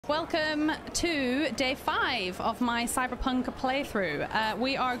Welcome to day 5 of my Cyberpunk playthrough.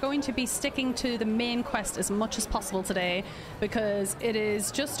 We are going to be sticking to the main quest as much as possible today because it is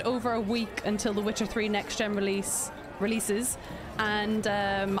just over a week until The Witcher 3 next gen releases, and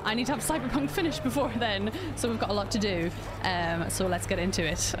I need to have Cyberpunk finished before then, so we've got a lot to do. So let's get into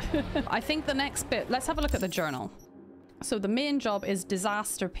it. I think the next bit, let's have a look at the journal. So the main job is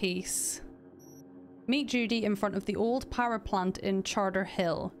Disasterpiece. Meet Judy in front of the old power plant in Charter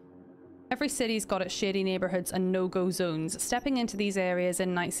Hill. Every city's got its shady neighborhoods and no-go zones. Stepping into these areas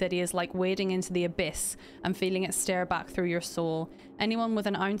in Night City is like wading into the abyss and feeling it stare back through your soul. Anyone with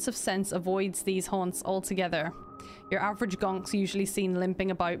an ounce of sense avoids these haunts altogether. Your average gonk's usually seen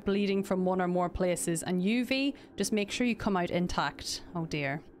limping about, bleeding from one or more places, and you, V, just make sure you come out intact. Oh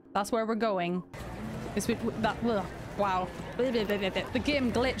dear. That's where we're going. Wow. The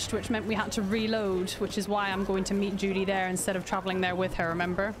game glitched, which meant we had to reload, which is why I'm going to meet Judy there instead of traveling there with her,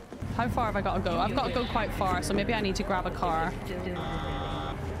 remember? How far have I got to go? I've got to go quite far, so maybe I need to grab a car.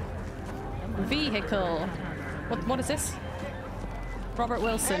 Vehicle. What is this? Robert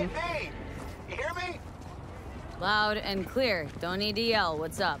Wilson. Hey, you hear me? Loud and clear. Don't need to yell.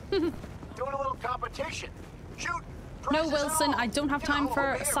 What's up? Doing a little competition. Shoot. No, Wilson, I don't have time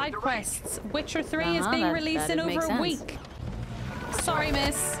for side quests. Witcher 3 is being released in over a week. Sorry,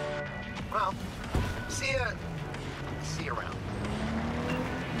 miss. Well, see you around.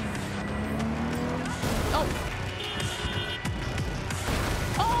 Oh!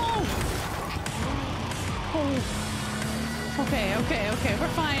 Oh! Oh! Okay, we're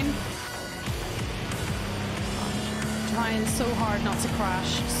fine. Trying so hard not to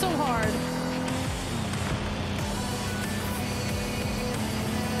crash. So hard.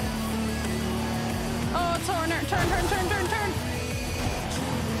 Oh, turn.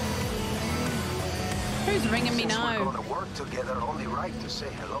 Who's ringing me now? We're going to work together, only right to say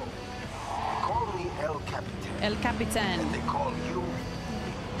hello. Call me El Capitan. El Capitan. And they call you.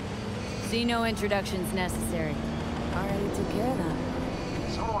 See, no introductions necessary. Already took care of them.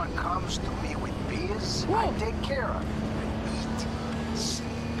 Someone comes to me with beers, Whoa. I take care of it. Eat, sleep,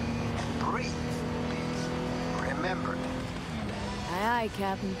 and breathe. Remember that. Aye,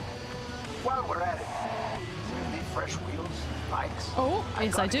 Captain. While we're at it, need fresh wheels, bikes. Oh,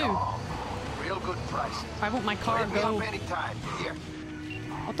 yes, I do. Real good prices. I want my car Hit me go. up anytime. Here.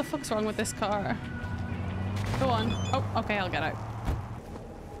 What the fuck's wrong with this car? Go on. Oh, okay, I'll get out.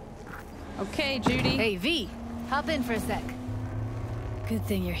 Okay, Judy. Hey, V, hop in for a sec. Good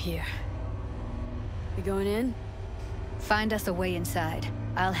thing you're here. You going in? Find us a way inside.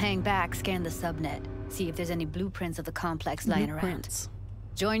 I'll hang back, scan the subnet, see if there's any blueprints of the complex lying around. Blueprints.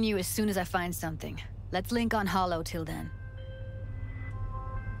 Join you as soon as I find something. Let's link on Hollow till then.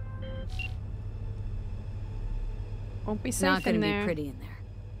 Won't be safe Not gonna in there. be pretty in there.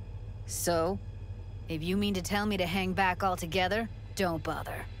 So, if you mean to tell me to hang back altogether, don't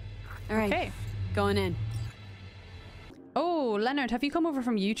bother. All right. Okay. Going in. Oh, Leonard, have you come over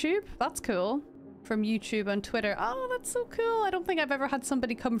from YouTube? That's cool. From YouTube and Twitter. Oh, that's so cool. I don't think I've ever had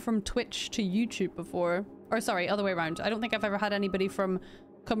somebody come from Twitch to YouTube before. Or sorry, other way around. I don't think I've ever had anybody come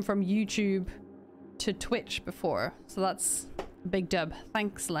from YouTube to Twitch before. So that's a big dub.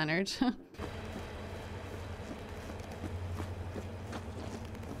 Thanks, Leonard.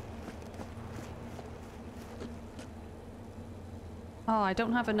 Oh, I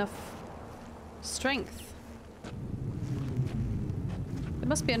don't have enough strength. There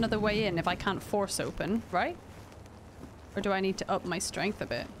must be another way in if I can't force open, right? Or do I need to up my strength a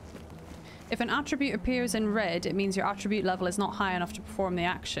bit? If an attribute appears in red, it means your attribute level is not high enough to perform the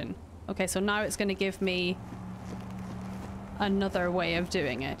action. Okay, so now it's going to give me another way of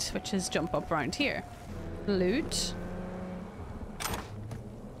doing it, which is jump up around here. Loot.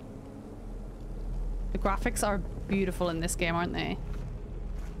 The graphics are beautiful in this game, aren't they?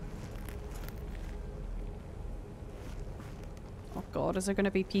 Oh god, is there going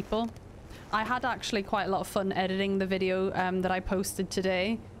to be people? I had actually quite a lot of fun editing the video that I posted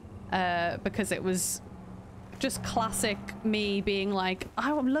today because it was just classic me being like,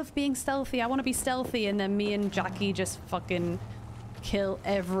 I love being stealthy, I want to be stealthy, and then me and Jackie just fucking kill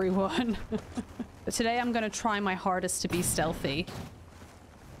everyone. But today I'm going to try my hardest to be stealthy.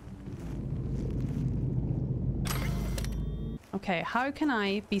 Okay, how can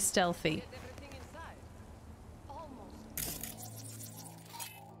I be stealthy?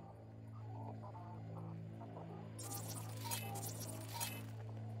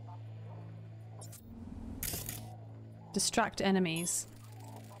 Distract enemies.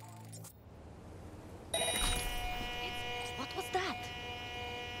 What was that?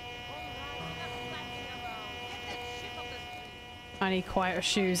 I need quieter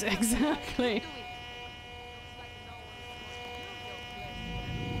shoes, exactly.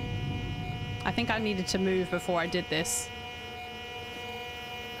 I think I needed to move before I did this.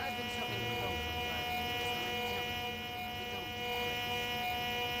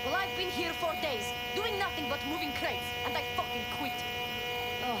 Well, I've been here for days, doing nothing but moving crates, and I fucking quit.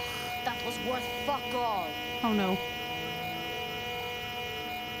 Ugh, that was worth fuck all. Oh no.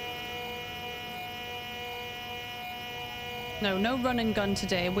 No, no run and gun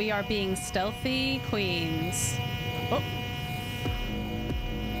today. We are being stealthy queens. Oh.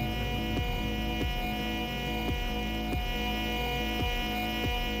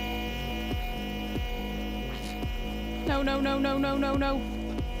 No, no, no, no, no, no, no.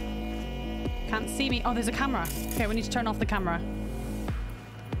 Can't see me. Oh, there's a camera. Okay, we need to turn off the camera.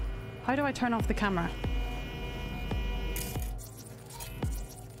 How do I turn off the camera?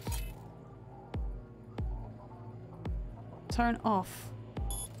 Turn off.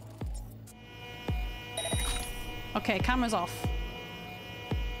 Okay, camera's off.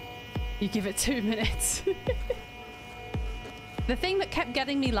 You give it 2 minutes. The thing that kept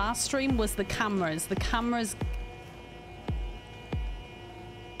getting me last stream was the cameras. The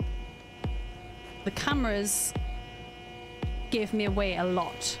cameras gave me away a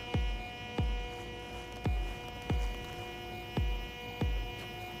lot.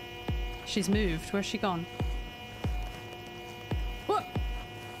 She's moved. Where's she gone? What?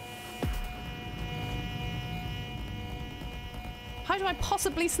 How do I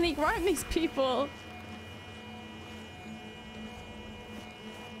possibly sneak around these people?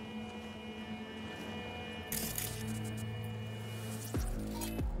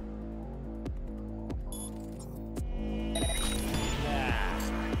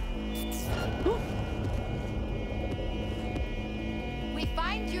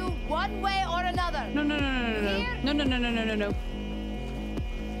 No.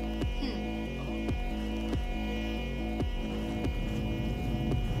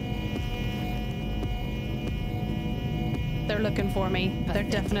 They're looking for me. They're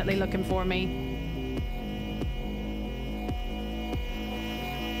definitely looking for me.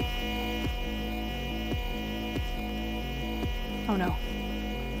 Oh no.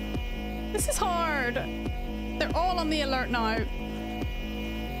 This is hard. They're all on the alert now.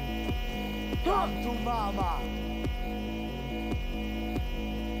 Come to mama.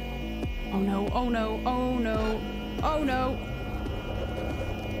 Oh no, oh no, oh no, oh no.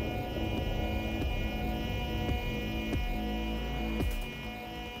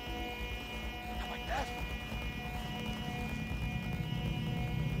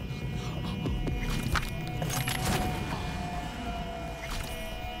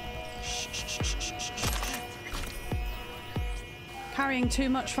 Carrying too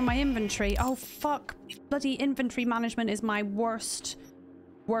much from my inventory. Oh fuck. Bloody inventory management is my worst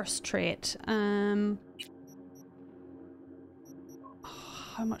trait. How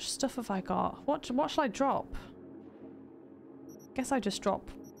much stuff have I got? What should I drop? Guess I just drop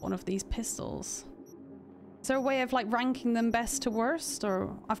one of these pistols. Is there a way of like ranking them best to worst?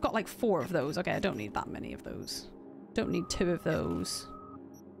 Or I've got like 4 of those. Okay, I don't need that many of those. Don't need 2 of those.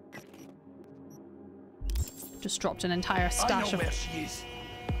 Just dropped an entire stash I know of... where she is.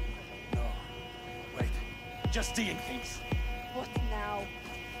 No, wait. Just seeing things. What now?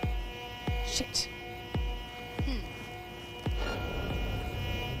 Shit.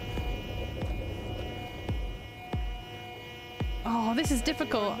 Oh, this is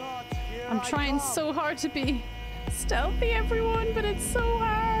difficult. I'm trying so hard to be stealthy, everyone, but it's so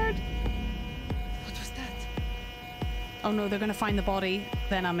hard. What was that? Oh no, they're gonna find the body.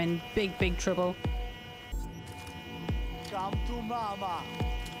 Then I'm in big, big trouble. Come to mama.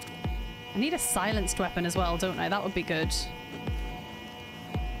 I need a silenced weapon as well, don't I? That would be good.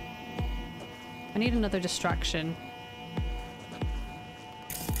 I need another distraction.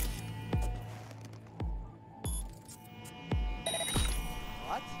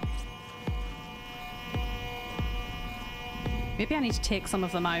 What? Maybe I need to take some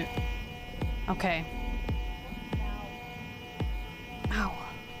of them out. Okay. Ow.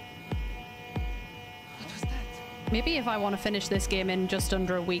 Maybe if I want to finish this game in just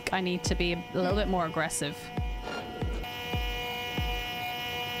under a week, I need to be a little bit more aggressive.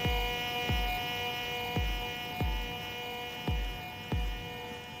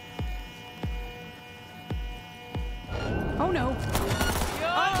 Oh no!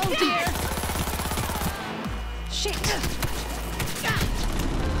 Oh dear! Shit!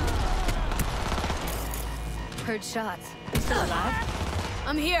 Heard shots. You still alive?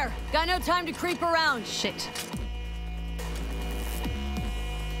 I'm here. Got no time to creep around. Shit.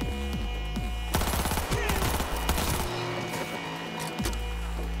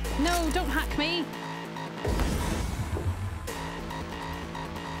 No, don't hack me.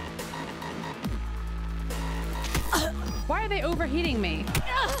 Why are they overheating me?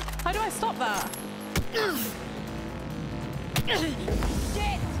 How do I stop that?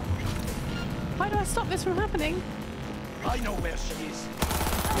 Shit! How do I stop this from happening? I know where she is.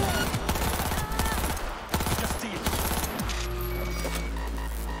 Just deal.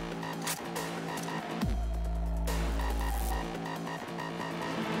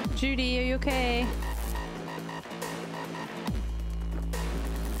 Judy, are you okay?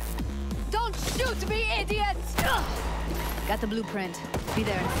 Don't shoot me, idiots! Got the blueprint. Be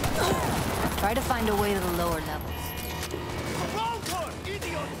there. Try to find a way to the lower levels. Around her,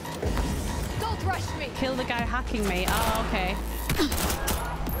 idiot! Don't rush me! Kill the guy hacking me. Oh, okay.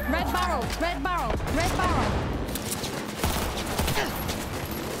 Red barrel, red barrel, red barrel.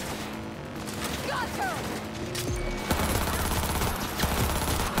 Got her!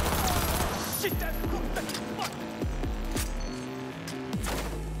 Shit, that fuck!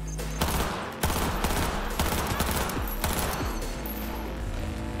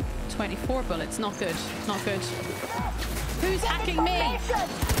 24 bullets, not good, not good. Who's hacking me?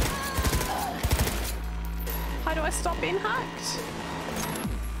 How do I stop being hacked?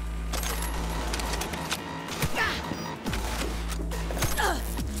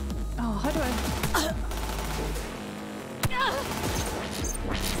 Oh, how do I?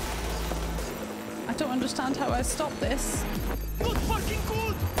 I don't understand how I stop this. Not fucking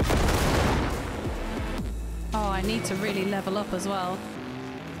good! Oh, I need to really level up as well.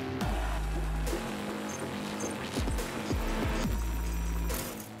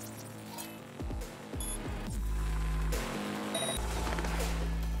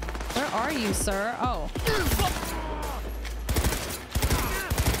 Where are you, sir? Oh.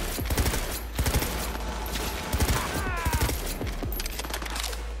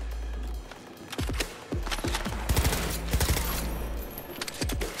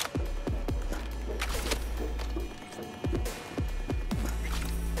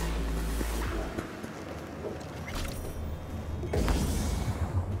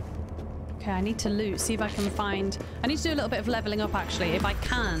 Okay, I need to loot, see if I can find... I need to do a little bit of leveling up, actually. If I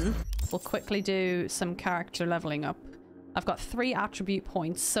can, we'll quickly do some character leveling up. I've got 3 attribute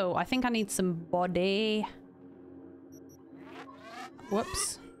points, so I think I need some body.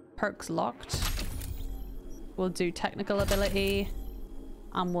 Whoops. Perks locked. We'll do technical ability.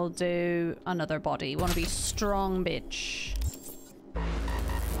 And we'll do another body. Want to be strong, bitch.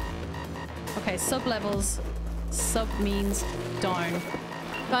 Okay, sub-levels. Sub means down.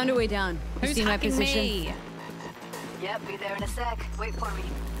 Found a way down. You Who's see my hacking position? me? Yep, be there in a sec. Wait for me.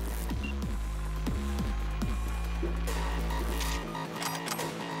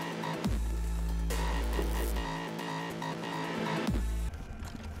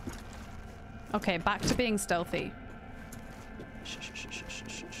 Okay, back to being stealthy. Shh, shh, shh, shh,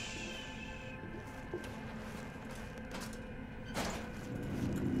 shh, shh.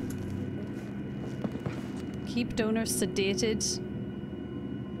 Keep donors sedated.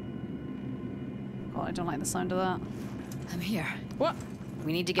 God, I don't like the sound of that. I'm here. What?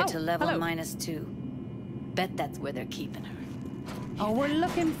 We need to get Oh, to level hello. -2. Bet that's where they're keeping her. Oh, we're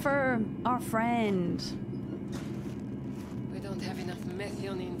looking for our friend. We don't have enough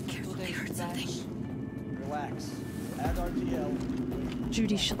methionine for today's batch. Relax. Add RTL.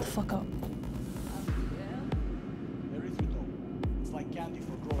 Judy, shut the fuck up. Erythritol. It's like candy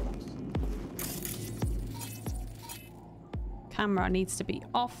for grown-ups. Camera needs to be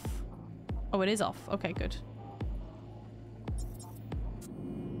off. Oh, it is off. Okay, good.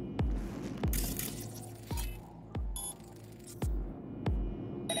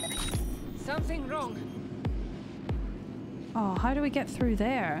 Something wrong. Oh, how do we get through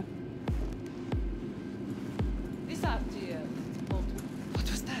there? Disasterpiece. What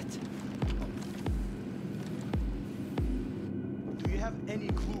was that? Do you have any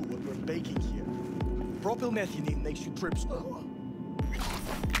clue what we're baking here? Propylmethionine makes you trip.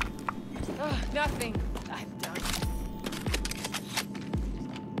 Nothing. I'm done.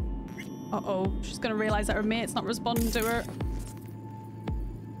 Uh-oh, she's gonna realize that her mate's not responding to her.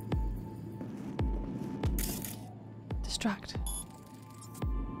 Distract.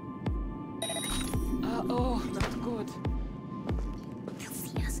 Oh, not good. They'll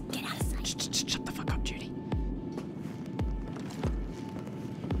see us. Get out of sight. Shut the fuck up, Judy.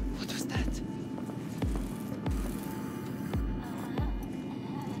 What was that?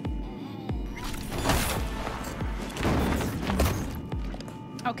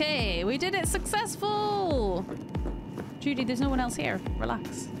 Okay, we did it. Successful! Judy, there's no one else here.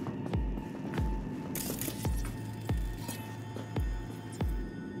 Relax.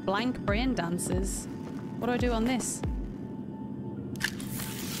 Blank brain dances. What do I do on this?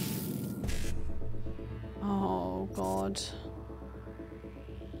 Oh god.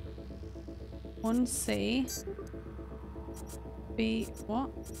 1C. B.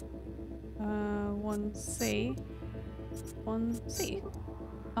 What? 1C. 1C.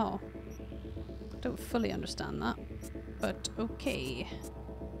 Oh. I don't fully understand that. But okay.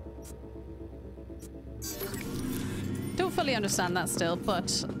 Don't fully understand that still,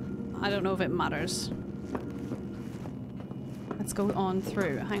 but I don't know if it matters. Let's go on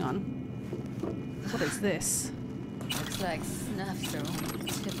through. Hang on. What is this? Looks like snuffs are only the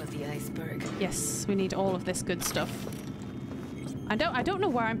tip of the iceberg. Yes, we need all of this good stuff. I don't know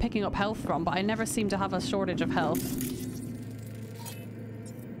where I'm picking up health from, but I never seem to have a shortage of health.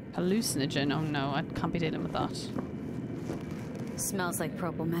 Hallucinogen. Oh no, I can't be dealing with that. Smells like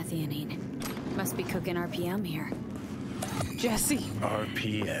propylmethionine. Must be cooking RPM here. Jesse.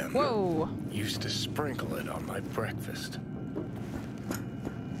 RPM. Whoa. Used to sprinkle it on my breakfast.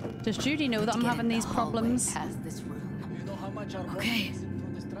 Does Judy know that I'm having these problems? Past this room. You know how much our Okay. is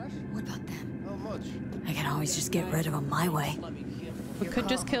from this trash? What about them? How much? I can always just get rid of them my way. We could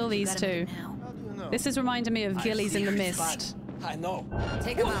just kill these two. Now. How do you know? This is reminding me of Gillies in the Mist. I know.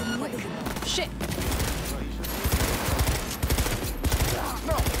 Take them out quick. Shit!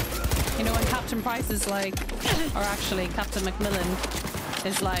 You know when Captain Price is like, or actually Captain Macmillan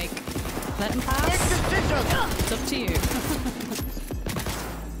is like, let him pass? It's up to you.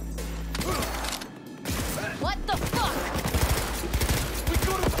 What the fuck? We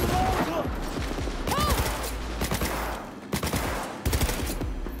got him closer!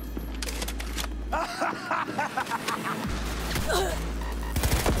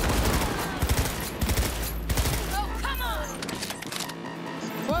 Oh, come on!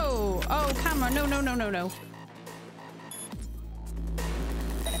 Whoa! Oh, camera! No, no, no, no, no.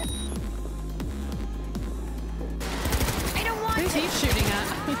 I don't want Who's he shooting at?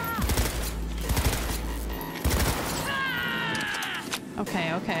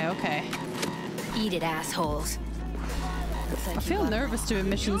 Okay, okay, okay. Eat it, assholes. I feel nervous doing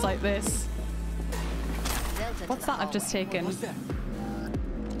missions like this. What's that I've just taken?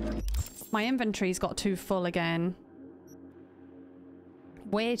 My inventory's got too full again.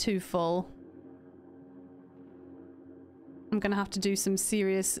 Way too full. I'm gonna have to do some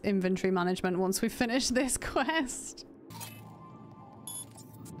serious inventory management once we finish this quest.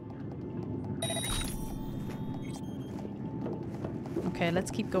 Okay,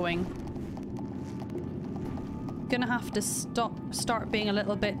 let's keep going. Gonna have to start being a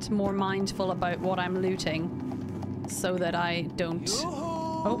little bit more mindful about what I'm looting so that I don't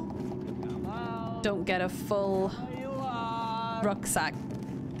don't get a full rucksack.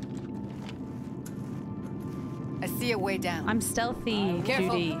 I see a way down. I'm stealthy,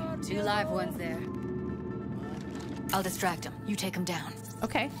 Careful. Judy. 2 live ones there. I'll distract them. You take them down.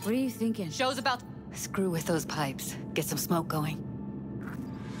 Okay. What are you thinking? Show's about... Screw with those pipes. Get some smoke going.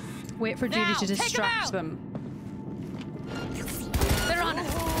 Wait for Judy Now, to take 'em distract out! them. They're on us.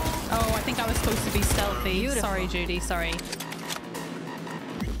 Oh, I think I was supposed to be stealthy. Beautiful. Sorry, Judy. Sorry.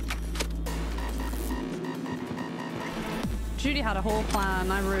 Judy had a whole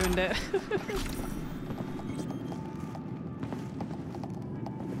plan. I ruined it.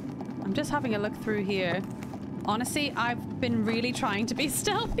 I'm just having a look through here. Honestly, I've been really trying to be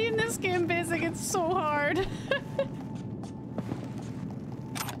stealthy in this game, Basic. It's so hard.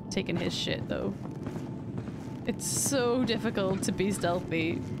 Taking his shit, though. It's so difficult to be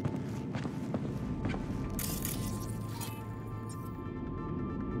stealthy.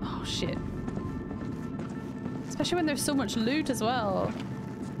 Oh, shit. Especially when there's so much loot as well.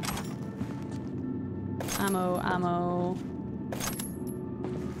 Ammo, ammo.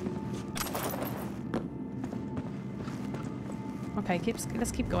 Okay,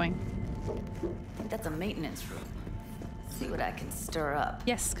 let's keep going. I think that's a maintenance room. See what I can stir up.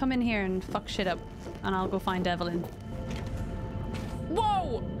 Yes, come in here and fuck shit up, and I'll go find Evelyn.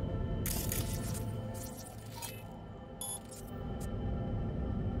 Whoa!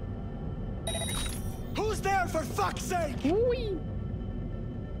 Who's there, for fuck's sake? Whee!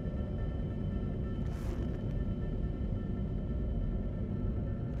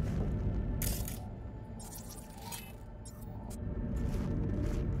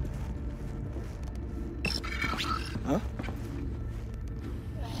 Huh?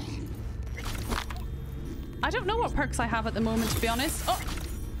 I don't know what perks I have at the moment, to be honest. Oh,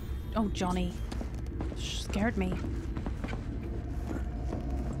 oh, Johnny. Scared me.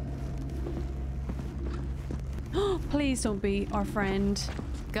 Please don't be our friend.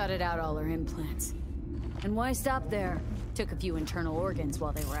 Gutted out all her implants. And why stop there? Took a few internal organs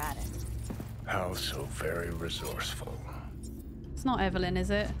while they were at it. How so very resourceful. It's not Evelyn,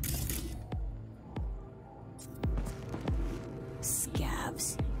 is it?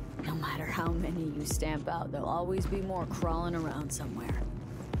 Scabs. No matter how many you stamp out, there'll always be more crawling around somewhere.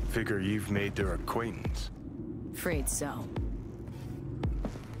 Figure you've made their acquaintance. Afraid so.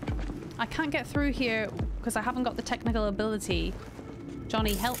 I can't get through here because I haven't got the technical ability.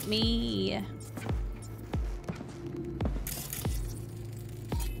 Johnny, help me.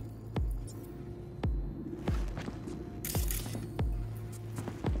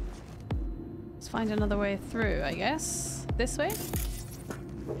 Let's find another way through, I guess. This way?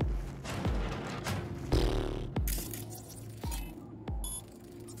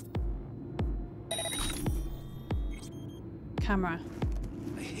 Camera.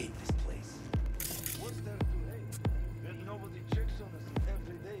 I hate this place. What's there to hate? That nobody checks on us and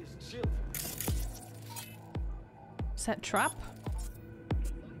every day is chill. Set trap.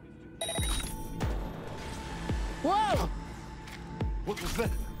 Whoa! What was that?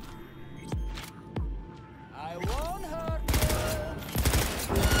 I won't hurt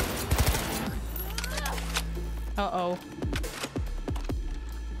you. Uh-oh.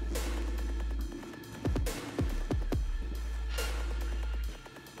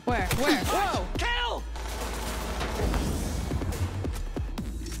 Where? Whoa! Kill!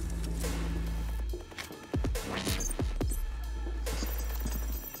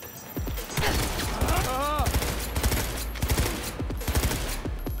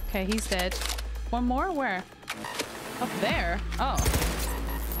 Okay, he's dead. One more? Where? Up there? Oh.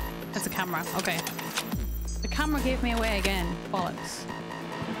 That's a camera. Okay. The camera gave me away again. Bollocks.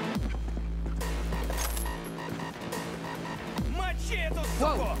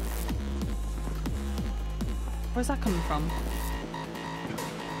 Whoa! Where's that coming from?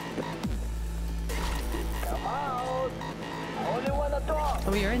 Come out! I only want to talk.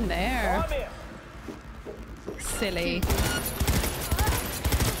 Oh, you're in there. Come here. Silly.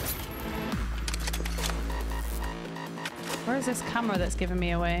 Where is this camera that's giving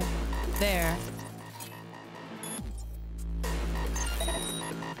me away? There.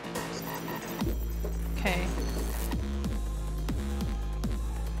 Okay.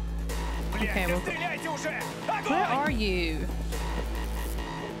 Okay, we'll go. Where are you?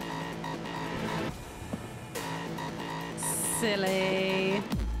 Silly.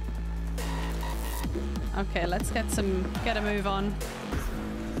 Okay, let's get a move on.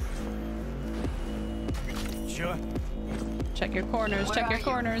 Sure. Check your corners, check your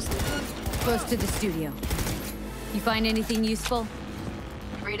corners. Close to the studio. You find anything useful?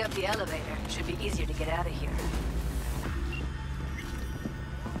 Read up the elevator. Should be easier to get out of here.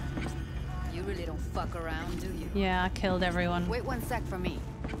 You really don't fuck around, do you? Yeah, I killed everyone. Wait 1 sec for me.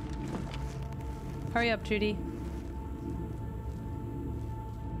 Hurry up, Judy.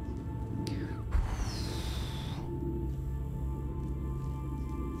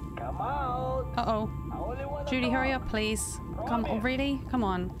 Come out! Uh-oh. I only want to Judy, talk. hurry up, please. Come, oh, really? Come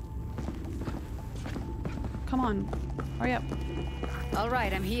on. Come on. Hurry up. All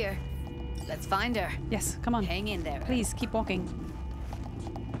right, I'm here. Let's find her. Yes, come on. Hang in there. Please, keep walking.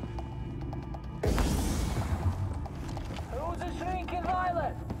 Who's the shrinking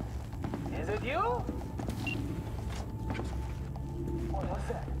violet? Is it you? What was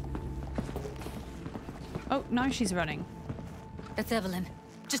that? Oh, now she's running. That's Evelyn.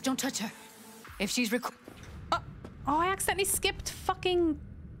 Just don't touch her. If she's Oh, I accidentally skipped fucking...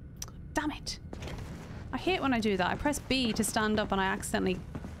 Damn it. I hate when I do that. I press B to stand up and I accidentally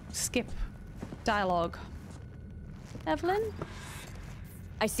skip dialogue. Evelyn?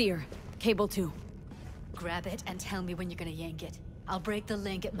 I see her. Cable 2. grab it and tell me when you're gonna yank it. I'll break the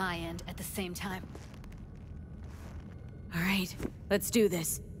link at my end at the same time. All right, let's do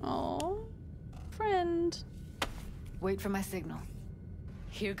this. Oh, friend. Wait for my signal.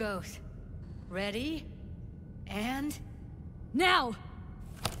 Here goes. Ready? And... now!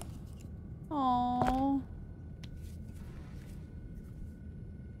 Oh.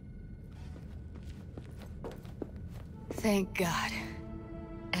 Thank God.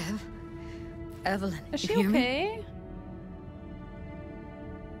 Evelyn, Is you she hear me? okay?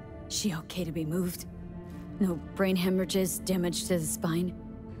 She okay to be moved? No brain hemorrhages, damage to the spine?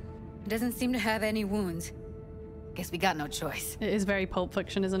 Doesn't seem to have any wounds. Guess we got no choice. It is very Pulp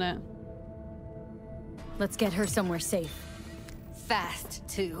Fiction, isn't it? Let's get her somewhere safe. Fast,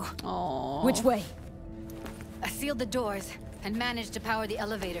 too. Oh. Which way? I sealed the doors and managed to power the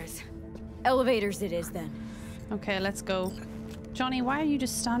elevators. Elevators it is then. Okay, let's go. Johnny, why are you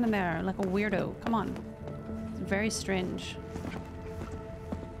just standing there like a weirdo? Come on. It's very strange.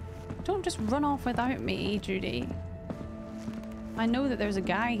 Don't just run off without me, Judy. I know that there's a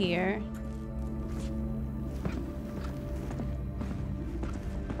guy here.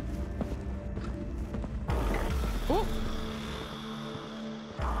 Oh.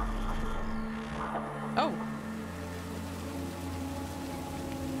 Oh.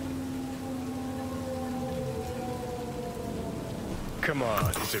 Come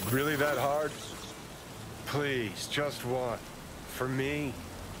on, is it really that hard? Please, just one. For me?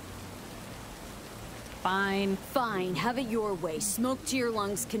 Fine. Fine, have it your way. Smoke to your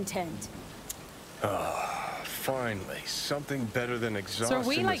lungs' content. Finally, something better than exhaust So are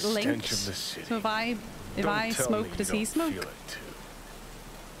we and like the stench linked? of the city. So if I Don't tell smoke, me does you he don't smoke? feel it too.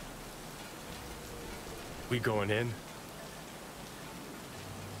 We going in?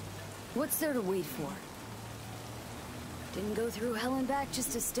 What's there to wait for? Didn't go through hell and back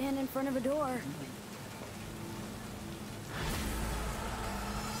just to stand in front of a door.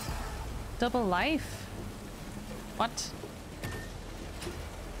 Double life? What?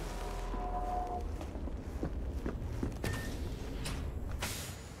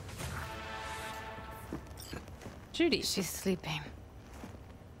 Judy. She's sleeping.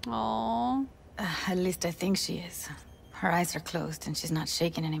 Aww. At least I think she is. Her eyes are closed and she's not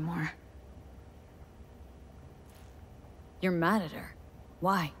shaking anymore. You're mad at her.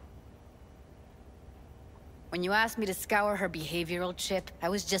 Why? When you asked me to scour her behavioral chip, I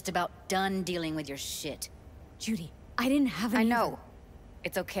was just about done dealing with your shit. Judy, I didn't have any... I know.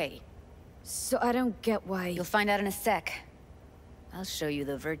 It's okay. So I don't get why... You'll find out in a sec. I'll show you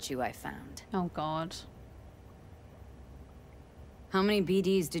the virtue I found. Oh god. How many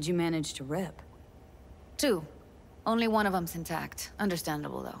BDs did you manage to rip? 2. Only one of them's intact.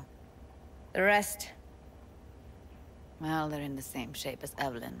 Understandable, though. The rest... well, they're in the same shape as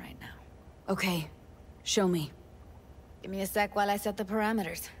Evelyn right now. Okay, show me. Give me a sec while I set the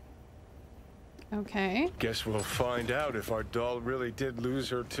parameters. Okay. Guess we'll find out if our doll really did lose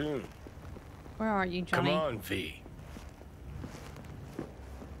her tune. Where are you, Johnny? Come on, V.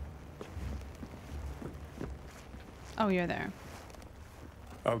 Oh, you're there.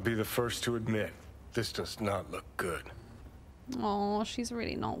 I'll be the first to admit, this does not look good. Oh, she's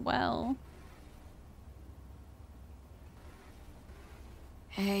really not well.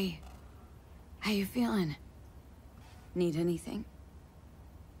 Hey, how you feeling? Need anything?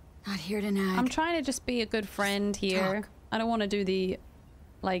 Not here to nag. I'm trying to just be a good friend here. Talk. I don't want to do the,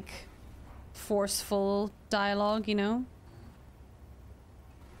 like, forceful dialogue, you know?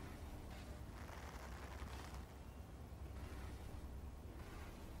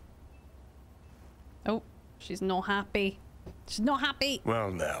 Oh, she's not happy. She's not happy.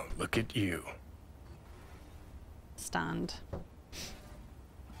 Well now, look at you. Stand.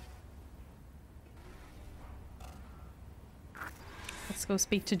 Let's go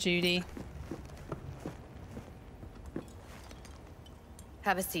speak to Judy.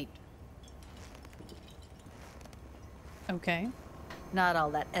 Have a seat. Okay. Not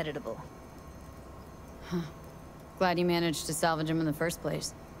all that editable. Glad you managed to salvage him in the first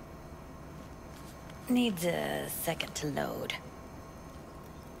place. Needs a second to load.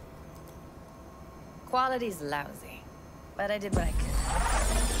 Quality's lousy, but I did what I could.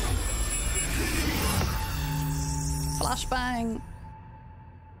 Flashbang.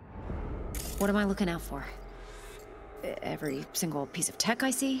 What am I looking out for? Every single piece of tech I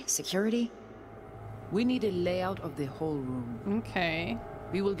see? Security? We need a layout of the whole room. Okay.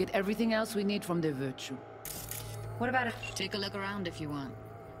 We will get everything else we need from the virtue. What about it? Take a look around if you want.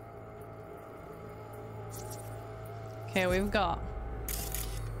 Okay, we've got...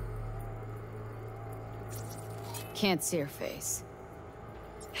 Can't see her face.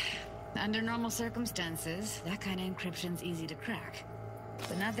 Under normal circumstances, that kind of encryption's easy to crack.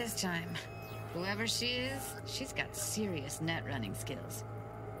 But not this time. Whoever she is, she's got serious net running skills.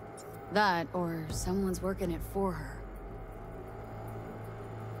 That, or someone's working it for her.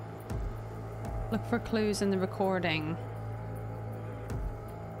 Look for clues in the recording.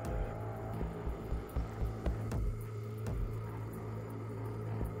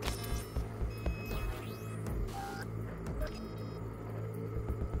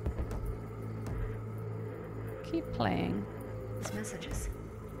 Keep playing. His messages.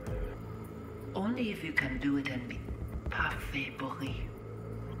 Only if you can do it and be parfait pourri.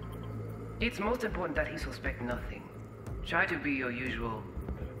 It's most important that he suspect nothing. Try to be your usual,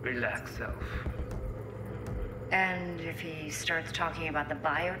 relaxed self. And if he starts talking about the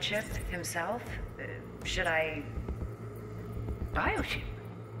biochip himself, should I... Biochip?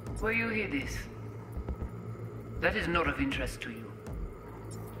 Where you hear this? That is not of interest to you.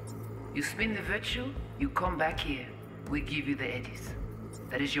 You spin the virtue, you come back here, we give you the eddies.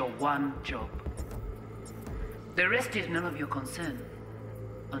 That is your one job. The rest is none of your concern.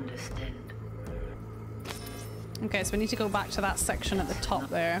 Understand? Okay, so we need to go back to that section at the top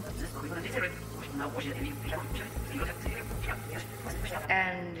there.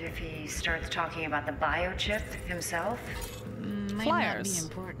 And if he starts talking about the biochip himself? Might not be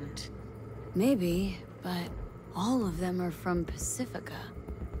important. Maybe, but all of them are from Pacifica.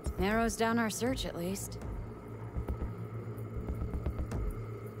 Narrows down our search, at least.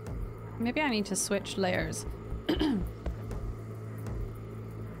 Maybe I need to switch layers.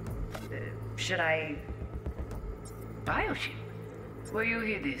 Should I... Biochip? Where you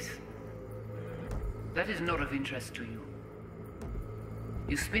hear this? That is not of interest to you.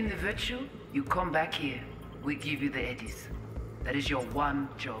 You spin the virtue, you come back here. We give you the eddies. That is your one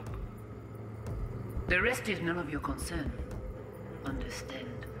job. The rest is none of your concern. Understand?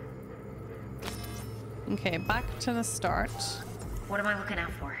 Okay, back to the start. What am I looking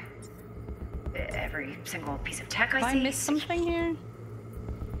out for? Every single piece of tech Did I see? I miss something here?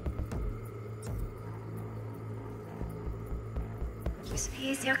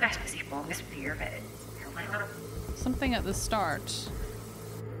 Something at the start.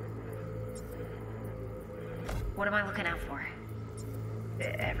 What am I looking out for?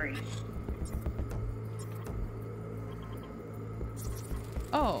 Every...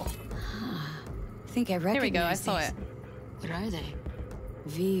 Oh. I think I recognize Here we go, I saw these. it. What are they?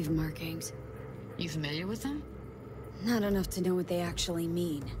 Vive markings. You familiar with them? Not enough to know what they actually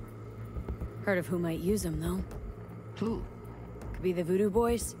mean. Heard of who might use them, though. Who? Could be the Voodoo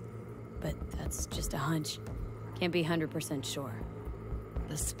Boys, but that's just a hunch. Can't be 100% sure.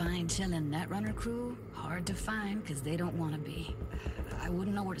 The spine-chilling Netrunner crew? Hard to find, because they don't want to be. I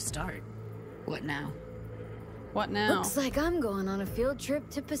wouldn't know where to start. What now? What now? Looks like I'm going on a field trip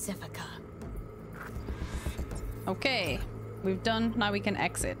to Pacifica. Okay, we've done. Now we can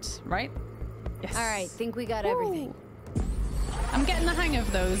exit, right? Yes. All right, think we got everything. I'm getting the hang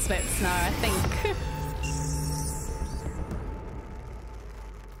of those bits now, I think.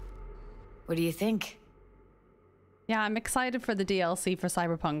 What do you think? Yeah, I'm excited for the DLC for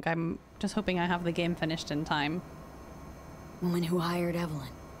Cyberpunk. I'm just hoping I have the game finished in time. Woman who hired Evelyn.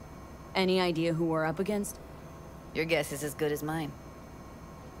 Any idea who we're up against? Your guess is as good as mine.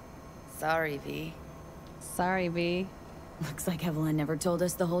 Sorry, V. Sorry, V. Looks like Evelyn never told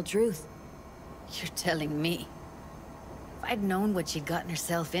us the whole truth. You're telling me? If I'd known what she'd gotten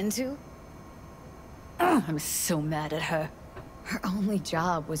herself into... I'm so mad at her. Her only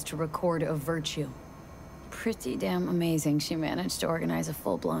job was to record a virtue. Pretty damn amazing she managed to organize a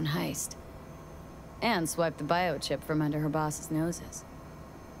full-blown heist. And swipe the biochip from under her boss's noses.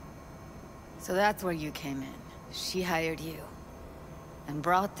 So that's where you came in. She hired you. And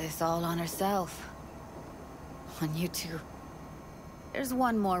brought this all on herself. On you two. There's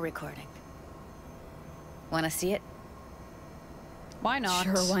one more recording. Wanna see it? Why not?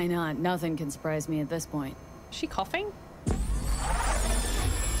 Sure, why not? Nothing can surprise me at this point. Is she coughing?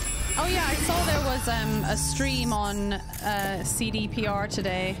 Oh yeah, I saw there was a stream on CDPR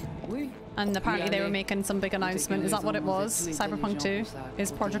today. And apparently they were making some big announcement. Is that what it was? Cyberpunk 2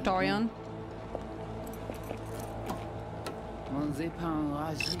 is Project Orion. On n'est pas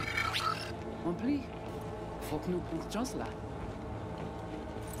enragé. Rempli. Faut que nous prenions là.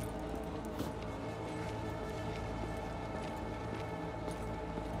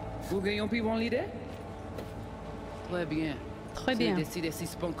 Vous gagnez plus bon l'idée? Très bien. Très bien. Si décide si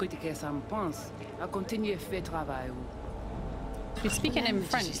Sponkrit que ça me pense, à continuer faire travail. You're speaking in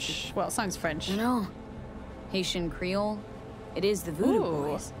French. Well, it sounds French. No. Haitian Creole. It is the Voodoo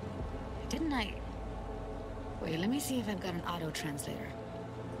Boys. Didn't I... Wait, let me see if I've got an auto-translator.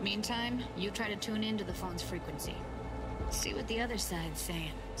 Meantime, you try to tune into the phone's frequency. See what the other side's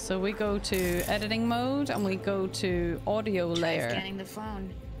saying. So we go to editing mode and we go to audio layer. Try scanning the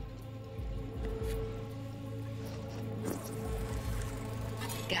phone.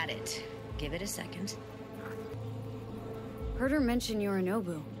 Got it. Give it a second. Heard her mention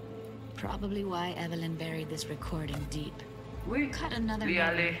Yorinobu. Probably why Evelyn buried this recording deep. Oui, Cut another oui,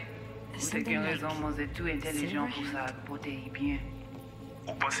 note. allez. Vous êtes Something raison, like moi, vous êtes tout intelligent pour ça, porter bien.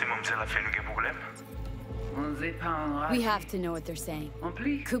 Vous pensez mademoiselle a fait un problème? On n'est pas enragé. We have to know what they're saying.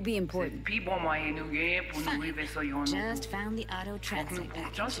 Could be important. Puis bon moyen nous gagner pour nous arriver sur yon. Just found the auto-translate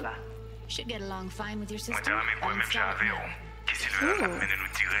package. Should get along fine with your Moi, system. t'as même quoi même j'avais, qui s'il veut mener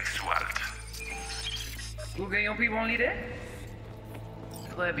nous direct sous Alt. Vous gagnez plus bon l'idée?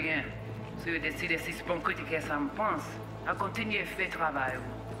 Très bien. Si vous décidez si c'est bon que ça me pense, à continuer à faire travail.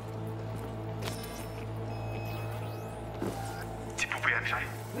 Tu pouvais appuyer?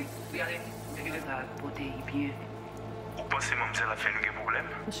 Oui, oui, allez. Vous ça porter bien. Vous pensez mademoiselle a fait un problème?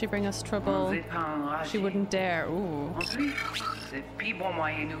 Will she bring us trouble? She wouldn't dare. Ooh.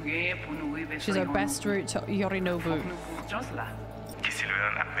 She's our best route to Yorinobu. Qui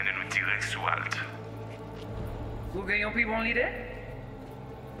Sylvain a mené nous direct sous halte. Vous gagnez plus bon l'idée?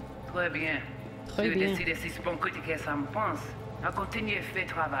 Très bien. Très bien. Décider si c'est bon que ça me pense. À continuer fait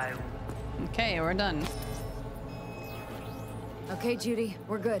travail. Okay, we're done. Okay, Judy,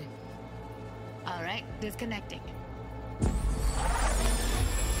 we're good. All right, disconnecting.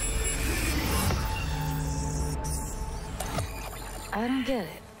 I don't get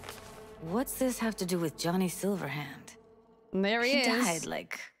it. What's this have to do with Johnny Silverhand? There he is. He died,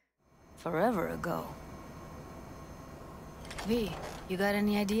 like, forever ago. V, you got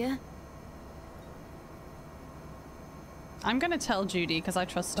any idea? I'm gonna tell Judy because I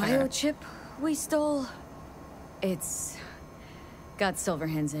trust her. Biochip we stole. It's got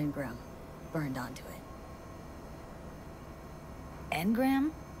Silverhand's engram burned onto it. Engram?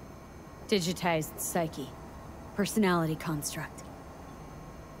 Digitized psyche. Personality construct.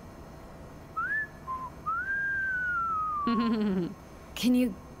 Can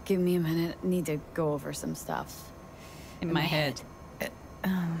you give me a minute? I need to go over some stuff. In my head.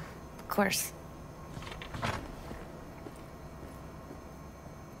 Of course.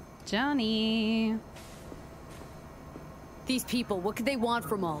 Johnny. These people, what could they want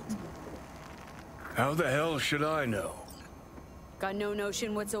from Alt? How the hell should I know? Got no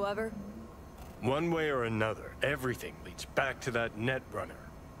notion whatsoever? One way or another, everything leads back to that Netrunner.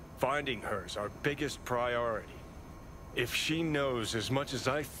 Finding her's our biggest priority. If she knows as much as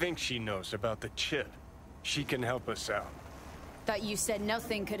I think she knows about the chip, she can help us out. Thought you said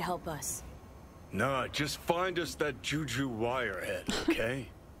nothing could help us. Nah, just find us that Juju wirehead, okay?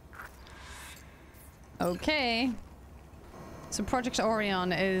 Okay. So Project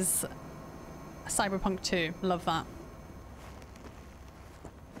Orion is Cyberpunk 2. Love that.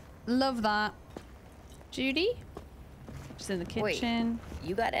 Love that. Judy? She's in the kitchen. Wait,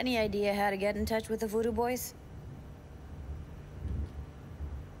 you got any idea how to get in touch with the Voodoo Boys?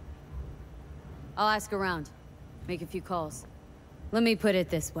 I'll ask around. Make a few calls. Let me put it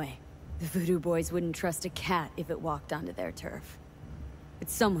this way. The Voodoo Boys wouldn't trust a cat if it walked onto their turf. But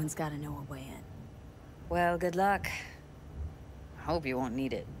someone's gotta know a way in. Well, good luck. Hope you won't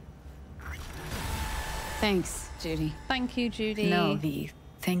need it. Thanks, Judy. Thank you, Judy. No, V.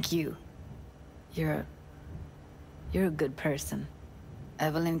 Thank you. You're a good person.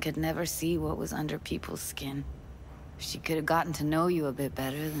 Evelyn could never see what was under people's skin. If she could have gotten to know you a bit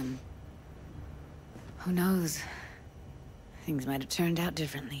better, then... who knows? Things might have turned out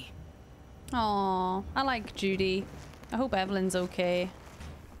differently. Aww, I like Judy. I hope Evelyn's okay.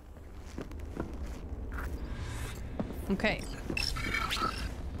 Okay.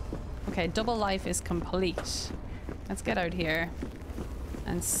 Okay, double life is complete. Let's get out here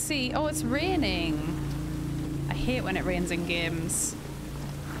and see. Oh, it's raining. I hate when it rains in games.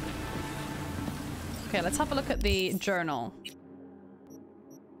 Okay, let's have a look at the journal.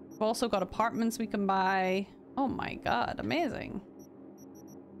 We've also got apartments we can buy. Oh my god, amazing.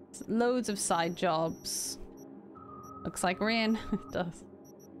 Loads of side jobs. Looks like rain. It does.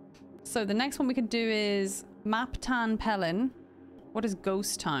 So the next one we could do is map Tann Pelen. What is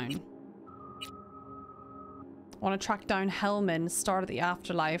Ghost Town? Want to track down Hellman, start of the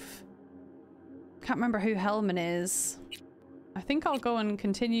afterlife. Can't remember who Hellman is. I think I'll go and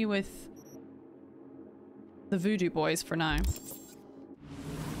continue with the Voodoo Boys for now.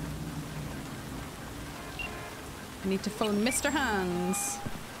 I need to phone Mr. Hands.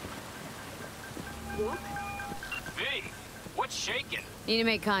 Hey, what's shaking? Need to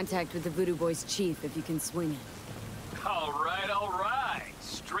make contact with the Voodoo Boys chief if you can swing it. All right.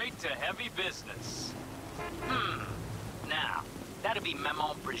 Straight to heavy business. Now, that'd be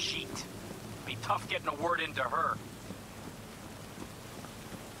Maman Brigitte. Be tough getting a word into her.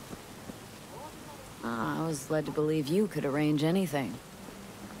 I was led to believe you could arrange anything.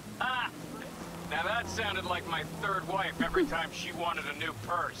 Ah! Now that sounded like my third wife every time she wanted a new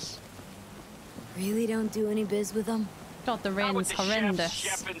purse. Really don't do any biz with them? God, the Not with rain's the horrendous.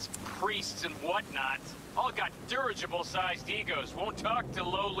 chefs, priests, and whatnot. All got dirigible-sized egos, won't talk to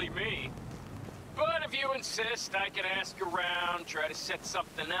lowly me. But if you insist, I can ask around, try to set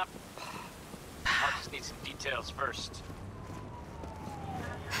something up. I'll just need some details first.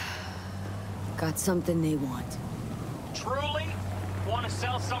 Got something they want. Truly? Want to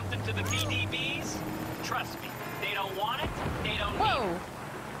sell something to the VDBs? Trust me, they don't want it, they don't need it.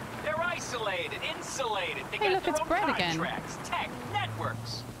 They're isolated, insulated. They got their own contracts, tech,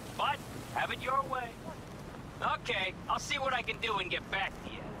 networks. But have it your way. Okay, I'll see what I can do and get back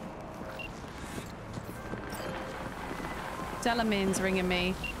to you. Delamain's ringing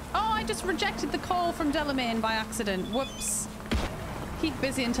me. Oh, I just rejected the call from Delamain by accident. Whoops. Keep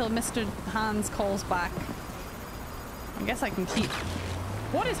busy until Mr. Hans calls back. I guess I can keep...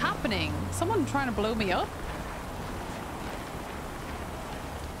 What is happening? Someone trying to blow me up?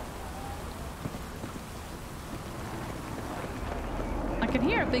 I can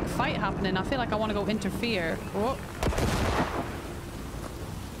hear a big fight happening. I feel like I want to go interfere. Whoa.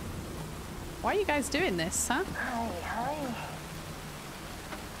 Why are you guys doing this, huh? Hi.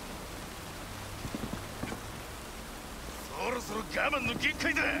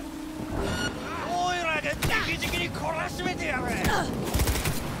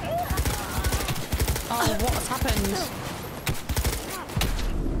 Oh, what has happened?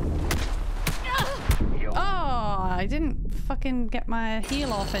 Oh, I didn't fucking get my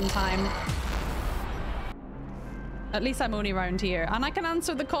heal off in time. At least I'm only around here. And I can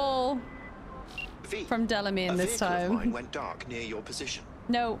answer the call from Delamain this time. Mine went dark near your position.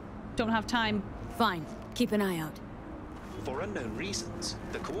 No, don't have time. Fine. Keep an eye out. For unknown reasons,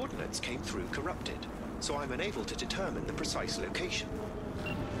 the coordinates came through corrupted, so I'm unable to determine the precise location.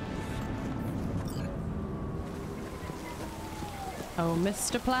 Oh,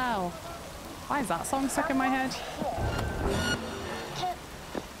 Mr. Plow. Why is that song stuck in my head?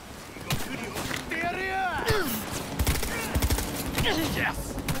 Yes!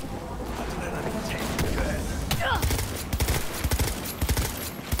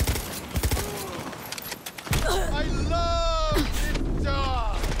 I love this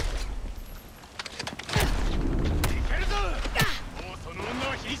job!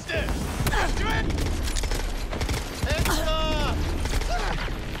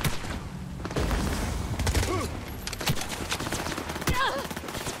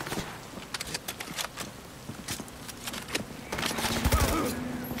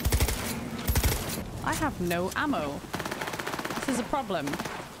 I have no ammo. This is a problem.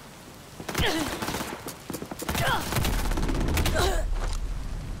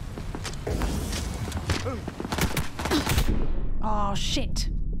 Oh, shit.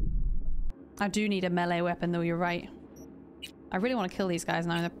 I do need a melee weapon, though, you're right. I really want to kill these guys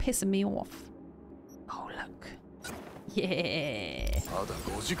now. They're pissing me off. Oh, look. Yeah.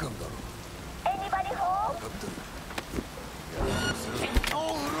 Anybody home?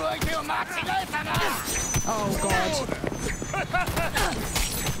 Oh, God.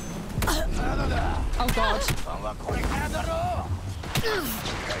 Oh, God.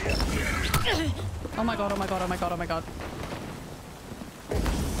 Oh, my God, oh, my God, oh, my God, oh, my God.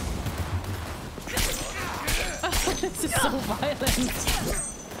 This is so violent.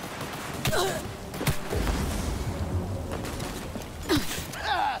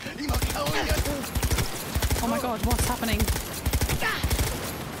 Oh my god, what's happening?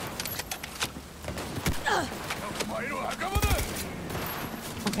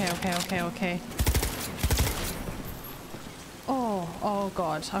 Okay. Oh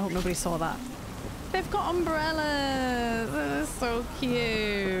god, I hope nobody saw that. They've got umbrellas. That is so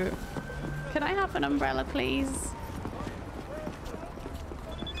cute. Can I have an umbrella, please?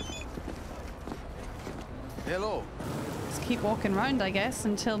 Hello. Just keep walking around, I guess,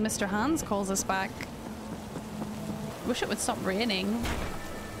 until Mr. Hans calls us back. Wish it would stop raining.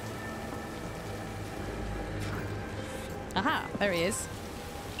 Aha, there he is.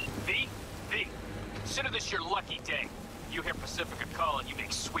 V, consider this your lucky day. You hear Pacifica call and you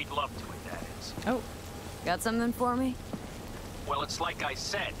make sweet love to it, that is. Oh, got something for me? Well, it's like I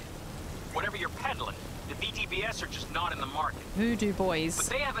said. Whatever you're peddling, the VDBS are just not in the market. Voodoo Boys. But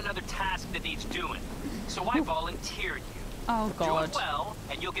they have another task that needs doing, so I volunteered you. Oh, God. Do it well,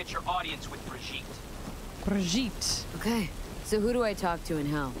 and you'll get your audience with Brigitte. Brigitte. Okay, so who do I talk to and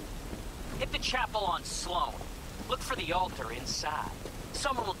how? Hit the chapel on Sloan. Look for the altar inside.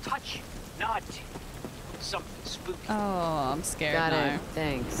 Someone will touch you, nod to you. Something spooky. Oh, I'm scared Got now. it.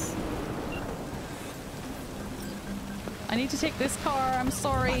 Thanks. I need to take this car. I'm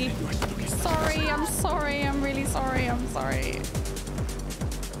sorry. I'm sorry. I'm really sorry. I'm sorry.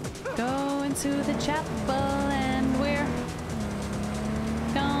 Going to the chapel and we're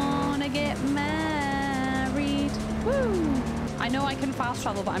gonna get married. Woo! I know I can fast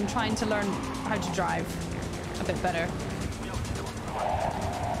travel, but I'm trying to learn how to drive a bit better.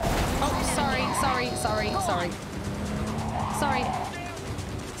 Oh, sorry.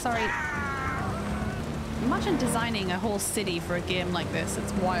 Imagine designing a whole city for a game like this.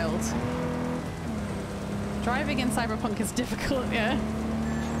 It's wild. Driving in Cyberpunk is difficult, yeah?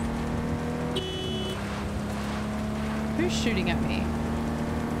 Who's shooting at me?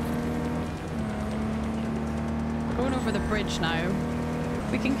 Going over the bridge now.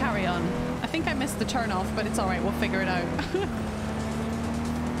 We can carry on. I think I missed the turnoff, but it's alright, we'll figure it out.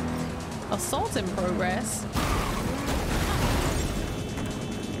 Assault in progress.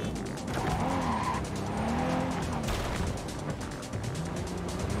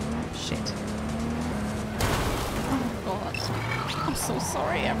 Shit. Oh god. I'm so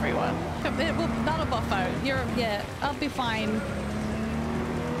sorry, everyone. That'll buff out. Yeah, I'll be fine.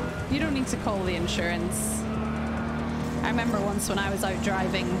 You don't need to call the insurance. I remember once when I was out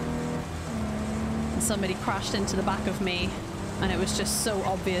driving and somebody crashed into the back of me and it was just so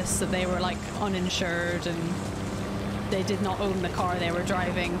obvious that they were like uninsured and they did not own the car they were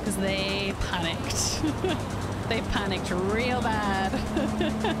driving because they panicked. They panicked real bad.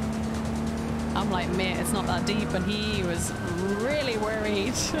 I'm like, mate, it's not that deep, and he was really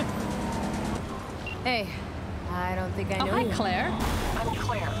worried. Hey, I don't think I know hi, you. Claire. I'm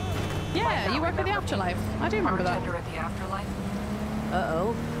Claire. Yeah, you work at the Afterlife. I do remember that. Bartender at the Afterlife.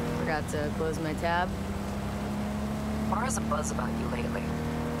 Uh-oh. Forgot to close my tab. Bar has a buzz about you lately.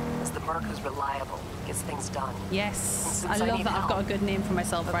 It's the merc who's reliable, gets things done. Yes, I love that I've got a good name for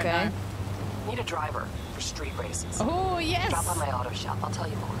myself right now. Need a driver for street races. Oh, yes! Drop by my auto shop, I'll tell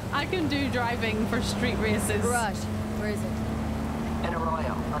you more. I can do driving for street races. Garage. Where is it? In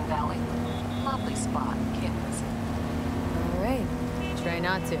Arroyo, on Valley. Lovely spot, can't miss it. Alright. Try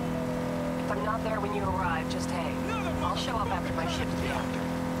not to. If I'm not there when you arrive, just hey. I'll show up after my shift's after.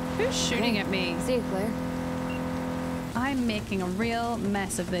 Who's shooting at me? See you, Claire. I'm making a real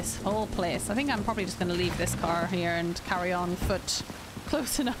mess of this whole place. I think I'm probably just going to leave this car here and carry on foot.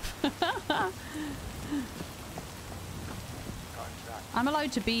 Close enough. I'm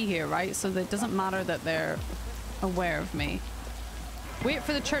allowed to be here, right? So that it doesn't matter that they're aware of me. Wait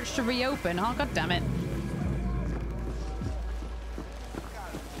for the church to reopen. Oh, god damn it.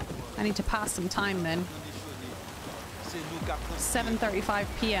 I need to pass some time then. 7:35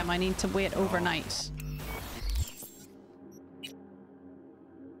 p.m. I need to wait overnight.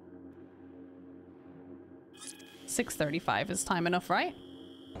 $6:35 is time enough, right?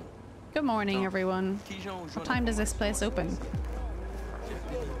 Good morning, everyone. What time does this place open?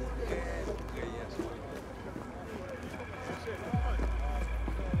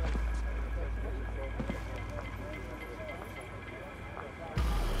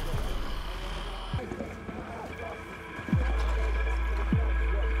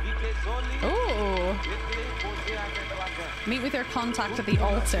 Oh! Meet with your contact at the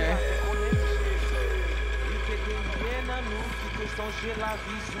altar.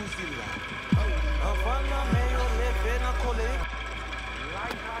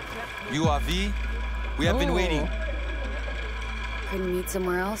 You are V? We have been waiting. Couldn't meet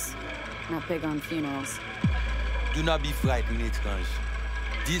somewhere else? Not big on funerals. Do not be frightened, étrange.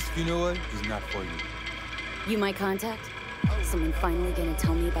 This funeral is not for you. You my contact? Someone finally gonna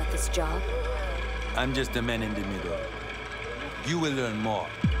tell me about this job? I'm just a man in the middle. You will learn more.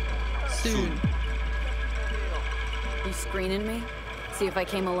 Soon. You screening me? See if I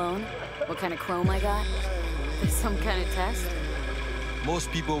came alone? What kind of chrome I got? Some kind of test?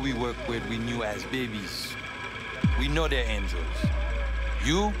 Most people we work with we knew as babies. We know they're angels.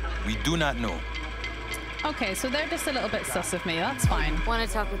 You, we do not know. Okay, so they're just a little bit sus of me. That's fine. Want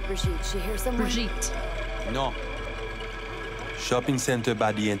to talk with Brigitte? She here somewhere? Brigitte. No. Shopping center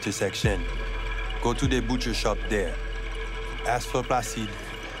by the intersection. Go to the butcher shop there. Ask for Placide.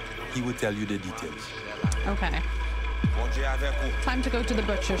 He will tell you the details. Okay. Time to go to the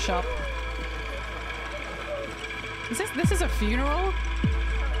butcher shop. This is a funeral?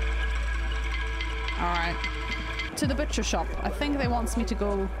 Alright. To the butcher shop. I think they wants me to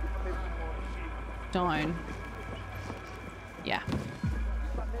go down. Yeah.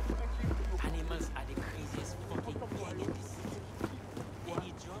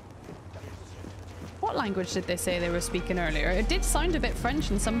 What language did they say they were speaking earlier? It did sound a bit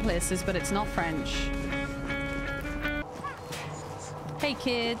French in some places, but it's not French. Hey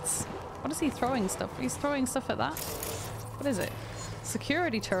kids. What is he throwing stuff? He's throwing stuff at that? What is it?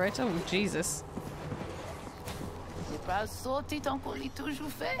 Security turret? Oh, Jesus. N'est pas sorti tant qu'on l'y toujours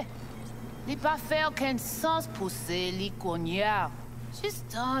fait. N'est pas fait aucun sens pousser les cognards. She's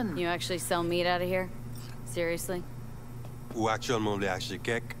done. You actually sell meat out of here? Seriously? Ou actuellement le acheter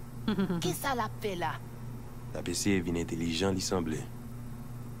quelque? Qui ça l'a fait là? La PC est bien intelligent, il semblait.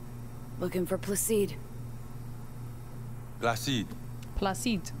 Looking for Placide. Placide.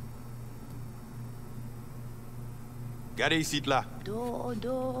 Placide. Gardez ici là.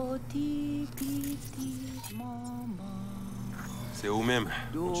 C'est vous-même.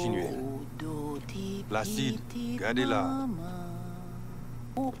 Continuez. Placide, gardez là.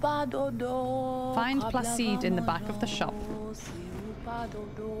 Find Placide in the back of the shop.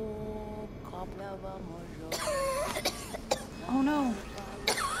 Oh no.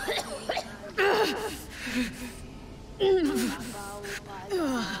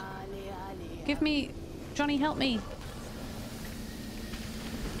 Give me... Johnny, help me.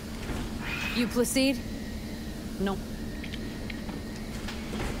 You Placide? No.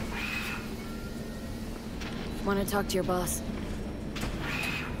 Want to talk to your boss?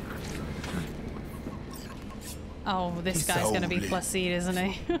 Oh, this guy's gonna be Placide, isn't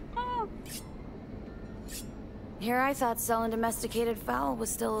he? Here I thought selling domesticated fowl was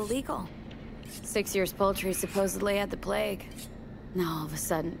still illegal. 6 years poultry supposedly had the plague. Now all of a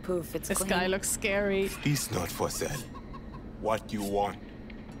sudden, poof, it's this clean. guy looks scary. It's not for sale. What you want?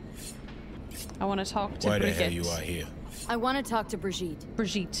 I want to talk to Why Brigitte. the hell you are here? I want to talk to Brigitte.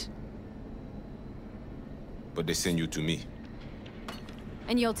 Brigitte. But they send you to me.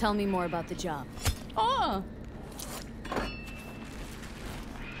 And you'll tell me more about the job. Oh!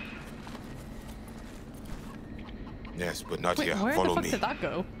 Yes, but not Wait, here. where Follow the fuck me. did that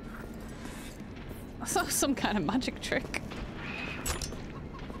go? I saw some kind of magic trick.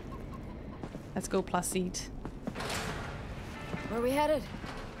 Let's go, Placide. Where are we headed?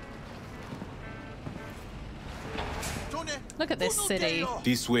 Look at this city.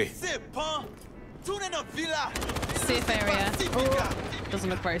 This way. Safe area. Oh, doesn't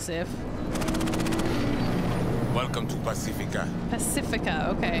look very safe. Welcome to Pacifica. Pacifica,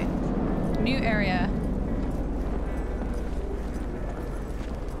 okay. New area.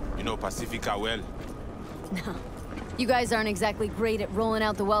 You know Pacifica well? No. You guys aren't exactly great at rolling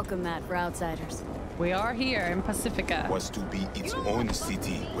out the welcome mat for outsiders. We are here in Pacifica. Was to be its own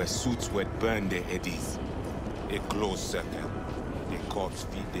city where suits would burn their eddies. A closed circle. The corpse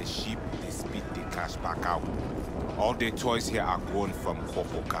feed their sheep, they spit the cash back out. All the toys here are grown from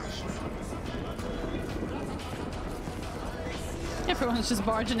corpo cash. Everyone's just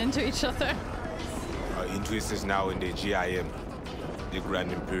barging into each other. Our interest is now in the GIM, the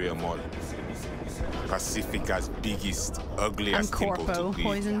Grand Imperial Mall. Pacifica's biggest, ugliest temple to build.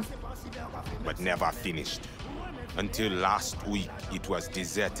 Poison. But never finished. Until last week, it was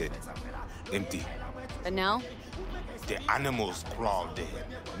deserted. Empty. And now? The animals crawled there,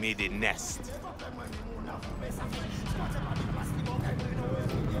 made a nest.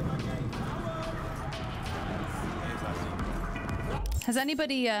 Has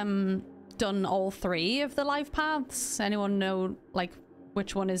anybody done all 3 of the life paths? Anyone know, like,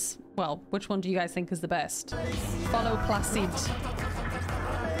 which one is, well, which one do you guys think is the best? Follow Placide.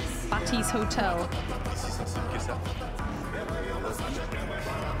 Batty's Hotel.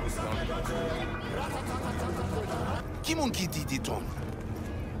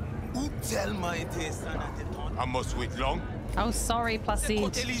 I must wait long. Oh, sorry,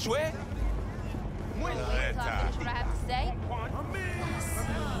 Placide.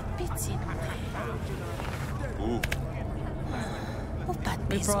 Ooh.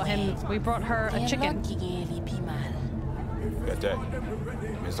 We brought her a chicken.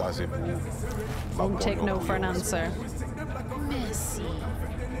 Won't take no for an answer.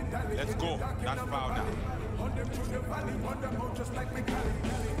 Let's go. That's foul now.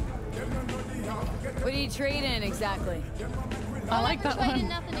 What are you trading exactly? I like that trading one.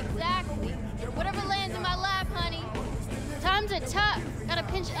 Nothing exactly. Whatever lands in my lap, honey. Times are tough. Gotta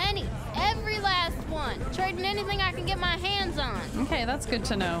pinch every last one. Trading anything I can get my hands on. Okay, that's good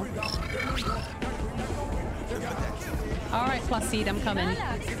to know. All right, Placide, I'm coming.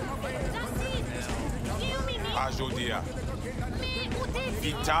 Ajodia.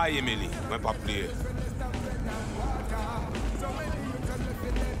 Vita Emily, my papier.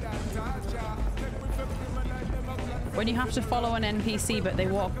 When you have to follow an NPC, but they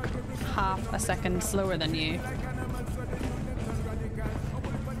walk half a second slower than you.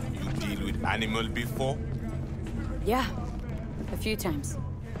 You deal with animal before? Yeah, a few times.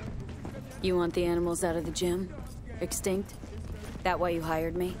 You want the animals out of the gym? Extinct? That why you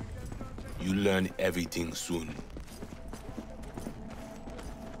hired me? You learn everything soon.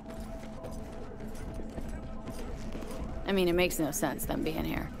 I mean, it makes no sense them being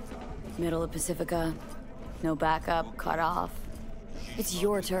here. Middle of Pacifica, no backup, cut off. It's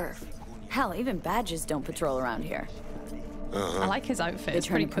your turf. Hell, even badges don't patrol around here. I like his outfit. It's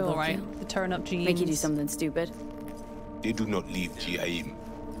pretty cool, right? The turn-up jeans. Make you do something stupid. They do not leave GIM.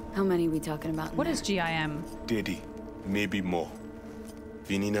 How many we talking about? What is GIM? Daddy, maybe more.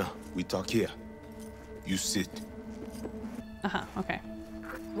 Vinina, we talk here. You sit. Okay.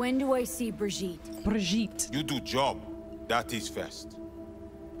 When do I see Brigitte? Brigitte. You do job. That is first.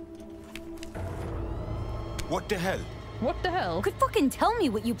 What the hell? What the hell? Could fucking tell me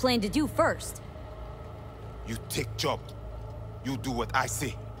what you plan to do first. You take job. You do what I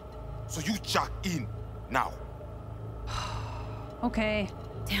say. So you jack in, now. Okay.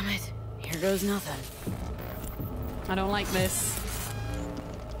 Damn it. Here goes nothing. I don't like this.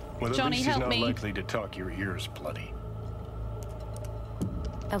 Well, Johnny, at least help he's not me. likely to talk your ears bloody.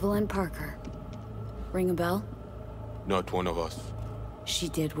 Evelyn Parker. Ring a bell? Not one of us. She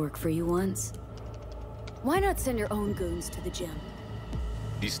did work for you once. Why not send your own goons to the gym?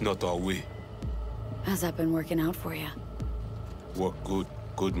 This not our way. How's that been working out for you? Work good.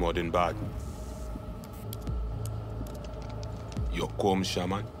 Good more than bad. Your calm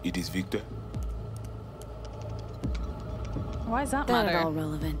shaman, it is Victor. Why does that Not matter? at all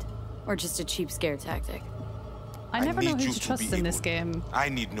relevant. Or just a cheap scare tactic. I never know need who you to to trust be in this able- game. I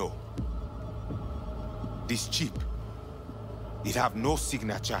need know. This chip. It have no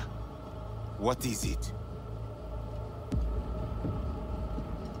signature. What is it?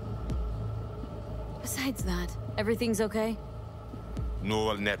 Besides that, everything's okay?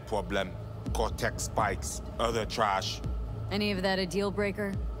 No net problem. Cortex spikes, other trash. Any of that a deal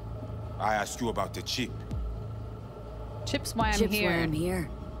breaker? I asked you about the chip. Chip's why I'm Chip's here. why I'm here.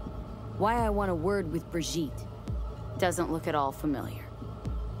 Why I want a word with Brigitte. Doesn't look at all familiar.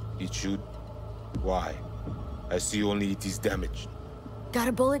 It should. Why? I see only it is damaged. Got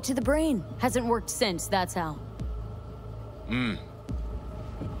a bullet to the brain. Hasn't worked since, that's how.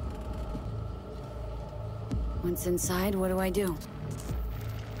 Once inside, what do I do?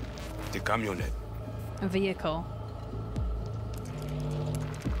 The camionette. A vehicle.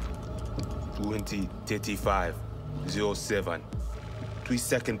 2035-07. 3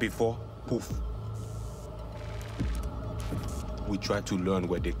 seconds before, poof. We try to learn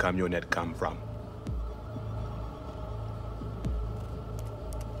where the camionette come from.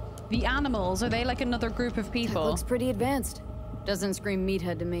 The animals, are they like another group of That people? looks pretty advanced. Doesn't scream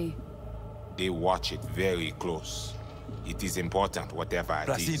meathead to me. They watch it very close. It is important, whatever it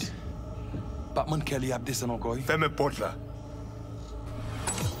Placide. is. Batman Kelly have this encore. Fais-moi porte là.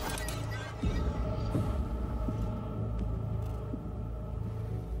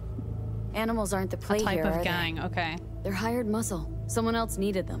 Animals aren't the play A type here, of are gang, they? okay. They're hired muscle. Someone else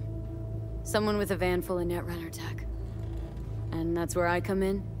needed them. Someone with a van full of Netrunner tech. And that's where I come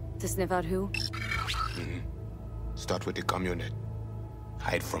in? To sniff out who? Start with the camionette.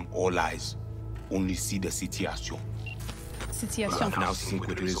 Hide from all eyes. Only see the situation. Situation. Now sync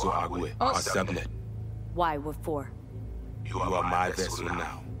with Rezo Agwe, Oh. our subnet. Why? What for? You are my vessel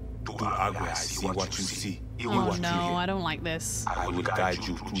now. To Agwe, I see what you see. Oh no, I don't like this. I will guide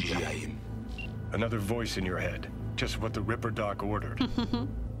you through GIM. Another voice in your head. Just what the Ripper Doc ordered.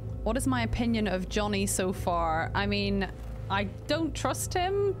 What is my opinion of Johnny so far? I mean, I don't trust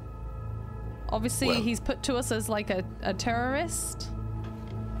him. Obviously, Well. he's put to us as like a terrorist.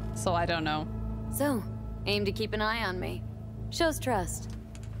 So I don't know. So, aim to keep an eye on me. Shows trust.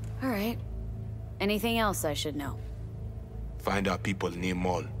 Alright. Anything else I should know? Find out people near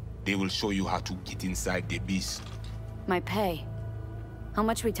mall. They will show you how to get inside the beast. My pay. How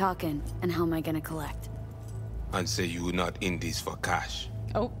much we talking, and how am I gonna collect? And say you are not in this for cash.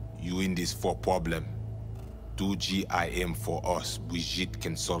 Oh. You in this for problem. Do GIM for us. Brigitte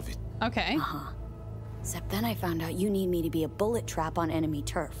can solve it. Okay. Uh-huh. Except then I found out you need me to be a bullet trap on enemy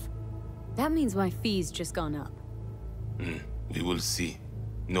turf. That means my fee's just gone up. We will see.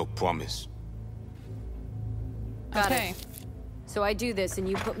 No promise. Got Okay. it. So I do this and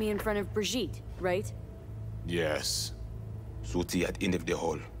you put me in front of Brigitte, right? Yes. Suti at end of the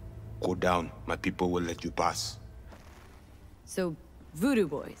hall. Go down. My people will let you pass. So, Voodoo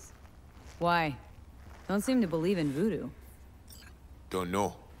Boys. Why? Don't seem to believe in voodoo. Don't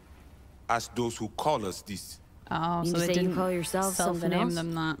know. Ask those who call us this. Oh, You so they say you didn't call yourself something self-name else?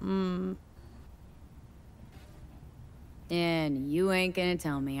 them that. And you ain't gonna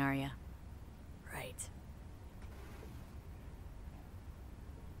tell me, are ya? Right.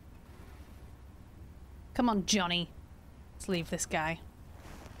 Come on, Johnny. Let's leave this guy.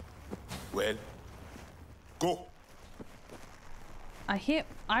 Well, go.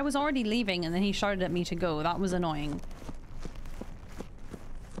 I was already leaving and then he shouted at me to go. That was annoying.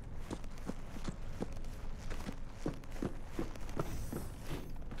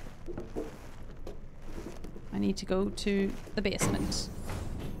 I need to go to the basement.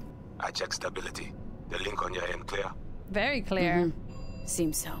 I check stability. The link on your end clear? Very clear.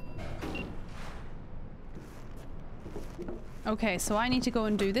 Seems so. Okay, so I need to go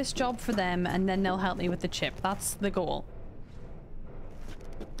and do this job for them and then they'll help me with the chip. That's the goal.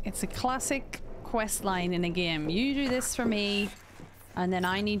 It's a classic quest line in a game. You do this for me and then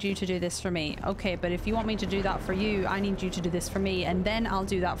I need you to do this for me. Okay, but if you want me to do that for you, I need you to do this for me and then I'll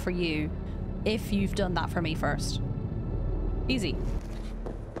do that for you if you've done that for me first. Easy.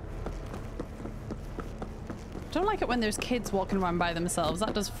 Don't like it when there's kids walking around by themselves.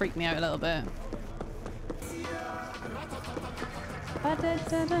 That does freak me out a little bit.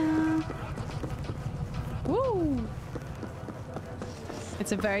 Ba-da-da-da. Woo!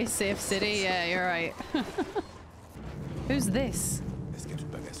 It's a very safe city. Yeah, you're right. Who's this?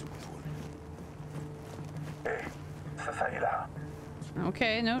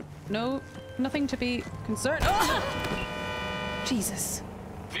 Okay, no, nothing to be concerned. Oh! Jesus.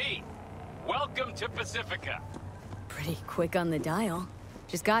 V, welcome to Pacifica. Pretty quick on the dial.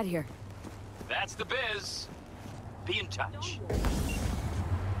 Just got here. That's the biz. Be in touch.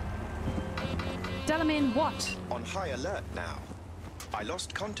 Delamain, what? On high alert now. I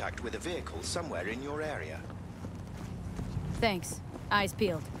lost contact with a vehicle somewhere in your area. Thanks. Eyes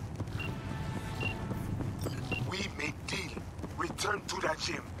peeled. We made deal. Return to that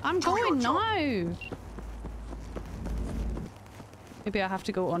gym. I'm going now. Maybe I have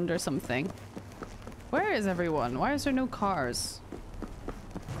to go under something. Where is everyone? Why is there no cars?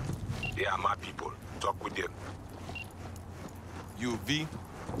 Yeah, my people. Talk with them. You, V?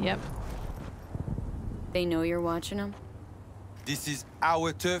 Yep. They know you're watching them? This is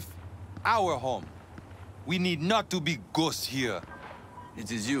our turf, our home. We need not to be ghosts here.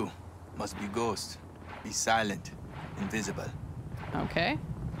 It is you. Must be ghost. Be silent. Invisible. Okay.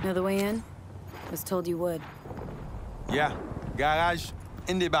 Know the way in? Was told you would. Yeah. Garage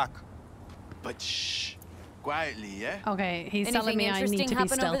in the back. But shh. Quietly, yeah? Okay, he's telling me I need to be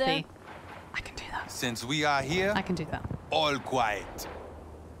stealthy. I can do that. Since we are here, I can do that. All quiet.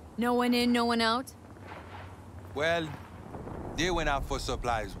 No one in, no one out? Well, they went out for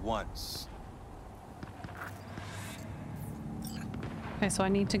supplies once. Okay, so I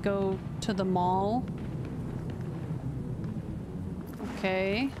need to go to the mall.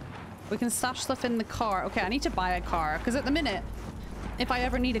 Okay. We can stash stuff in the car. Okay, I need to buy a car, because at the minute, if I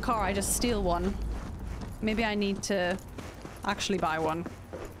ever need a car, I just steal one. Maybe I need to actually buy one.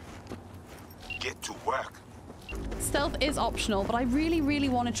 Get to work. Stealth is optional, but I really, really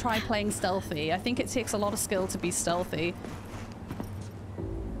want to try playing stealthy. I think it takes a lot of skill to be stealthy.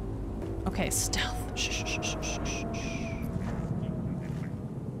 Okay, stealth. Shh, shh, shh, shh, shh, shh.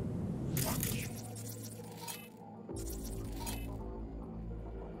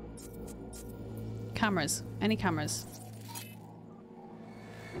 Cameras. Any cameras?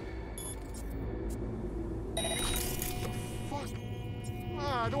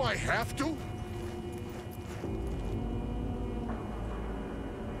 Do I have to?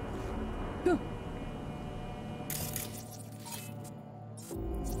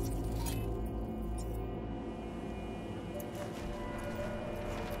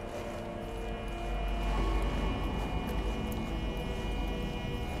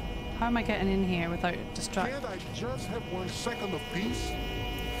 How am I getting in here without distracting? Can't I just have 1 second of peace?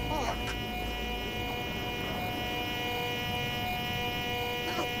 Fuck.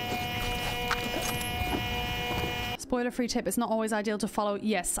 Spoiler-free tip, it's not always ideal to follow.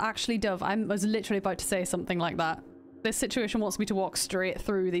 Yes, actually, Dove, I was literally about to say something like that. This situation wants me to walk straight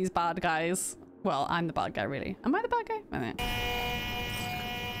through these bad guys. Well, I'm the bad guy, really. Am I the bad guy? I mean.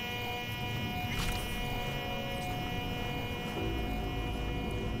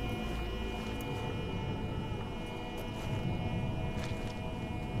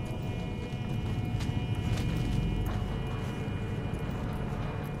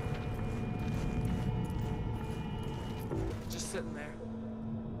 Sitting there.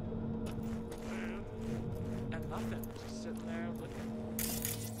 And nothing. Just sitting there looking.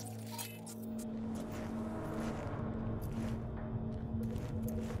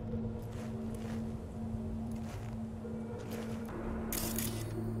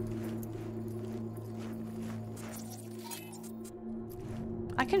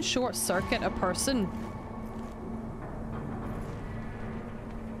 I can short circuit a person.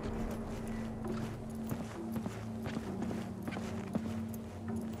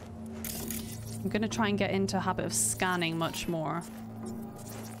 I'm gonna try and get into a habit of scanning much more.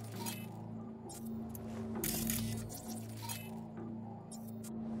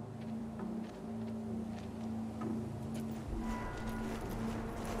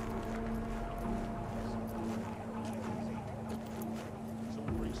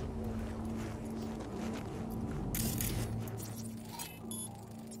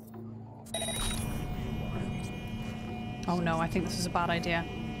 Oh no, I think this is a bad idea.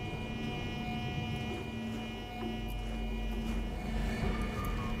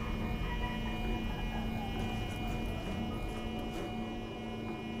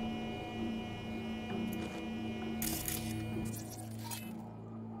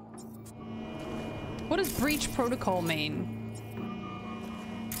 What does breach protocol mean?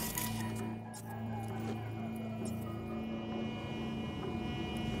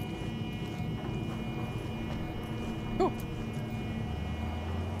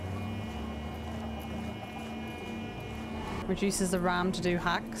 Reduces the RAM to do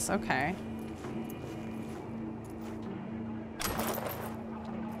hacks. Okay.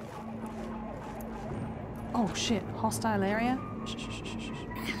 Oh shit! Hostile area. Shh, shh, shh, shh, shh.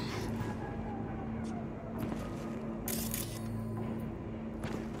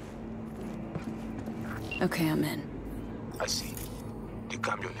 Okay, I'm in. I see. The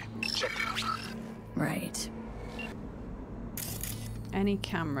camion. Check it. Right. Any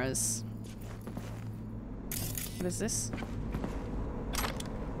cameras? What is this?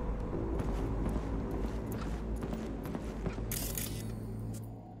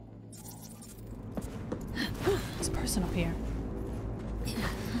 There's a person up here.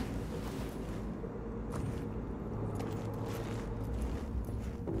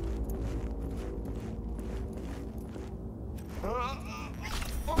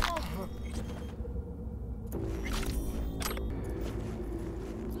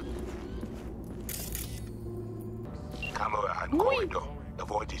 Camera and corridor.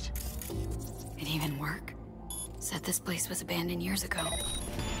 Avoid it. It even work? Said this place was abandoned years ago.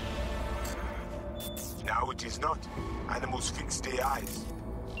 Now it is not. Animals fix their eyes.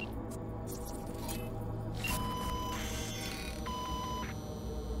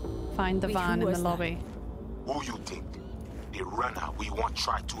 Find the van in the lobby. Who you think? The runner we won't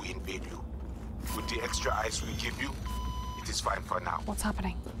try to invade you. With the extra eyes we give you, it is fine for now. What's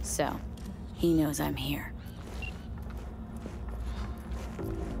happening? So, he knows I'm here.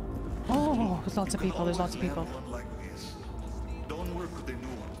 Oh, there's lots of people. There's lots of people. Like this. Don't work with the new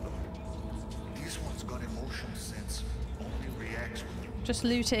ones, though. These ones got emotion sense. Only reacts when you. Just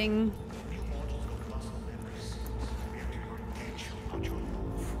looting.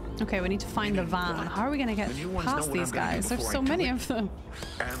 Okay, we need to find the van. How are we gonna get past these guys? There's so many of them.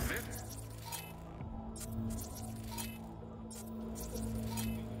 And then.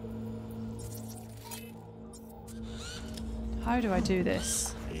 How do I do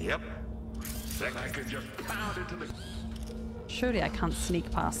this? Yep. I could just pound it to the. Surely I can't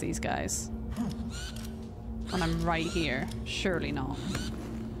sneak past these guys. When I'm right here. Surely not.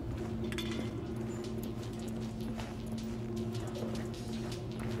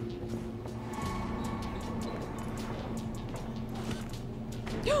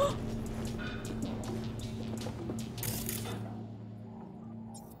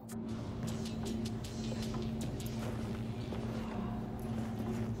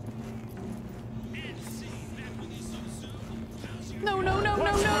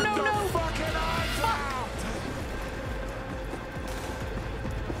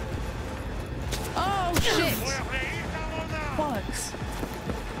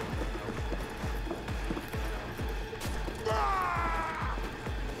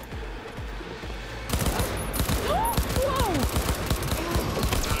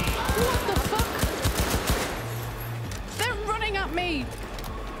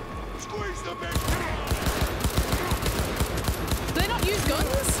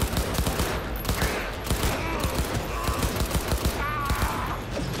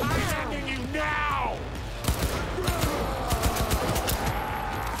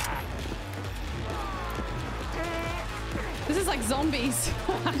 Zombies.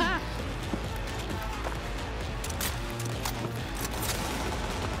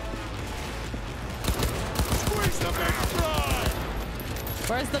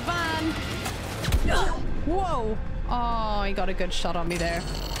 Where's the van? Whoa! Oh, he got a good shot on me there.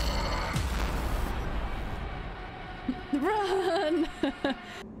 Run!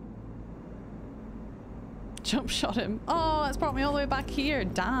 Jump shot him. Oh, that's brought me all the way back here.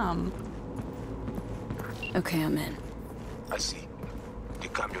 Damn. Okay, I'm in. I see. The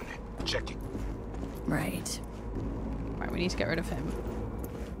camion. Check it. Right. Right, we need to get rid of him.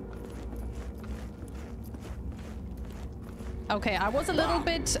 Okay, I was a little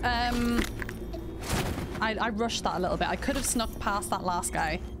bit, I rushed that a little bit. I could have snuck past that last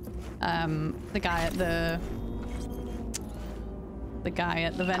guy. The guy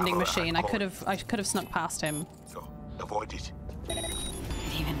at the vending machine. I could have snuck past him. No, avoid it. It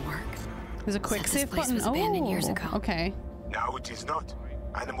even work. There's a quick save button. Was abandoned years ago. Okay. Now it is not.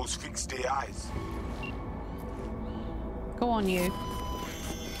 Animals fix their eyes. Go on, you.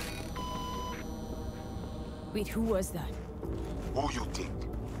 Wait, who was that? Who you think?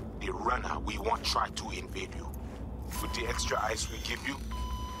 The runner we won't try to invade you. With the extra eyes we give you,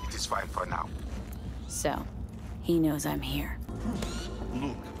 it is fine for now. So, he knows I'm here.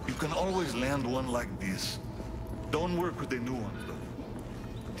 Look, you can always land one like this. Don't work with the new ones, though.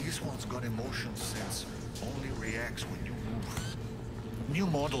 These ones got emotion sense. Only reacts when you move. New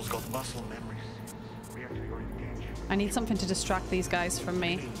models got muscle memories. React to your engage. I need something to distract these guys from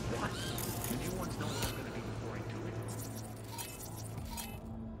me. The new ones know what I'm gonna do before I do it.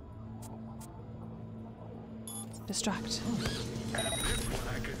 Distract. And this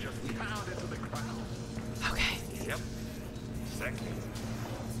one I could just pound into the ground. Okay. Yep. Exactly.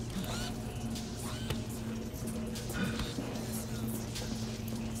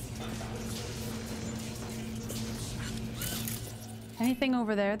 Anything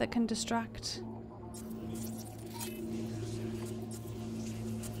over there that can distract?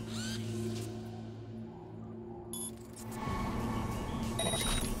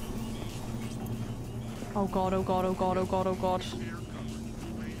 Oh god, oh god, oh god, oh god, oh god.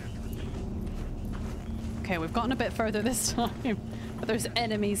 Okay, we've gotten a bit further this time, but there's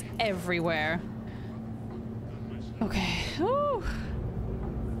enemies everywhere. Okay. Ooh.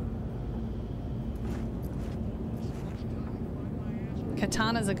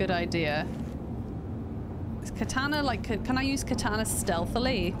 Katana's a good idea. Is katana like, can I use katana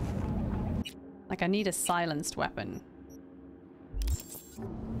stealthily? Like I need a silenced weapon.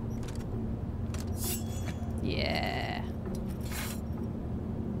 Yeah.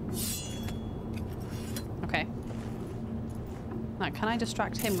 Okay. Now, can I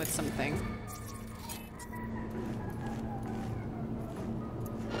distract him with something?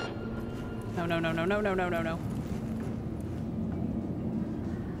 No, no, no, no, no, no, no, no, no.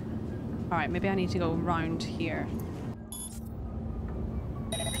 Alright, maybe I need to go around here.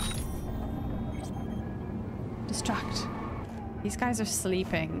 Distract. These guys are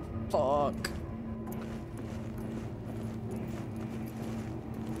sleeping. Fuck.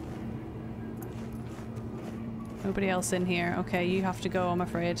 Nobody else in here. Okay, you have to go, I'm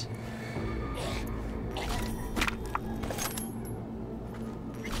afraid.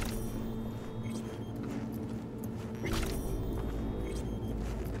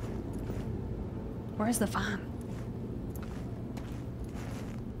 Where's the van?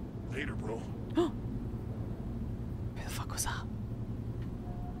 Later, bro. Who the fuck was that?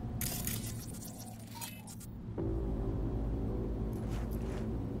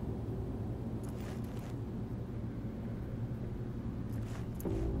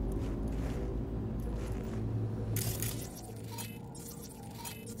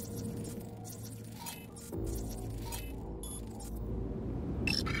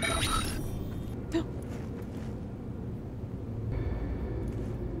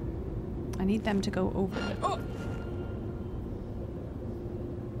 I need them to go over there. Oh!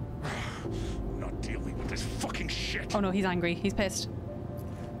 Not dealing with this fucking shit. Oh no, he's angry. He's pissed.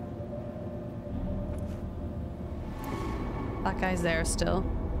 That guy's there still.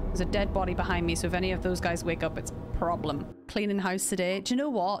 There's a dead body behind me, so if any of those guys wake up, it's a problem. Cleaning house today. Do you know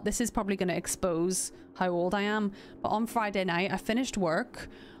what? This is probably going to expose how old I am. But on Friday night, I finished work.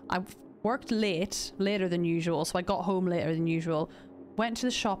 I worked later than usual, so I got home later than usual. Went to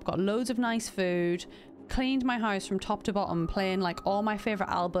the shop, got loads of nice food, cleaned my house from top to bottom, playing like all my favorite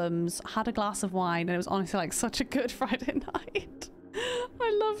albums, had a glass of wine, and it was honestly like such a good Friday night.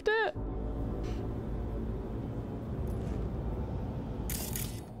 I loved it.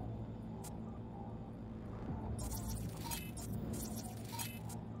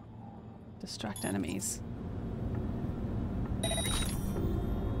 Distract enemies.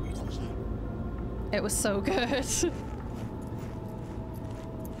 It was so good.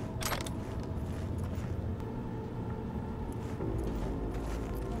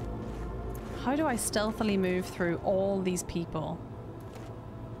 How do I stealthily move through all these people?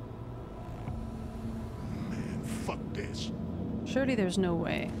 Man, fuck this. Surely there's no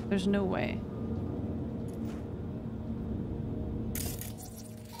way. There's no way.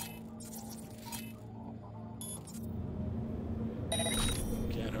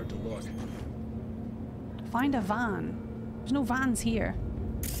 Can't hurt to look. Find a van. There's no vans here.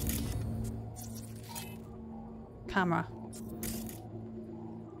 Camera.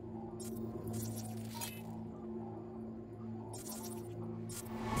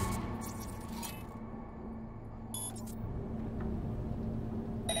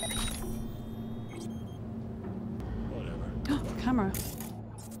 Camera.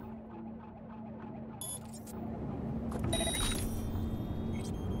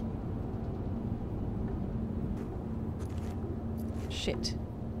 Shit.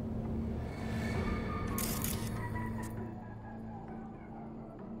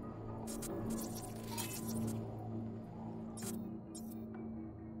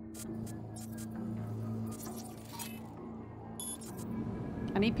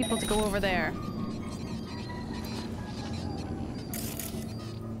 I need people to go over there.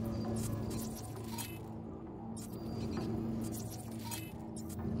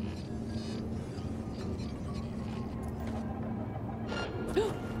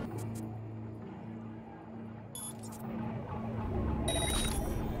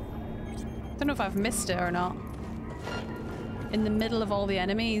 Don't know if I've missed it or not. In the middle of all the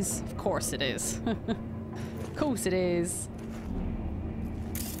enemies? Of course it is. Of course it is.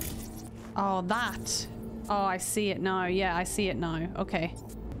 Oh, that. Oh, I see it now. Yeah, I see it now. Okay.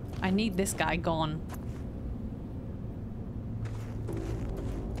 I need this guy gone.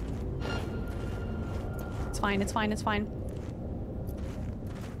 It's fine, it's fine, it's fine.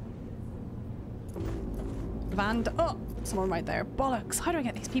 Van. Oh! Someone right there. Bollocks. How do I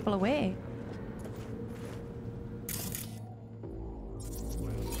get these people away?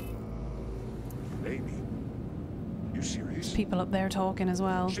 Amy, you serious? People up there talking as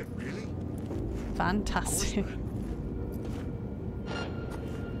well. Shit, really? Fantastic.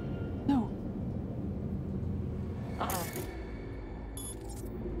 No. Uh-oh.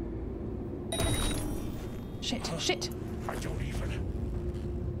 Shit, shit. I don't even.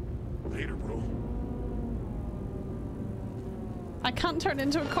 Later, bro. I can't turn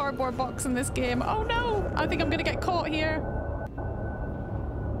into a cardboard box in this game. Oh no! I think I'm gonna get caught here.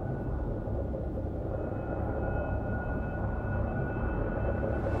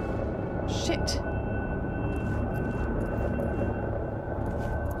 Shit.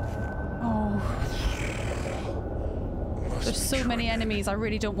 Oh. There's so many enemies. I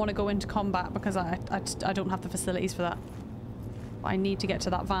really don't want to go into combat because I don't have the facilities for that. I need to get to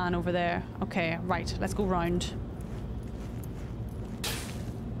that van over there. Okay, right. Let's go round.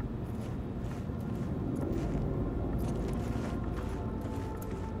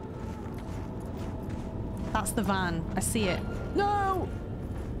 That's the van. I see it. No!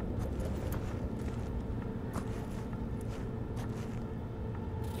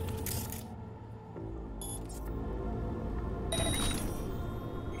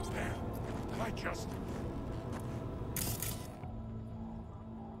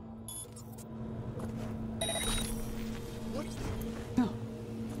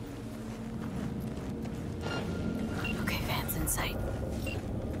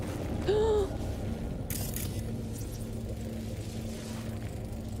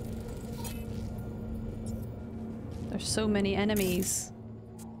 So many enemies.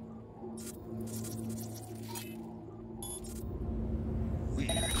 Weird.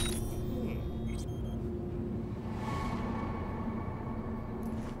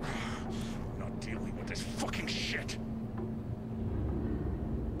 Not dealing with this fucking shit.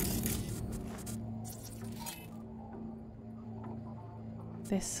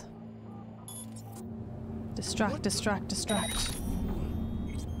 This. Distract, distract, distract.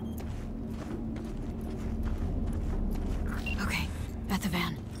 At the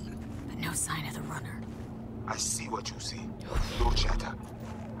van, but no sign of the runner. I see what you see. No chatter.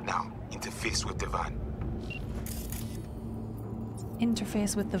 Now, interface with the van.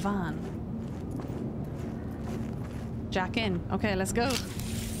 Interface with the van. Jack in. Okay, let's go.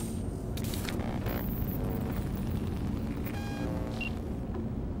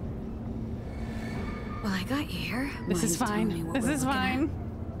 Well, I got you here. This is fine. This is fine.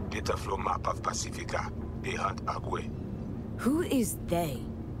 Data flow map of Pacifica. They hunt Agwe. Who is they?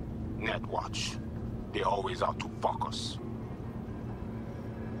 Netwatch. They always out to fuck us.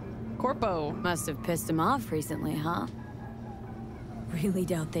 Corpo. Must have pissed him off recently, huh? Really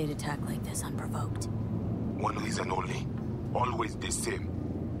doubt they'd attack like this unprovoked. One reason only. Always the same.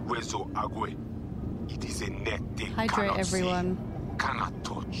 Rezo Agwe. It is a net they Hydrate cannot everyone. see, cannot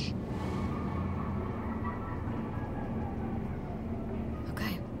touch.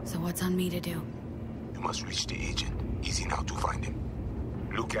 Okay, so what's on me to do? You must reach the agent. Easy now to find him.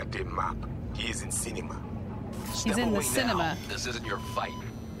 Look at the map. He is in cinema. He's in the cinema. This isn't your fight.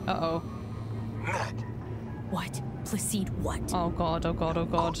 Uh-oh. Ned. What? Placide what? Oh god, oh god, oh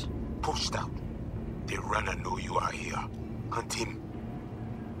god. Pushed out. The runner know you are here. Hunt him.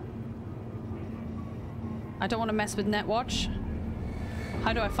 I don't want to mess with Netwatch.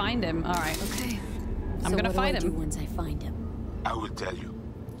 How do I find him? Alright. Okay. I'm gonna find him. What do I do once I find him? I will tell you.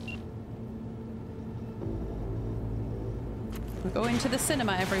 We're going to the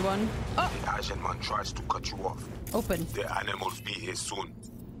cinema, everyone. Oh! The Asian man tries to cut you off. Open. The animals be here soon.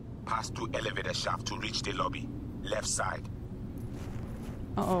 Pass to elevator shaft to reach the lobby. Left side.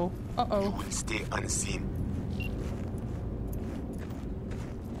 Uh-oh. Uh-oh. You will stay unseen.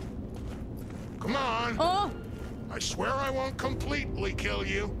 Come on! Oh! I swear I won't completely kill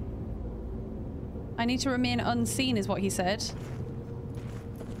you. I need to remain unseen, is what he said.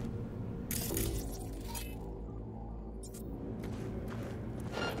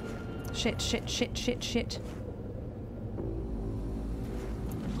 Shit, shit, shit, shit, shit.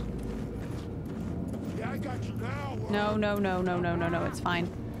 Yeah, I got you now. No, no, no, no, no, no, no, it's fine.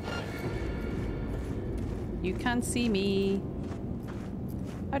 You can't see me.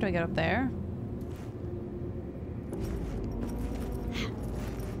 How do I get up there?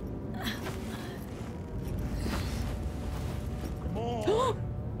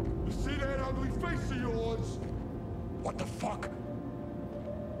 ugly face of yours. What the fuck?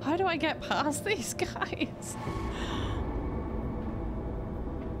 How do I get past these guys?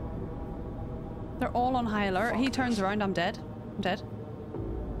 They're all on high alert. He turns around, I'm dead. I'm dead.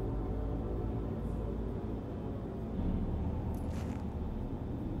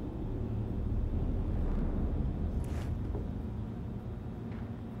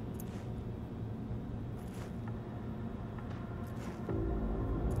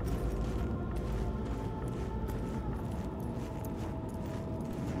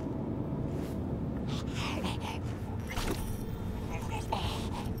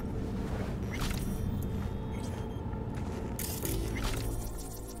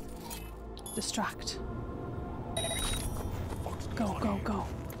 Distract. Go, go, go.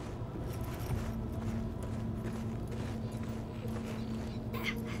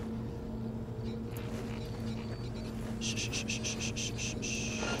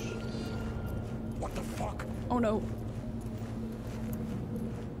 What the fuck? Oh no.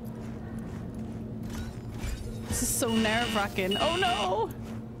 This is so nerve-wracking. Oh no!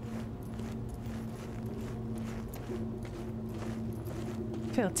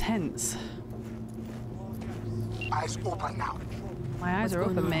 I feel tense. Eyes open now. My eyes are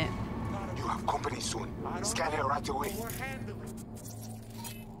open, mate. You have company soon. Scan her right away.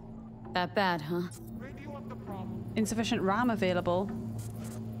 That bad, huh? Insufficient RAM available.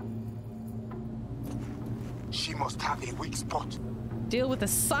 She must have a weak spot. Deal with the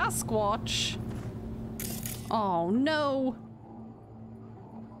Sasquatch. Oh no.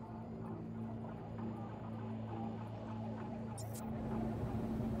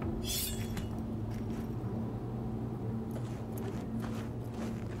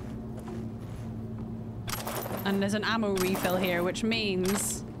 And there's an ammo refill here, which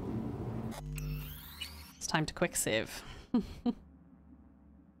means it's time to quick save.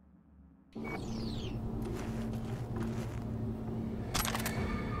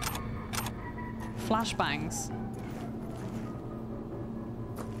 Flashbangs.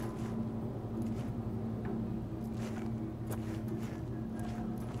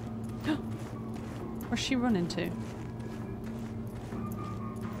 Where's she running to?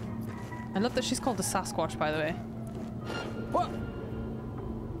 I love that she's called the Sasquatch, by the way. What?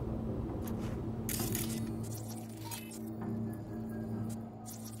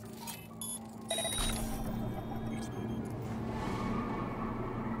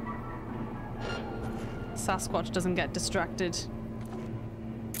 Sasquatch doesn't get distracted.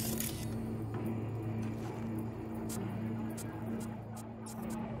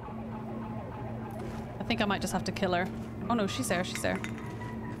 I think I might just have to kill her. Oh no, she's there, she's there.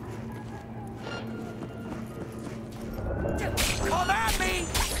 Come at me!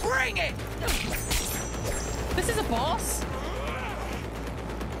 Bring it! This is a boss?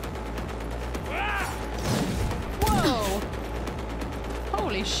 Whoa!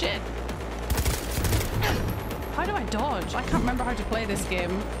 Holy shit. How do I dodge? I can't remember how to play this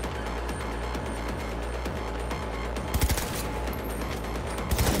game.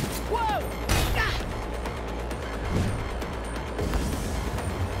 Whoa!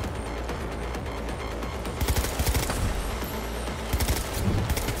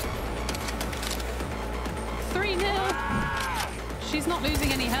 She's not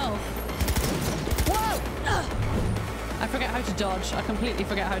losing any health. Whoa! I forget how to dodge. I completely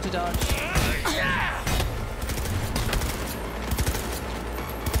forget how to dodge.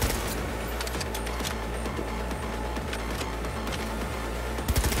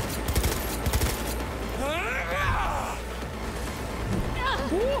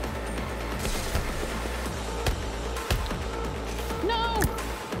 No!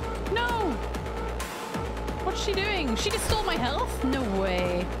 No! What's she doing? She just stole my health? No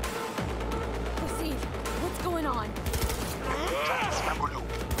way. Proceed. What's going on?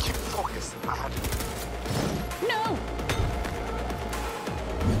 Keep focused. No!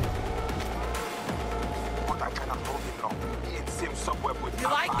 But I cannot hold him long. He seems somewhere with you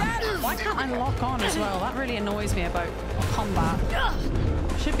like that? Why can't I lock on as well? That really annoys me about combat.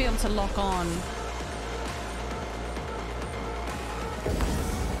 I should be able to lock on.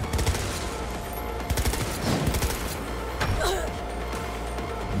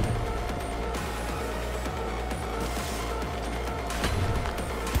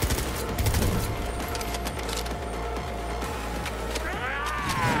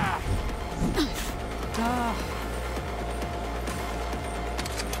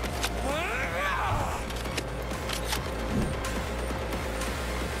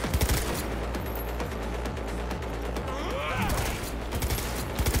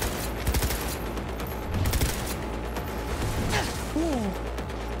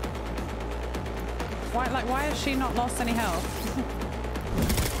 Why has she not lost any health?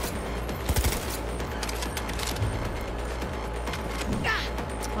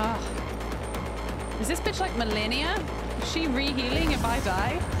 Is this bitch like Millennia? Is she re-healing if I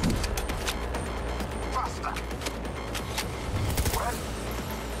die? Faster. Well.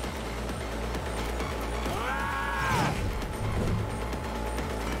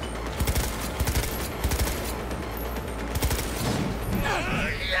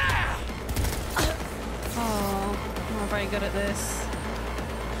 Oh, I'm not very good at this.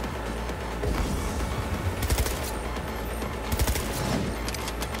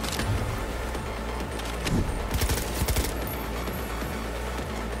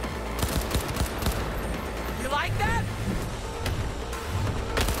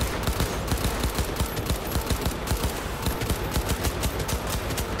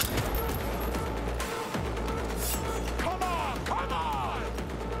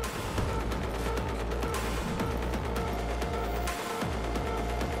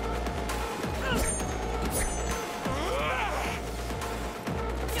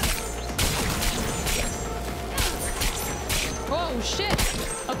 Oh shit!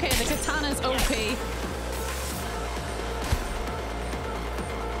 Okay, the katana's OP.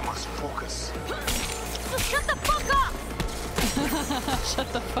 Must focus. Shut the fuck up!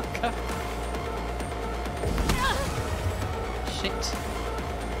 Shut the fuck up. Shit.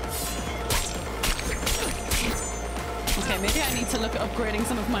 Okay, maybe I need to look at upgrading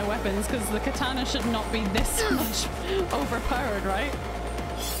some of my weapons, because the katana should not be this much overpowered, right?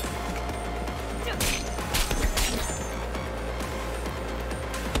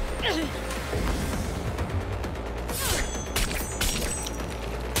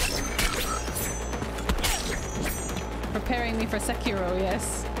 Preparing me for Sekiro,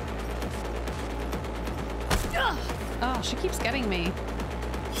 yes. Oh, she keeps getting me.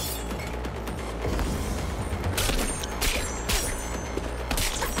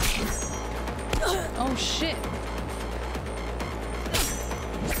 Oh shit.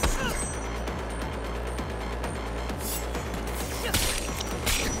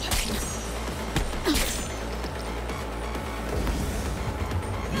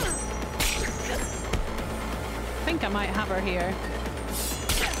 I think I might have her here. I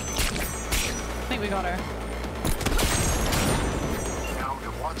think we got her. Now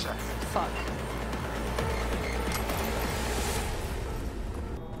the watcher. Fuck.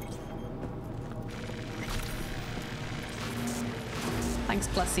 Thanks,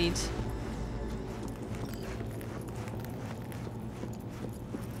 Placid.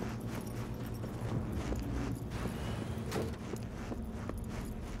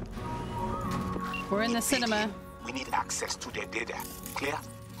 We're in the cinema. We need access to their data. Clear?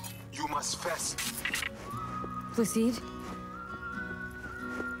 You must first. Placid?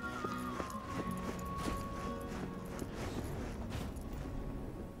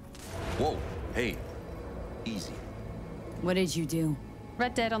 Whoa, hey, easy. What did you do?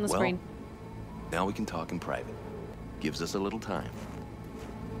 Red Dead on the screen. Now we can talk in private. Gives us a little time.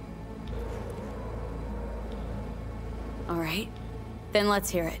 All right, then let's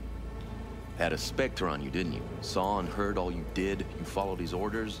hear it. Had a Spectre on you, didn't you? Saw and heard all you did. You followed his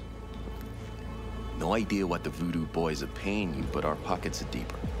orders. No idea what the Voodoo Boys are paying you, but our pockets are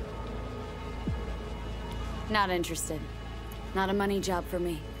deeper. Not interested. Not a money job for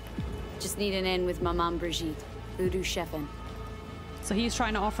me. Just need an in with my mom Brigitte, Voodoo chefin'. So he's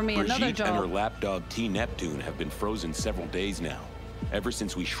trying to offer me another job. Brigitte and her lapdog T. Neptune have been frozen several days now, ever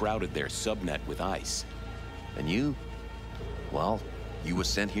since we shrouded their subnet with ice. And you? Well, you were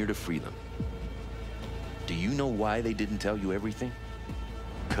sent here to free them. Do you know why they didn't tell you everything?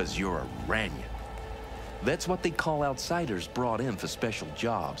 'Cause you're a Ranyan. That's what they call outsiders brought in for special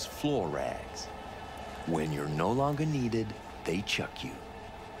jobs, floor rags. When you're no longer needed, they chuck you.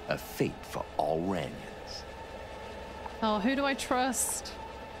 A fate for all Ranyans. Oh, who do I trust?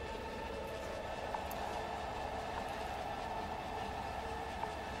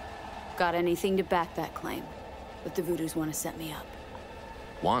 Got anything to back that claim, but the Voodoos want to set me up.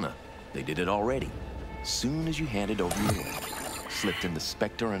 Wanna? They did it already. Soon as you handed over your link, slipped in the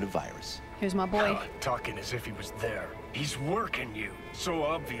Spectre and a virus. Here's my boy. Talking as if he was there. He's working you. So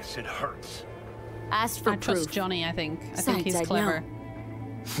obvious it hurts. Asked for I proof. trust Johnny, I think. I think Besides, he's I'd clever. know.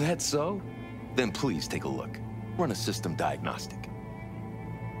 That's so? Then please take a look. Run a system diagnostic.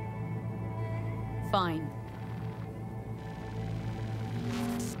 Fine.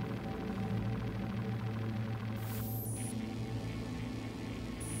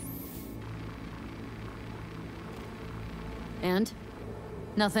 And?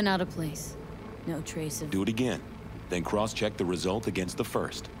 Nothing out of place. No trace of... Do it again. Then cross-check the result against the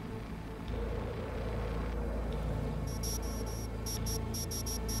first.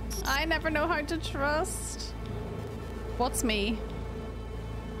 I never know how to trust. What's me?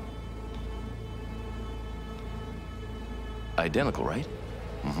 Identical, right?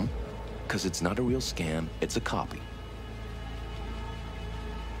 Mm-hmm. Because it's not a real scam, it's a copy.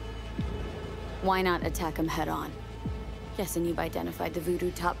 Why not attack him head on? Guessing you've identified the Voodoo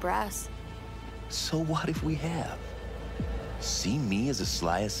top brass. So what if we have? See me as a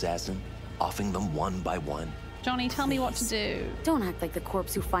sly assassin, offing them one by one? Johnny, tell me what to do. Don't act like the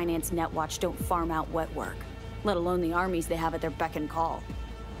corps who finance Netwatch don't farm out wet work, let alone the armies they have at their beck and call.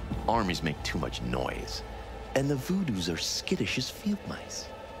 Armies make too much noise, and the Voodoos are skittish as field mice.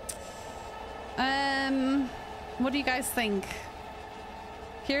 What do you guys think?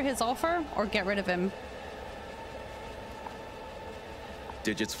 Hear his offer or get rid of him?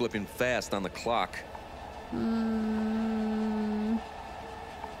 Digits flipping fast on the clock.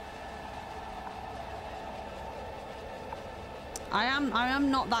 I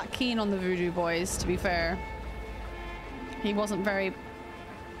am not that keen on the Voodoo Boys, to be fair. He wasn't very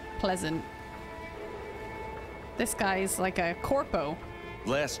pleasant. This guy's like a corpo.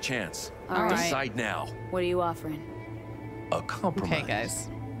 Last chance. All right. Decide now. What are you offering? A compromise. Okay, guys.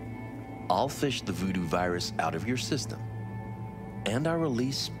 I'll fish the voodoo virus out of your system. And I'll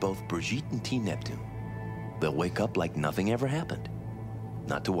release both Brigitte and T. Neptune. They'll wake up like nothing ever happened.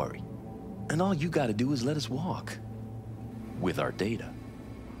 Not to worry. And all you gotta do is let us walk. With our data.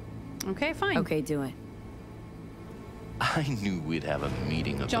 Okay, fine. Okay, do it. I knew we'd have a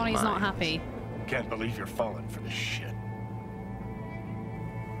meeting of Johnny's the not minds. happy. Can't believe you're falling for this shit.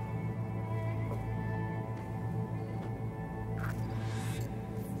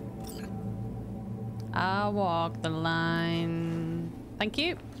 I'll walk the line. Thank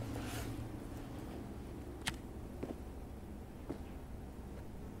you.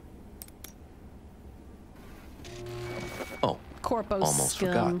 Oh, Corpo almost scum.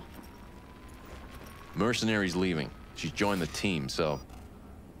 forgot. Mercenary's leaving. She's joined the team, so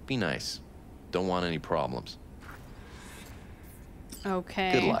be nice. Don't want any problems.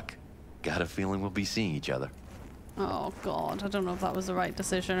 Okay. Good luck. Got a feeling we'll be seeing each other. Oh god, I don't know if that was the right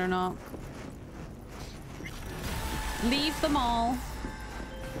decision or not. Leave them all.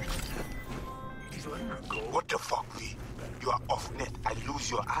 What the fuck, V? You are off net. I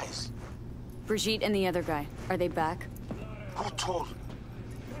lose your eyes. Brigitte and the other guy, are they back? Who told?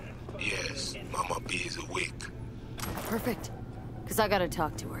 Yes, Mama B is awake. Perfect. Because I gotta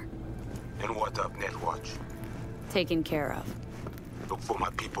talk to her. And what up, Netwatch? Taken care of. Look for my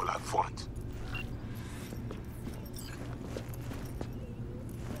people up front.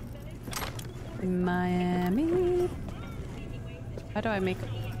 Miami. How do I make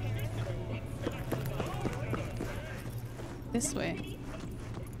this way?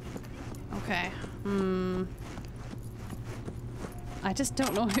 Okay. I just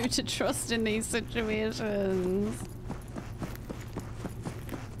don't know who to trust in these situations.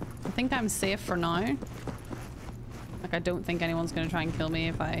 I think I'm safe for now. Like, I don't think anyone's gonna try and kill me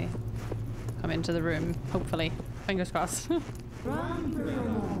if I come into the room. Hopefully. Fingers crossed. Run, girl.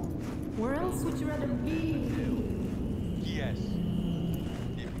 Where else would you rather be? Yes.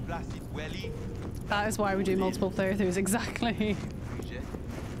 That is why we do multiple playthroughs. Exactly.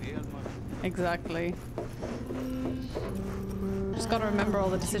 Exactly. Just gotta remember all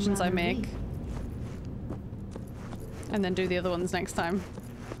the decisions I make. And then do the other ones next time.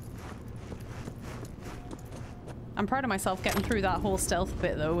 I'm proud of myself getting through that whole stealth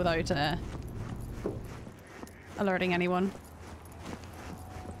bit though without alerting anyone.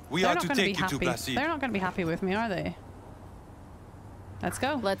 We are to take you to happy. Placide. They're not gonna be happy with me, are they? Let's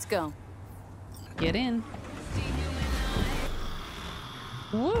go. Let's go. Get in.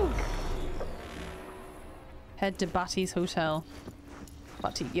 Woo! Head to Batty's hotel.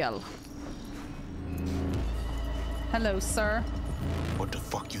 Batty yell. Hello, sir. What the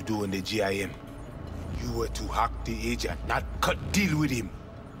fuck you do in the GIM? You were to hack the agent, not cut deal with him.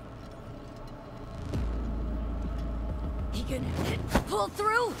 He gonna pull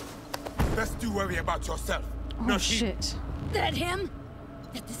through? Best you worry about yourself. Oh not shit. Him. That him?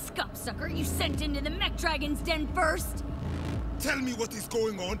 That the scum sucker you sent into the mech dragon's den first? Tell me what is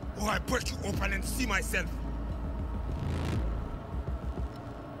going on, or I break you open and see myself.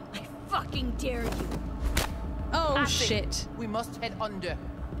 I fucking dare you. Oh Acid. shit. We must head under.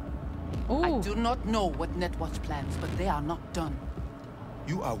 Ooh. I do not know what Netwatch plans, but they are not done.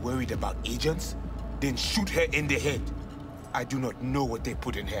 You are worried about agents? Then shoot her in the head. I do not know what they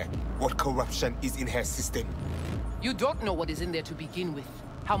put in her, what corruption is in her system. You don't know what is in there to begin with,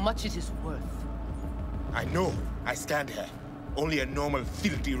 how much it is worth. I know. I scanned her. Only a normal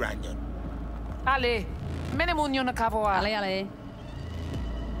filthy Ranyan. Ale, menemunyo na kavoa. Ale, ale.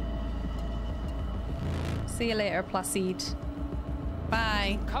 See you later, Placide.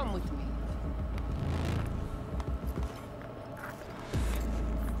 Bye. Come with me.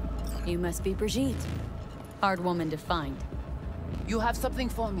 You must be Brigitte. Hard woman to find. You have something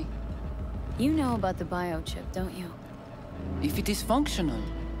for me. You know about the biochip, don't you? If it is functional,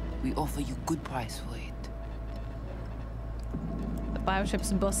 we offer you good price for it. The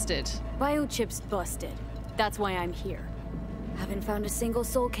biochip's busted. Biochip's busted. That's why I'm here. Haven't found a single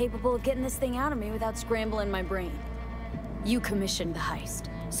soul capable of getting this thing out of me without scrambling my brain. You commissioned the heist,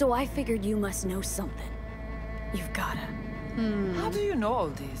 so I figured you must know something. You've gotta. How do you know all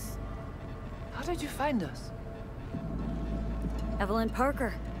this? How did you find us? Evelyn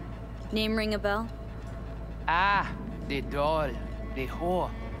Parker. Name ring a bell? Ah, the doll. The whore.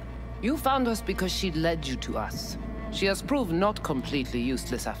 You found us because she led you to us. She has proved not completely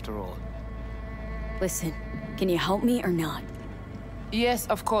useless after all. Listen, can you help me or not? Yes,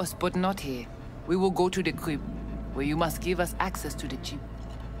 of course, but not here. We will go to the crib, where you must give us access to the chip.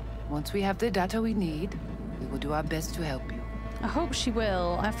 Once we have the data we need, we will do our best to help you. I hope she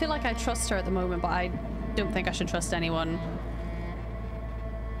will. I feel like I trust her at the moment, but I don't think I should trust anyone.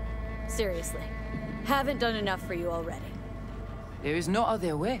 Seriously, haven't done enough for you already. There is no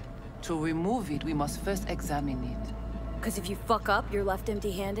other way. To remove it, we must first examine it. Because if you fuck up, you're left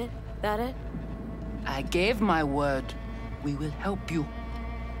empty-handed? That it? I gave my word. We will help you.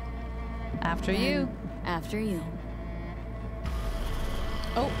 After you. After you.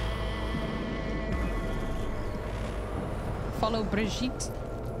 Oh. Follow Brigitte.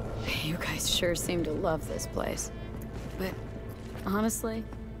 You guys sure seem to love this place. But honestly,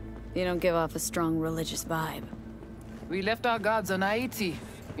 you don't give off a strong religious vibe. We left our gods on Haiti,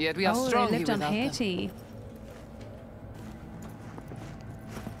 yet we are strong they lived here on without Haiti. them.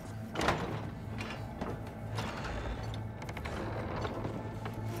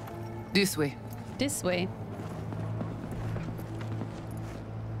 This way. This way.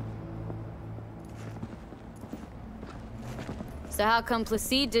 So how come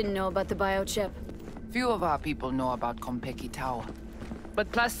Placide didn't know about the biochip? Few of our people know about Kompeki Tower. But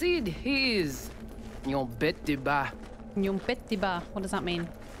Placide, he is... Yon bête de bas. Yon bête de bas. What does that mean?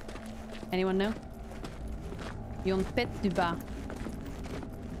 Anyone know? Yon bête de bas.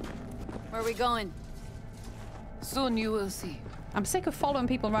 Where are we going? Soon you will see. I'm sick of following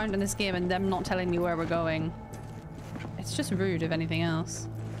people around in this game and them not telling me where we're going. It's just rude, if anything else.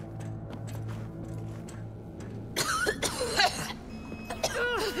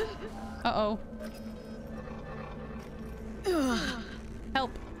 Uh-oh.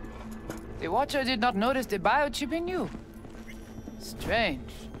 Help. The Watcher did not notice the biochip in you.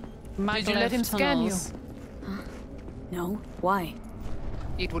 Strange. Did you let him scan you? No. Why?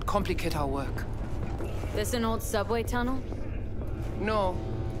 It would complicate our work. This an old subway tunnel? No.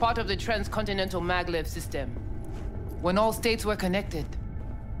 Part of the transcontinental maglev system. When all states were connected.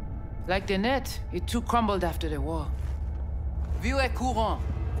 Like the net, it too crumbled after the war. Vieux et courant.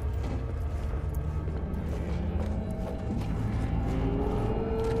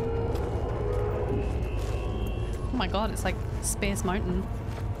 Oh my god, it's like Space Mountain.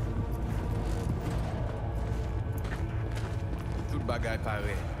 Tout bagay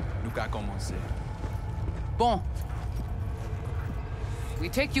pare. Nou ka komanse. Bon. We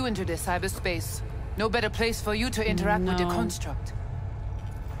take you into the cyberspace. No better place for you to interact with the construct.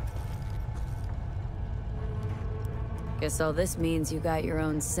 Guess all this means you got your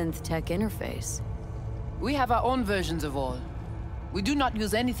own synth tech interface. We have our own versions of all. We do not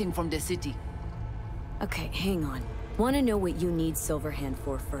use anything from the city. Okay, hang on. Want to know what you need Silverhand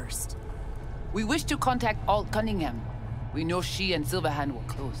for first. We wish to contact Alt Cunningham. We know she and Silverhand were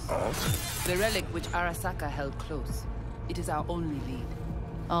close. The relic which Arasaka held close. It is our only lead.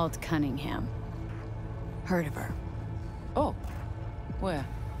 Alt Cunningham. Heard of her. Oh. Where?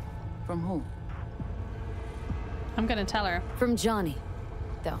 From who? I'm gonna tell her. From Johnny.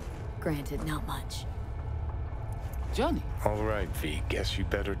 Though, granted, not much. Johnny? All right, V. Guess you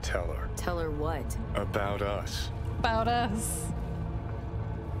better tell her. Tell her what? About us. About us.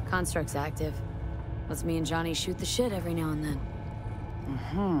 Construct's active. Lets me and Johnny shoot the shit every now and then.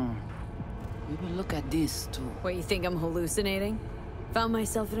 We will look at this, too. What, you think I'm hallucinating? Found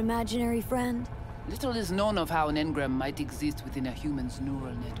myself an imaginary friend? Little is known of how an engram might exist within a human's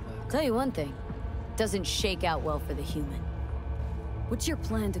neural network. Tell you one thing. Doesn't shake out well for the human. What's your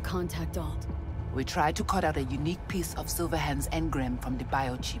plan to contact Alt? We try to cut out a unique piece of Silverhand's engram from the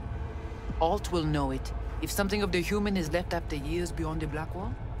biochip. Alt will know it. If something of the human is left after years beyond the Black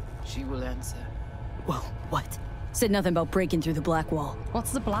Wall, she will answer. Whoa, what? Said nothing about breaking through the Black Wall.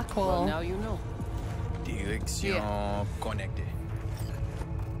 What's the Black Wall? Well, now you know. Direction connectée.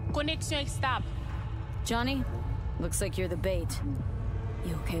 Connexion stable. Johnny, looks like you're the bait.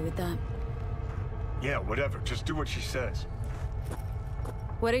 You okay with that? Yeah, whatever. Just do what she says.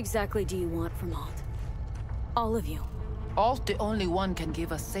 What exactly do you want from Alt? All of you. Alt, the only one, can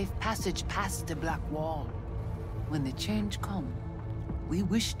give us safe passage past the Black Wall. When the change comes, we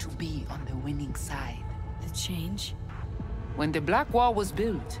wish to be on the winning side. The change? When the Black Wall was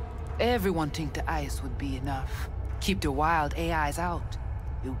built, everyone think the ice would be enough. Keep the wild AIs out,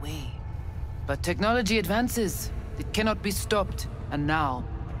 away. But technology advances. It cannot be stopped. And now,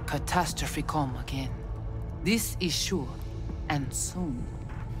 catastrophe come again. This is sure, and soon.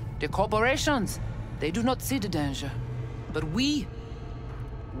 The corporations, they do not see the danger. But we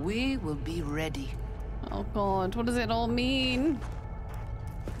will be ready. Oh god, what does it all mean?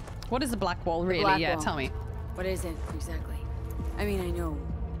 What is the Black Wall really? Yeah, tell me. What is it, exactly? I mean, I know.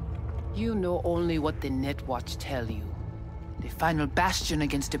 You know only what the Netwatch tell you. The final bastion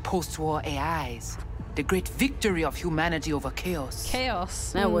against the post-war AIs. The great victory of humanity over chaos.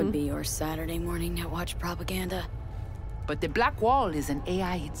 Chaos? That would be your Saturday morning Netwatch propaganda. But the Black Wall is an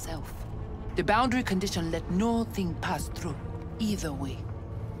AI itself. The boundary condition let nothing pass through, either way.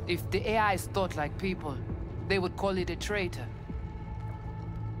 If the AIs thought like people, they would call it a traitor.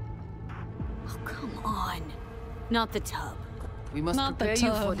 Oh, come on. Not the tub. We must prepare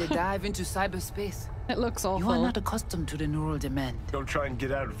you for the dive into cyberspace. It looks awful. You are not accustomed to the neural demand. Don't try and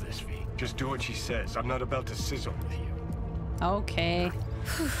get out of this, V. Just do what she says. I'm not about to sizzle with you. Okay.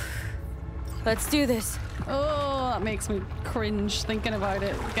 Let's do this. Oh, that makes me cringe thinking about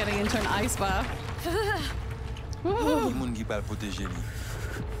it. Getting into an ice bath.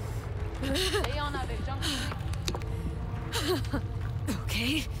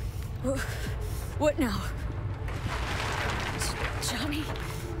 Okay. What now? Johnny?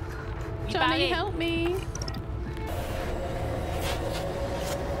 Johnny, help me.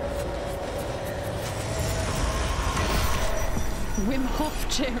 Wim Hof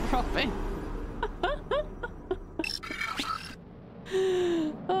J. Robin.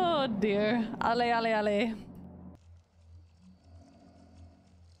 Oh dear. Allez, allez, allez.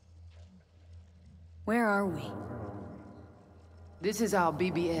 Where are we? This is our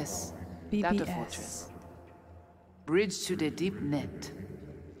BBS. Data fortress. Bridge to the deep net.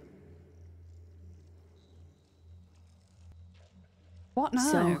 What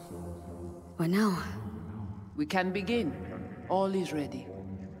now? So, what now? We can begin. All is ready.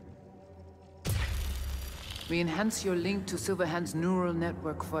 We enhance your link to Silverhand's neural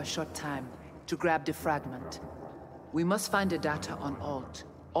network for a short time to grab the fragment. We must find the data on Alt.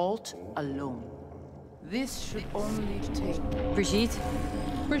 Alt alone. This should only take... Brigitte?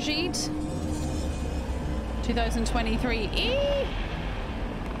 Brigitte? 2023. Eee!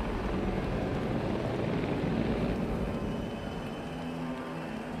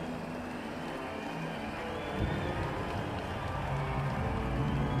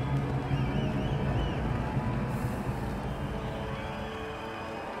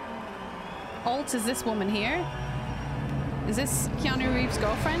 Alt is this woman here? Is this Keanu Reeves'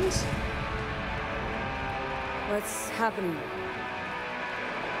 girlfriend? What's happening?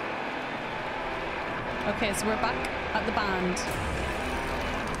 Okay, so we're back at the band.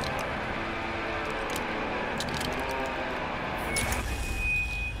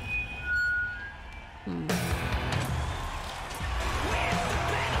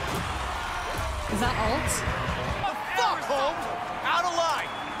 Is that Alt? Fuck, Holmes! Out of line!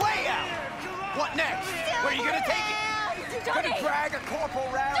 Way out! What next? Where are you gonna take it? Johnny! Gonna drag a corporal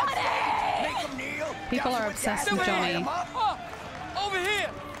round? Johnny! Make him kneel? People are obsessed with Johnny. Over here!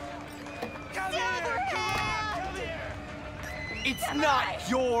 Come here! It's not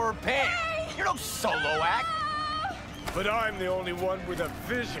your band! You're no solo act! But I'm the only one with a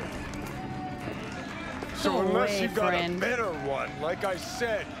vision. So Go unless away, you got friend. a better one, like I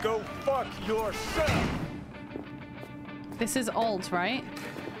said, go fuck yourself! This is Alt, right?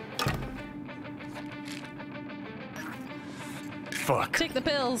 Fuck. Take the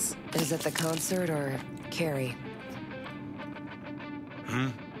pills. Is it the concert or Carrie?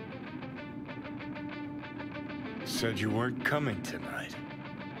 Said you weren't coming tonight.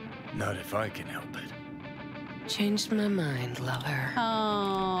 Not if I can help it. Changed my mind, lover.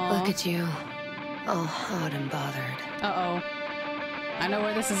 Oh. Look at you. All hot and bothered. Uh-oh. I know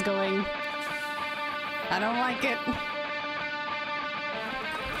where this is going. I don't like it.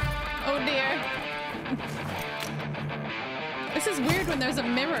 Oh dear. This is weird when there's a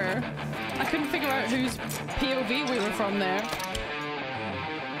mirror. I couldn't figure out whose POV we were from there.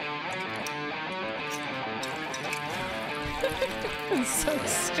 It's so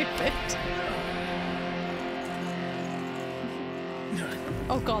stupid.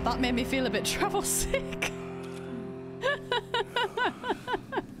 Oh god, that made me feel a bit travel sick.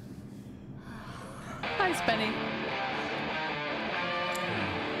 Thanks, Benny.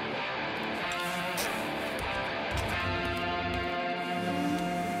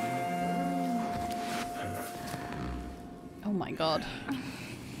 Oh my god.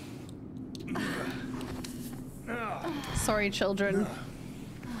 Sorry, children.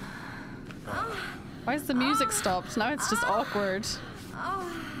 Why is the music stopped? Now it's just awkward.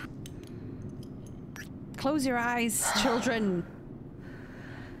 Close your eyes, children.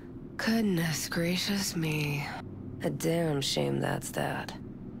 Goodness gracious me. A damn shame that's that.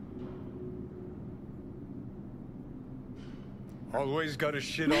 Always gotta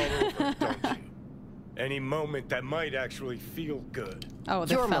shit all over it, don't you? Any moment that might actually feel good. Oh,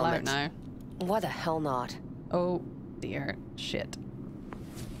 they fell out now. Why the hell not? Oh dear, shit.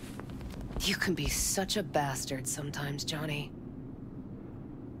 You can be such a bastard sometimes, Johnny.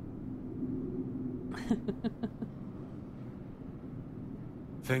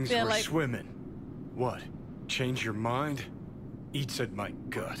 Things were swimming. What? Change your mind? Eats at my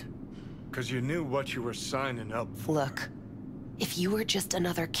gut. 'Cause you knew what you were signing up for. Look, if you were just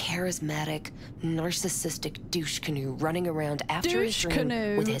another charismatic, narcissistic douche canoe running around after his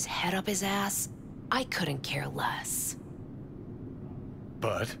dream with his head up his ass, I couldn't care less.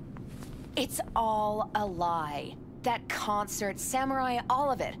 But? It's all a lie. That concert, Samurai,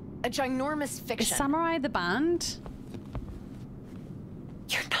 all of it. A ginormous fiction. Is Samurai the band?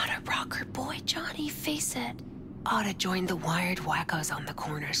 You're not a rocker boy, Johnny, face it. Ought to join the wired wackos on the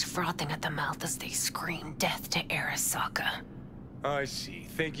corners, frothing at the mouth as they scream death to Arasaka. I see.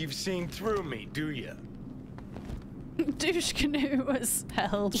 Think you've seen through me, do ya? Douche canoe was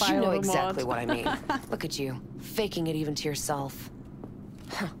held by You know a exactly mod. what I mean. Look at you, faking it even to yourself.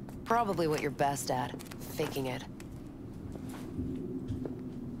 Huh, probably what you're best at, faking it.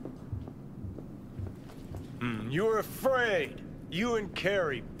 You're afraid. You and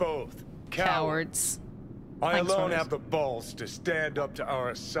Carrie both. Cowards. I Thanks, alone Rose. have the balls to stand up to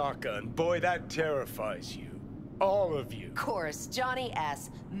Arasaka, and boy, that terrifies you. All of you. Of course, Johnny S.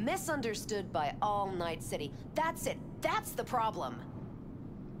 Misunderstood by all Night City. That's it. That's the problem.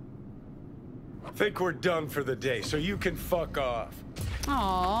 Think we're done for the day, so you can fuck off.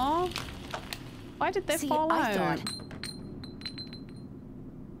 Aww. Why did they fall I out? thought...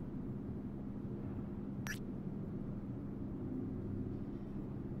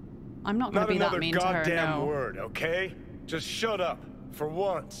 I'm not going to be that mean to her, Not another goddamn no. word, okay? Just shut up, for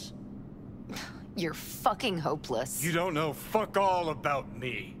once. You're fucking hopeless. You don't know fuck all about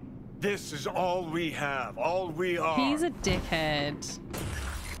me. This is all we have, all we are. He's a dickhead.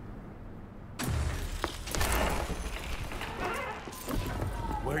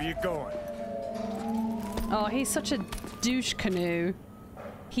 Where you going? Oh, he's such a douche canoe.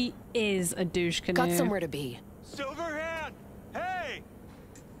 He is a douche canoe. Got somewhere to be. Silverhand! Hey!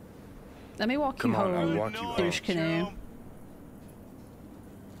 Let me walk you home, douche canoe.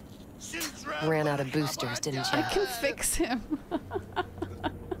 Ran out of boosters, didn't you? I can fix him.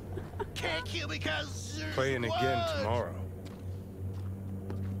 Can't kill me because Playing again tomorrow.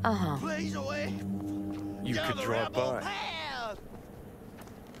 Blaze away. You could drop by.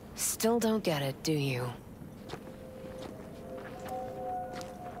 Still don't get it, do you?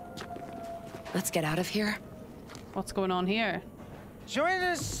 Let's get out of here. What's going on here? Join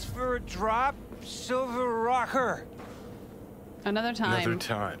us for a drop, Silver Rocker. Another time. Another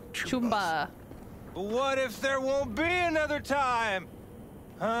time, Chumba. But what if there won't be another time?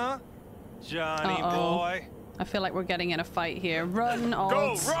 Huh? Johnny boy. I feel like we're getting in a fight here. Run, Alt.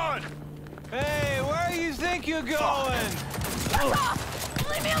 Go, run! Hey, where do you think you're going?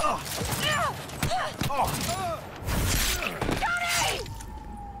 Leave me alone! Johnny!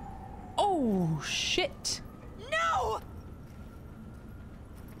 Oh, shit. No!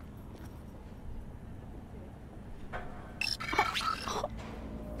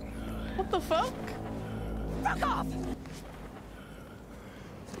 What the fuck? Fuck off!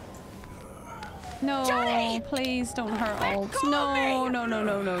 No, Johnny! please don't hurt Alt. No, no, no,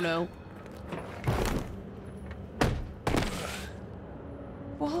 no, no, no.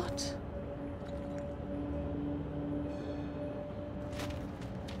 What?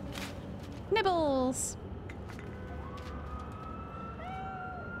 Nibbles.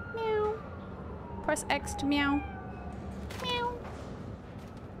 Meow. Press X to meow. Meow.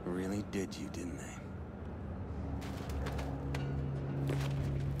 Really did you, didn't they?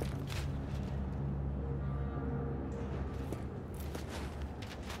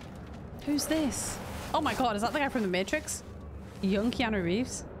 Who's this? Oh my god, is that the guy from The Matrix? Young Keanu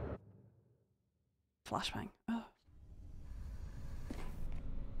Reeves? Flashbang. Oh.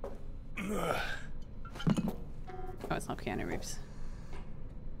 Oh, it's not Keanu Reeves.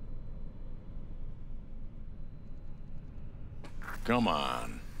 Come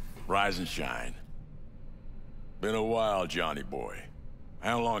on. Rise and shine. Been a while, Johnny boy.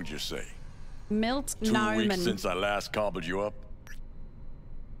 How long did you say? Milt 2 Nauman. weeks since I last cobbled you up?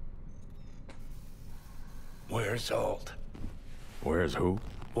 Where's Alt? Where's who?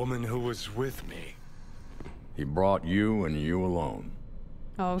 Woman who was with me. He brought you and you alone.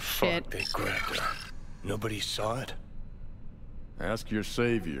 Oh, shit. Fuck, they grabbed her. Nobody saw it? Ask your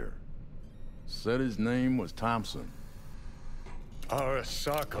savior. Said his name was Thompson.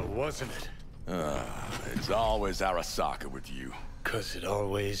 Arasaka, wasn't it? It's always Arasaka with you. 'Cause it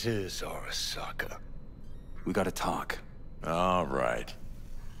always is Arasaka. We gotta talk. All right.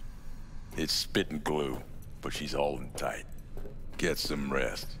 It's spitting glue, but she's holding tight. Get some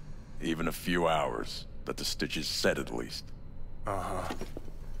rest. Even a few hours. Let the stitches set at least. Uh-huh.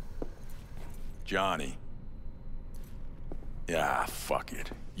 Johnny. Yeah, fuck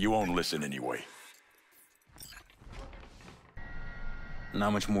it. You won't listen anyway.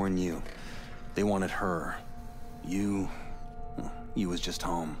 Not much more than you. They wanted her. You was just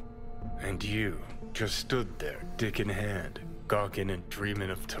home. And you just stood there, dick in hand, gawking and dreaming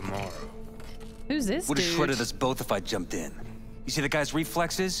of tomorrow. Who's this Would have dude? shredded us both if I jumped in. You see the guy's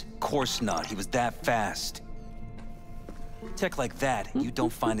reflexes? Course not. He was that fast. Tech like that, you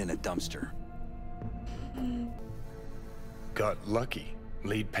don't find in a dumpster. Got lucky.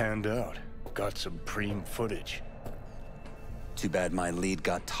 Lead panned out. Got some preem footage. Too bad my lead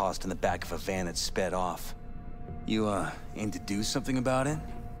got tossed in the back of a van that sped off. You, aim to do something about it?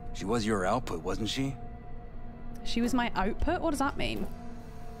 She was your output, wasn't she? She was my output? What does that mean?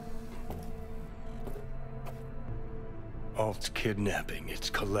 Alt's kidnapping. It's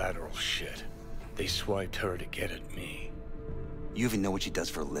collateral shit. They swiped her to get at me. You even know what she does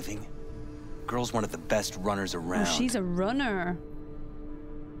for a living? Girl's one of the best runners around. Oh, she's a runner.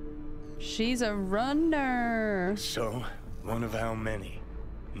 She's a runner. So, one of how many?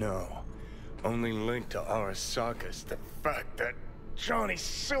 No. Only link to Arasaka's the fact that Johnny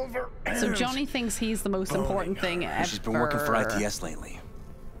Silver. So Johnny thinks he's the most important thing ever. She's been working for ITS lately.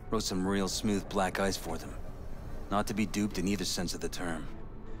 Wrote some real smooth black ice for them. Not to be duped in either sense of the term.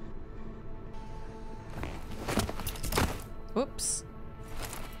 Whoops.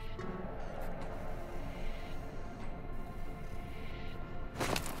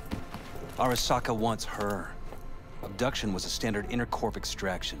 Arasaka wants her. Abduction was a standard intercorp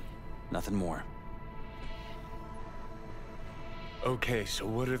extraction. Nothing more. Okay, so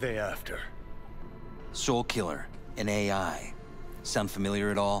what are they after? Soul Killer, an AI. Sound familiar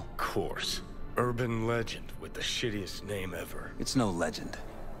at all? Course. Urban legend with the shittiest name ever. It's no legend.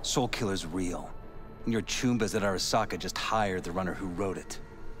 Soul Killer's real. And your Chumbas at Arasaka just hired the runner who wrote it.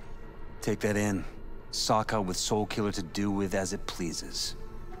 Take that in. Sokka with Soul Killer to do with as it pleases.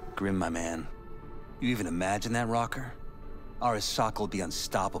 Grim, my man. You even imagine that, Rocker? Arasaka will be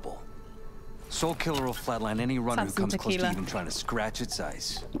unstoppable. Soul Killer will flatline any runner who comes close to even trying to scratch its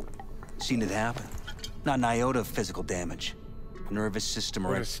ice. Seen it happen. Not an iota of physical damage. Nervous system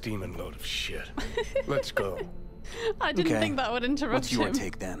or... What a steaming load of shit. Let's go. I didn't think that would interrupt What's your him.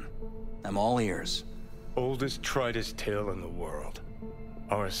 take then? I'm all ears. Oldest tritest tale in the world.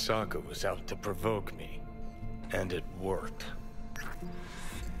 Arasaka was out to provoke me. And it worked.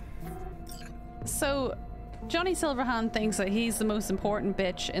 So, Johnny Silverhand thinks that he's the most important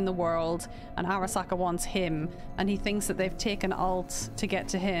bitch in the world, and Arasaka wants him, and he thinks that they've taken Alt to get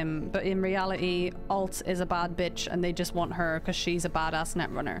to him, but in reality, Alt is a bad bitch, and they just want her because she's a badass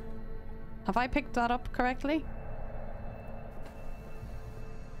netrunner. Have I picked that up correctly?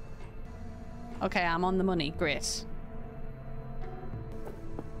 Okay, I'm on the money. Great.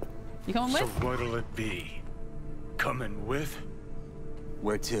 You coming with? So what'll it be? Coming with?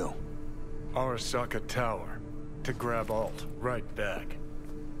 Where to? Arasaka Tower. To grab Alt. Right back.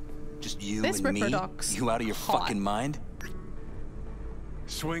 Just you This and me? Ripper You out of your hot. fucking mind?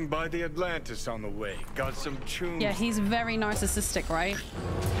 Swing by the Atlantis on the way. Got some tunes. Yeah, he's very narcissistic, right?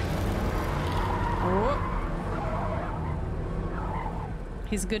 Whoop.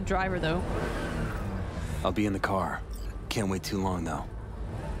 He's a good driver, though. I'll be in the car. Can't wait too long, though.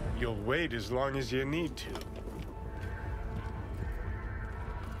 You'll wait as long as you need to.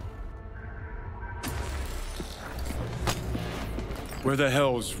 Where the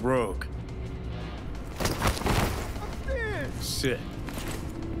hell's Rogue? Sit.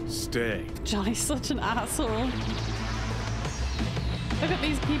 Stay. Johnny's such an asshole. Look at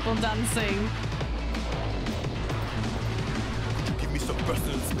these people dancing. Give me some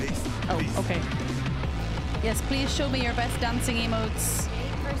personal space. Oh, okay. Yes, please show me your best dancing emotes. Hey,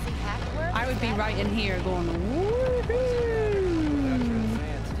 Percy Hackworth. I would be right in here going, woohoo!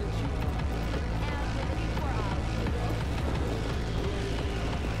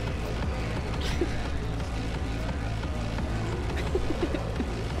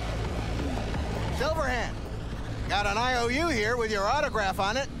 Silverhand, got an IOU here with your autograph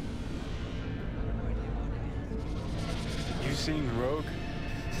on it. You seen Rogue?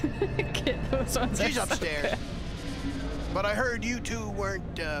 Get those ones. She's upstairs. But I heard you two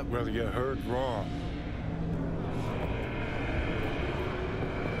weren't, Well, you heard wrong.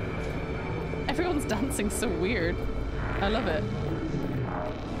 Everyone's dancing so weird. I love it.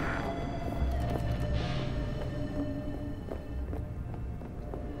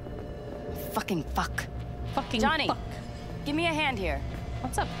 Fucking fuck. Fucking Johnny, fuck. give me a hand here.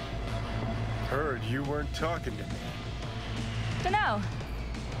 What's up? Heard you weren't talking to me. Dunno.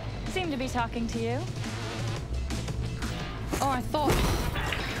 Seem to be talking to you. Oh, I thought...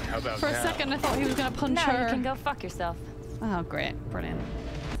 How about For a now? second, I thought he was gonna punch No, her. you can go fuck yourself. Oh, great. Brilliant.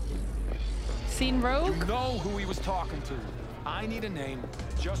 Seen Rogue? You know who he was talking to. I need a name.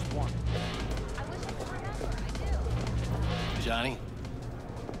 Just one. Johnny?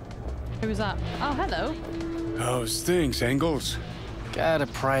 Who was that? Oh, hello. How's things, Engels? Got a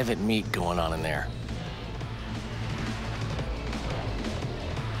private meet going on in there.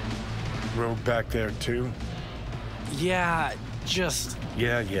 Rogue back there, too? Yeah, just...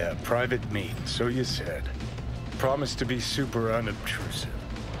 Yeah, private meet, so you said. Promise to be super unobtrusive.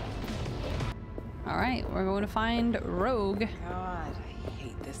 All right, we're going to find Rogue. God, I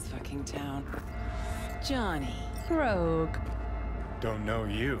hate this fucking town. Johnny. Rogue. Don't know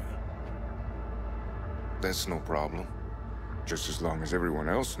you. That's no problem. Just as long as everyone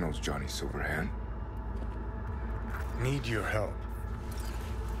else knows Johnny Silverhand. Need your help.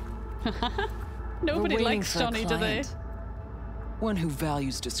 Nobody We're waiting likes for a Johnny, do they? client. One who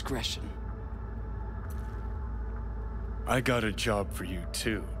values discretion. I got a job for you,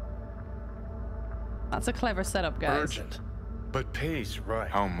 too. That's a clever setup, guys. Urgent, but pays right.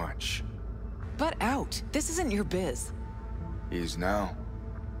 How much? Butt out. This isn't your biz. Is now.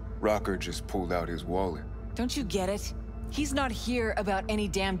 Rocker just pulled out his wallet. Don't you get it? He's not here about any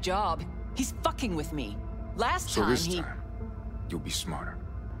damn job. He's fucking with me. Last So time this he... time, you'll be smarter.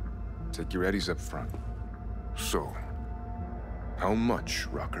 Take your eddies up front. So, how much,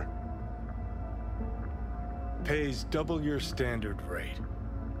 Rocker? Pays double your standard rate.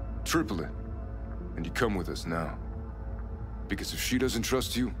 Triple it. And you come with us now. Because if she doesn't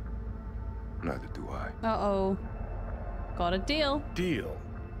trust you, neither do I. Uh-oh. Got a deal. Deal.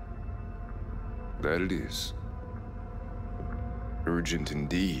 That it is. Urgent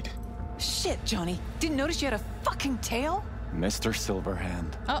indeed. Shit, Johnny. Didn't notice you had a fucking tail? Mr.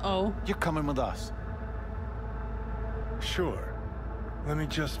 Silverhand. Uh-oh. You're coming with us. Sure. Let me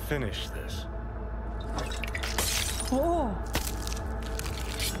just finish this. Oh.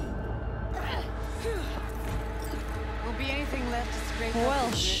 Won't be anything left to scrape up, Well,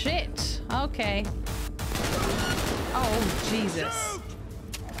 is it? shit. Okay. Oh, Jesus.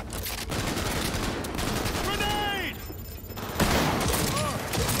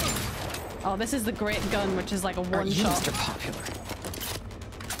 Oh, this is the great gun, which is like a one-shot. Mr. Popular.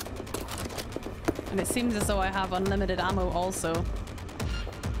 And it seems as though I have unlimited ammo also.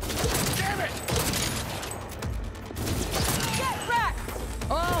 Damn it! Get wrecked!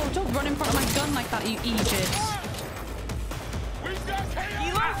 Oh, don't run in front of my gun like that, you idiot.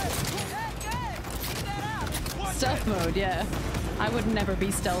 Stealth mode, yeah. I would never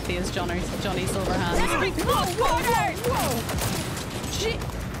be stealthy as Johnny Silverhand. Whoa! Shit!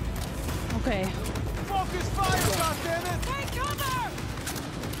 Okay. Focus fire, goddammit! Take cover!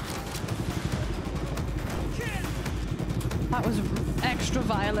 That was extra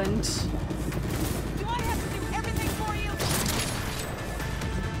violent. Do I have to do everything for you?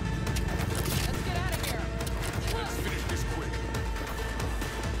 Let's get out of here. Let's finish this quick.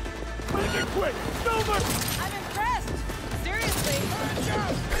 Make it quick! Silver! I'm impressed! Seriously!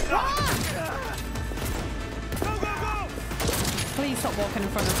 Go, go, go! Please stop walking in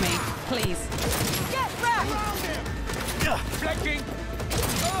front of me. Please. Get back! Flanking!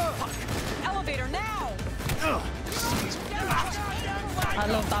 Elevator now! I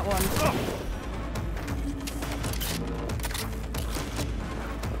love that one.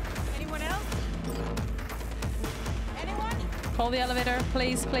 Anyone else? Anyone? Call the elevator,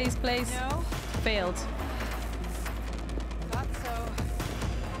 please, please, please. No. Failed. Thought so.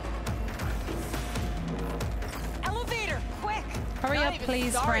 Elevator, quick! Hurry Not up, even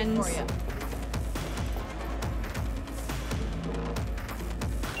please, sorry friends. for you.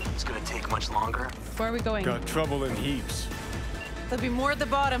 It's gonna take much longer. Where are we going? Got trouble in heaps. There'll be more at the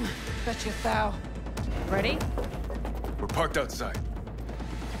bottom. Bet you thou. Ready? We're parked outside.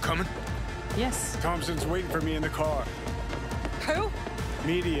 You coming? Yes. Thompson's waiting for me in the car. Who?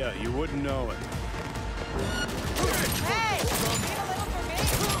 Media, you wouldn't know it. Hey! Need a little for me?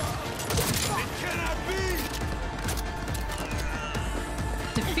 It cannot be!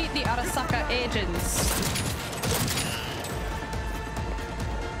 Defeat the Arasaka agents.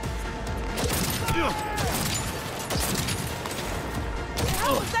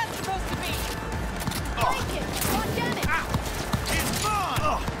 How was that supposed to be? Break it! Lock in it! It's mine!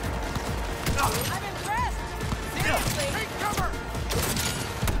 I'm impressed! Seriously! Take cover!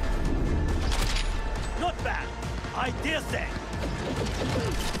 Not bad. I dare say.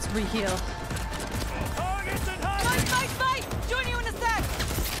 Let's reheal. Targets and hiding! Fight! Join you in a sec!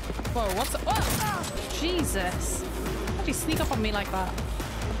 Whoa, what's up? Oh, Jesus. How'd you sneak up on me like that?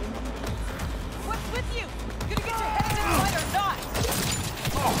 What's with you? Gonna get your head in this fight or not?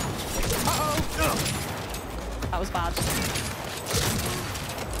 Uh-oh. That was bad.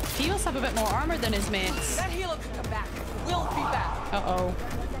 He must have a bit more armor than his mates. That healer could come back. We'll be back. Uh-oh.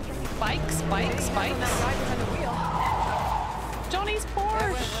 Spikes. That guy behind the wheel. Johnny's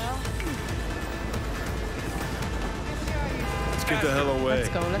Porsche. Let's get the hell away. Let's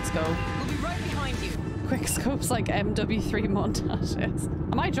go. We'll be right behind you. Quick scopes like MW3 montages.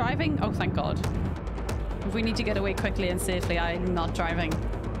 Am I driving? Oh, thank God. If we need to get away quickly and safely, I'm not driving.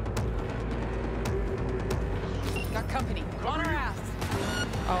 Got company. On our ass.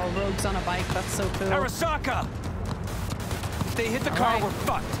 Oh, Rogue's on a bike. That's so cool. Arasaka! If they hit the car, we're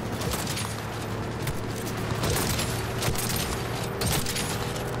fucked.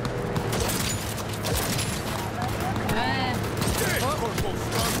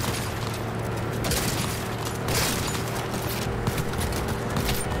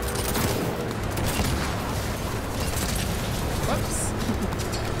 Whoops.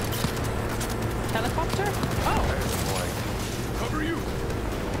 Helicopter? Oh. Cover you.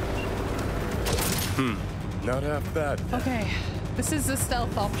 Not half bad. Okay. This is a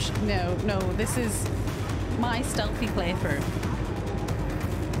stealth option. No. This is my stealthy playthrough.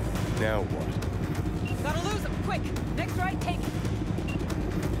 Now what? Gotta lose him. Quick. Next right, take it.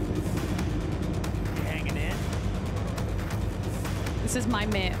 Hanging in? This is my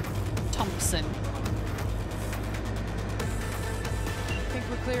mate, Thompson. I think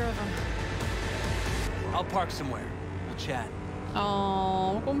we're clear of them. I'll park somewhere. We'll chat.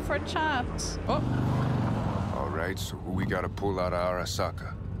 Oh, we're going for a chat. Oh. All right, so who we gotta pull out of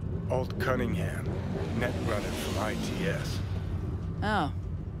Arasaka? Alt Cunningham, net runner from ITS. Oh.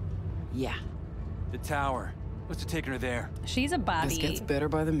 Yeah. The tower. What's taking her there? She's a baddie. This gets better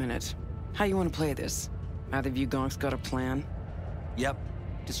by the minute. How you want to play this? Either of you gonks got a plan? Yep.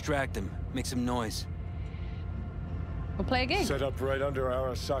 Distract him. Make some noise. We'll play a game. Set up right under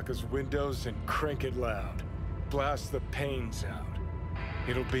Arasaka's windows and crank it loud. Blast the panes out.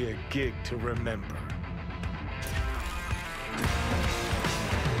 It'll be a gig to remember.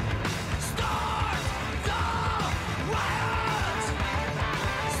 Start the riot!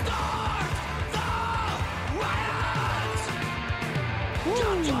 Start the riot!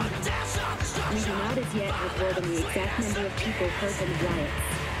 We do not as yet have word on the exact number of people hurt in the riots.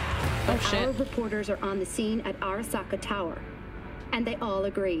 But our reporters are on the scene at Arasaka Tower, and they all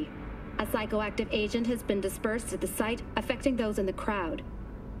agree. A psychoactive agent has been dispersed at the site, affecting those in the crowd.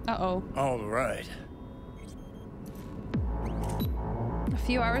 Uh-oh. All right. A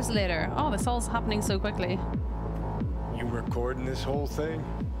few hours later. Oh, this all's happening so quickly. You recording this whole thing?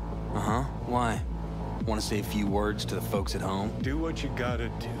 Uh-huh. Why? Want to say a few words to the folks at home? Do what you gotta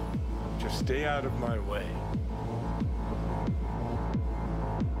do. Just stay out of my way.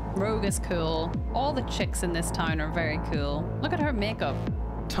 Rogue is cool. All the chicks in this town are very cool. Look at her makeup.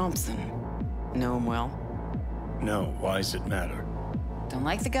 Thompson. Know him well? No, why's it matter? Don't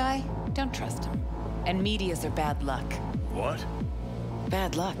like the guy? Don't trust him. And medias are bad luck. What?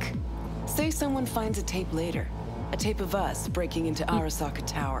 Bad luck. Say someone finds a tape later. A tape of us breaking into Arasaka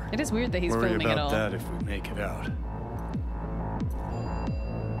Tower. It is weird that he's Worry filming it all. about that if we make it out.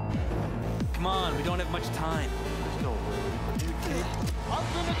 Come on, we don't have much time. There's no way.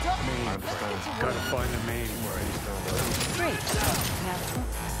 Gotta find the main Great.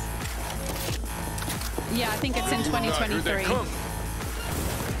 Yeah, I think it's in 2023.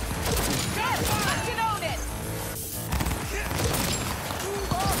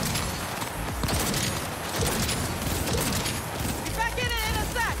 Back in a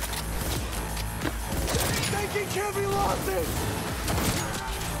sec. Taking heavy losses!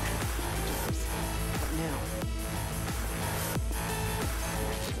 Now.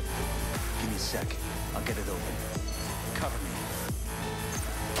 Give me a sec. I'll get it open. Cover me.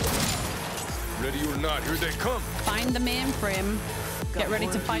 Ready or not, here they come. Find the mainframe. Get ready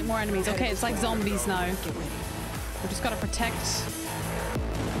to fight more enemies. Okay, it's like zombies now. We just gotta protect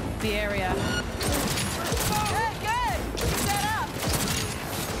the area.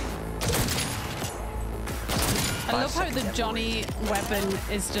 I love how the Johnny weapon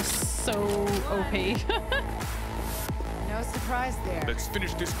is just so OP. No surprise there. Let's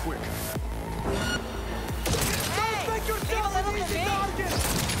finish this quick. Hey, make yourself an easy target.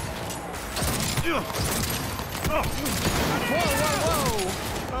 Whoa, whoa,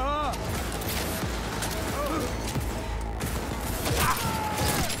 whoa.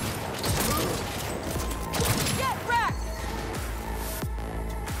 Get wrecked.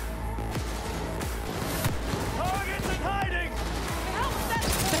 Targets in hiding.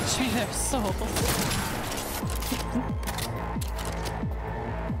 Betray their souls.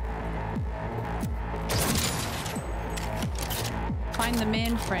 Find the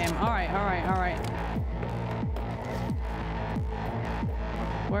mainframe. Alright, alright, alright.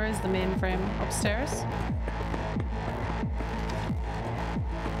 Where is the mainframe? Upstairs?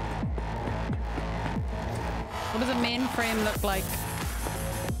 What does a mainframe look like?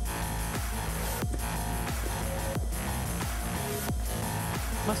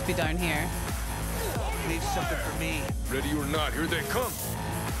 Must be down here. Leave something for me. Ready or not, here they come.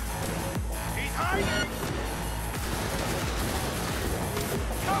 He's hiding.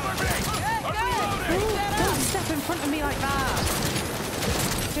 Cover me. Don't step in front of me like that.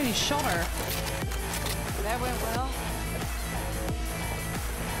 Dude, he shot her. That went well.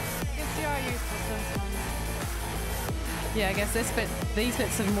 Guess you are useful sometimes. Yeah, I guess these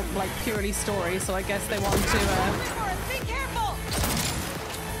bits are more like purely story, so I guess they want to Be careful.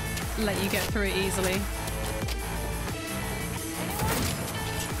 let you get through it easily.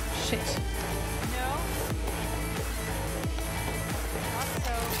 Shit. No. Not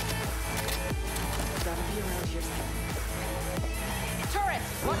so. Gotta be around here. Turret,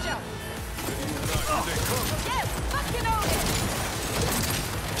 watch out. Yes, fucking own it.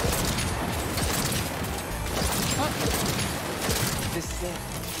 This is it.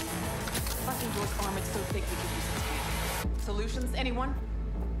 Fucking door's armored so thick we could use a tank. Solutions, anyone?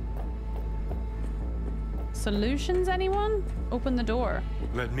 Solutions, anyone? Open the door.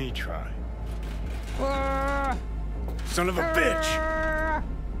 Let me try. Son of a bitch.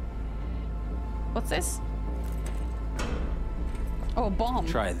 What's this? Oh, a bomb.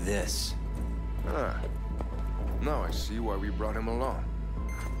 Try this. Ah. Now I see why we brought him along.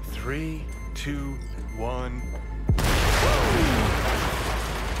 3, 2, 1.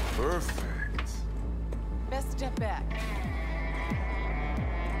 Perfect. Best step back.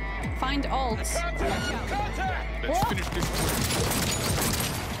 Find alt. Contact. Let's finish this quick.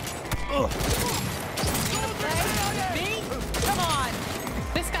 Me? Come on.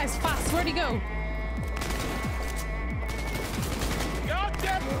 This guy's fast. Where'd he go? Got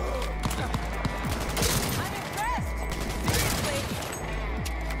them. I'm impressed. Seriously.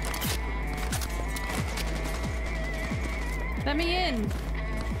 Let me in.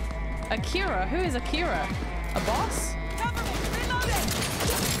 Akira? Who is Akira? A boss? Cover me. Reloading.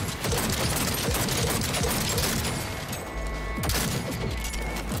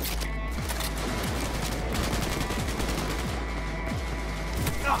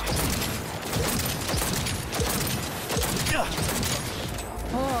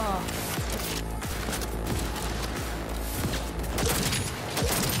 Oh.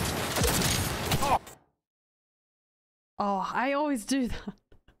 Oh, I always do that.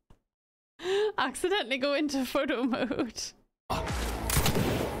 Accidentally go into photo mode.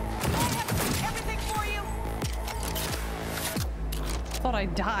 Everything for you. Thought I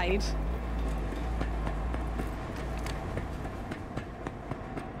died.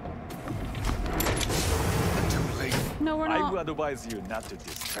 No, we're I not. will advise you not to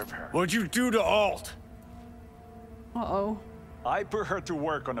disturb her. What'd you do to Alt? Uh-oh. I put her to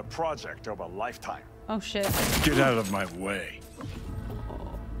work on a project of a lifetime. Oh, shit. Get out of my way.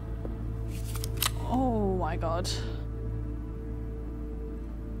 Oh, my God.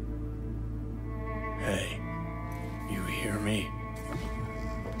 Hey, you hear me?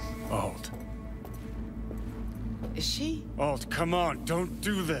 Alt. Is she? Alt, come on, don't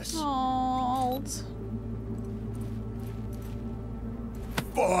do this. Alt.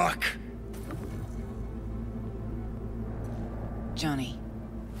 Fuck! Johnny.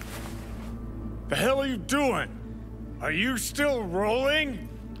 The hell are you doing? Are you still rolling?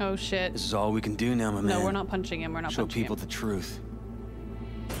 Oh, shit. This is all we can do now, my man. No, we're not punching him. We're not Show punching people him. the truth.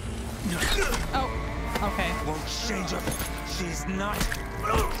 Oh, okay. Won't change her. She's not.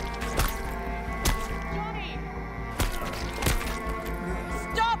 Johnny!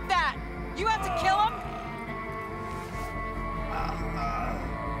 Stop that! You have to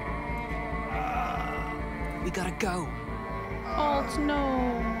We gotta go. Alt,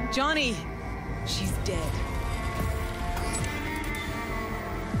 no. Johnny! She's dead.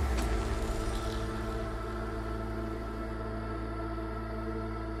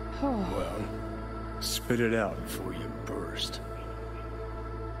 Well, spit it out before you burst.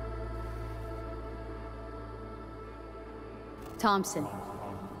 Thompson.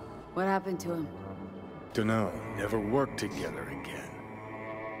 What happened to him? Dunno, never worked together again.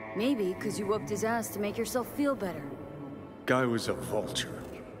 Maybe because you whooped his ass to make yourself feel better. Guy was a vulture,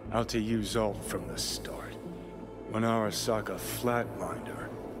 out to use Alt from the start. When Arasaka flatlined her,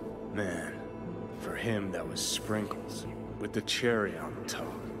 man, for him that was sprinkles, with the cherry on top.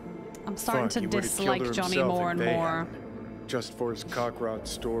 I'm starting to dislike Johnny more and more. Just for his cock-rod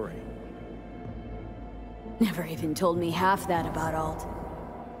story. Never even told me half that about Alt.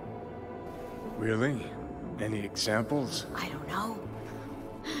 Really? Any examples? I don't know.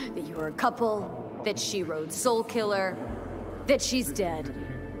 That you were a couple, that she rode Soul Killer, that she's dead.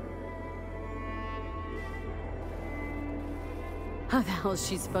 How the hell is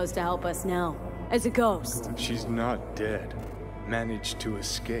she supposed to help us now? As a ghost? She's not dead. Managed to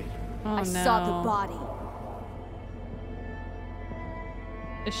escape. Oh, I saw the body.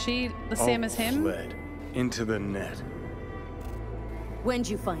 Is she the same as him? Fled into the net. When'd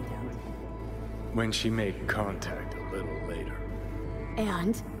you find out? When she made contact a little later.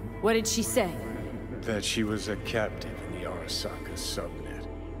 And? What did she say? That she was a captive in the Arasaka subnet.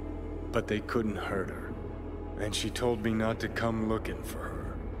 But they couldn't hurt her. And she told me not to come looking for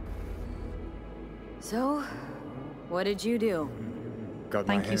her. So, what did you do? Got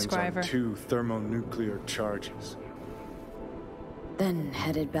my hands on 2 thermonuclear charges. Then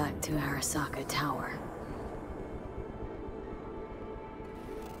headed back to Arasaka Tower.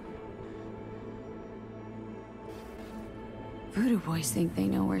 Voodoo Boys think they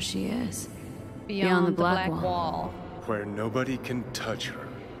know where she is. Beyond the black wall. Where nobody can touch her.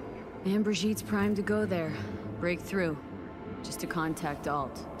 And Brigitte's primed to go there. Break through. Just to contact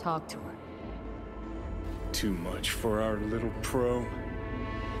Alt. Talk to her. Too much for our little pro.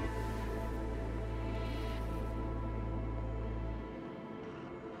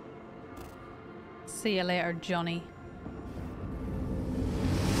 See you later, Johnny.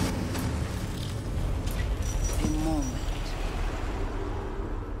 A moment.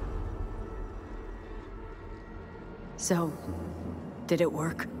 So, did it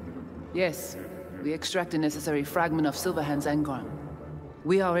work? Yes. We extract the necessary fragment of Silverhand's engram.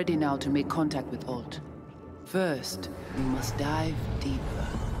 We are ready now to make contact with Alt. First, we must dive deeper.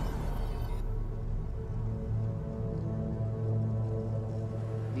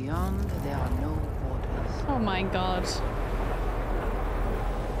 Beyond, there are no borders. Oh my god.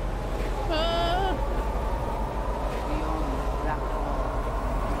 Beyond the black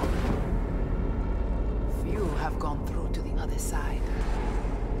wall. Few have gone through to the other side,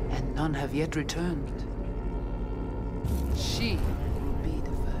 and none have yet returned. She will be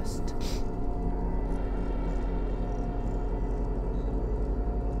the first.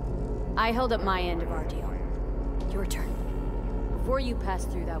 I held up my end of our deal. Your turn. Before you pass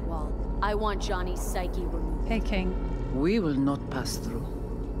through that wall, I want Johnny's psyche removed. Hey, King. We will not pass through.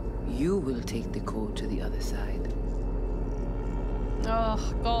 You will take the code to the other side. Oh,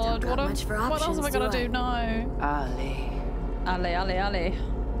 God. What else am I gonna do now? Ale. Ale, ale, ale.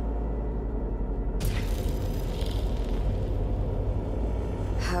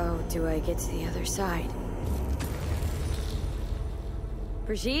 How do I get to the other side?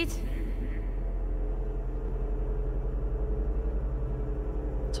 Brigitte?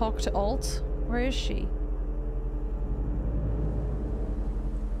 Talk to Alt? Where is she?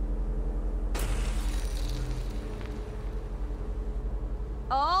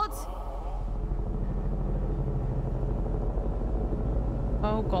 Alt?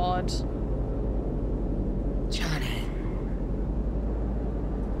 Oh god. Johnny.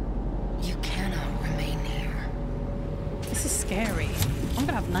 You cannot remain here. This is scary. I'm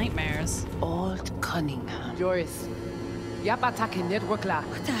gonna have nightmares. Alt Cunningham. Joris. Yap attacking network lab.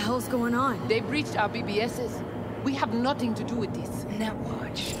 What the hell's going on? They breached our BBSs. We have nothing to do with this.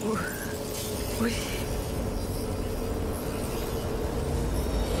 Netwatch.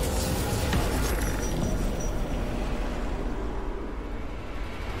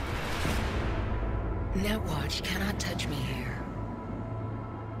 Netwatch cannot touch me here.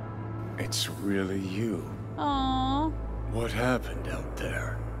 It's really you. Aww. What happened out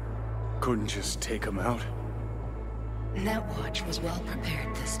there? Couldn't just take him out? Netwatch was well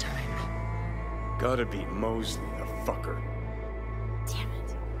prepared this time. Gotta be Mosley, the fucker. Damn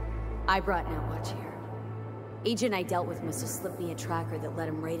it. I brought Netwatch here. Agent I dealt with must have slipped me a tracker that let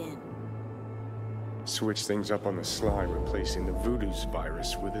him right in. Switch things up on the sly, replacing the Voodoo's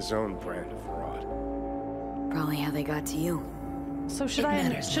virus with his own brand of rot. Probably how they got to you. So should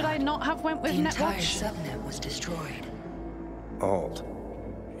I not have went with the entire Netwatch? subnet was destroyed. Alt,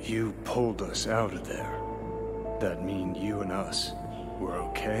 you pulled us out of there. That mean you and us, we're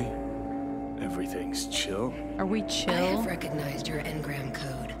okay? Everything's chill? Are we chill? I have recognized your engram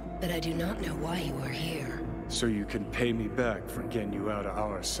code, but I do not know why you are here. So you can pay me back for getting you out of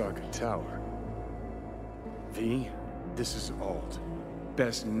Arasaka Tower. V, this is Alt.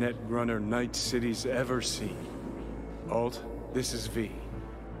 Best netrunner Night City's ever seen. Alt, this is V.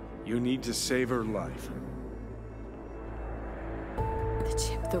 You need to save her life. The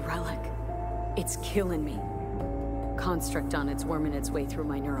chip, the relic. It's killing me. Construct on it's worming its way through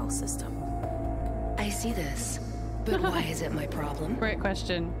my neural system. I see this, but why is it my problem? Great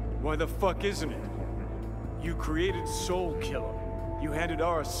question. Why the fuck isn't it? You created Soul Killer. You handed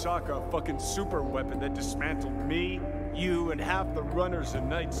Arasaka a fucking super weapon that dismantled me, you, and half the runners in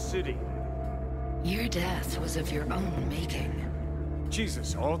Night City. Your death was of your own making.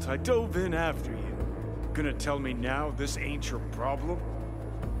 Jesus, Alt, I dove in after you. Gonna tell me now this ain't your problem?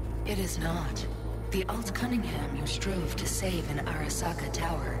 It is not. The Alt Cunningham you strove to save in Arasaka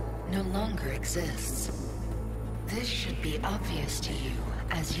Tower no longer exists. This should be obvious to you,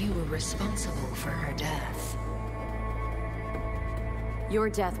 as you were responsible for her death. Your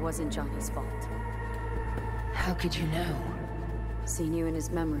death wasn't Johnny's fault. How could you know? Seen you in his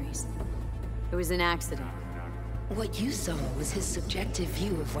memories. It was an accident. What you saw was his subjective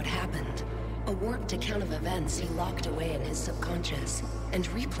view of what happened. A warped account of events he locked away in his subconscious and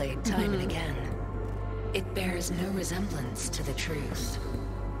replayed time and again. It bears no resemblance to the truth.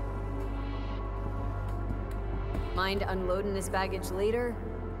 Mind unloading this baggage later?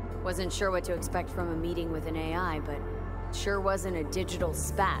 Wasn't sure what to expect from a meeting with an AI, but sure wasn't a digital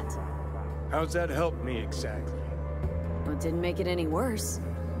spat. How's that help me exactly? Well, it didn't make it any worse.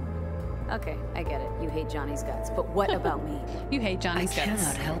 Okay, I get it. You hate Johnny's guts, but what about me? You hate Johnny's guts. I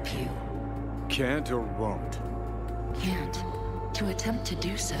cannot help you. Can't or won't? Can't. To attempt to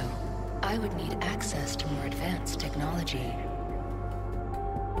do so, I would need access to more advanced technology.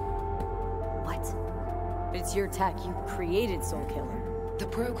 What? But it's your tech. You created Soul Killer. The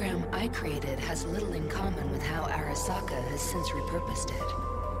program I created has little in common with how Arasaka has since repurposed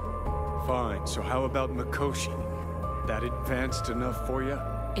it. Fine, so how about Mikoshi? That advanced enough for you?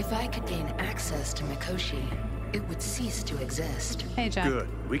 If I could gain access to Mikoshi, it would cease to exist. Hey, Jack. Good,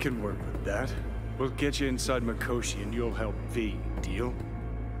 we can work with that. We'll get you inside Mikoshi and you'll help V, deal?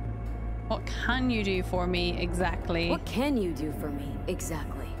 What can you do for me exactly? What can you do for me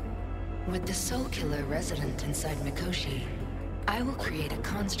exactly? With the Soul Killer resident inside Mikoshi, I will create a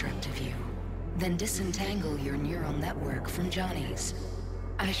construct of you, then disentangle your neural network from Johnny's.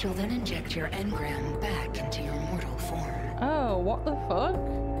 I shall then inject your engram back into your mortal form. Oh, what the fuck?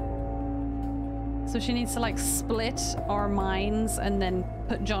 So she needs to like split our minds and then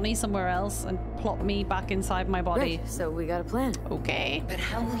put Johnny somewhere else and plop me back inside my body. Right, so we got a plan. Okay. But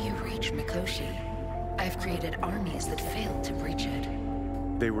how will you reach Mikoshi? I've created armies that failed to breach it.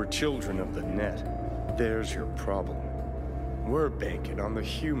 They were children of the net. There's your problem. We're banking on the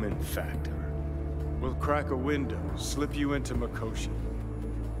human factor. We'll crack a window, slip you into Mikoshi.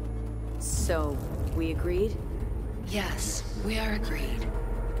 So, we agreed? Yes, we are agreed.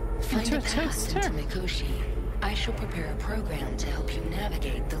 Find a path into Mikoshi. I shall prepare a program to help you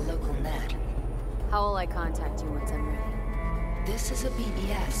navigate the local net. How will I contact you once I'm ready? This is a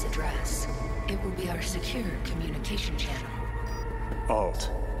BBS address. It will be our secure communication channel. Alt,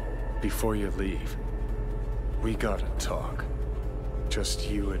 before you leave, we gotta talk. Just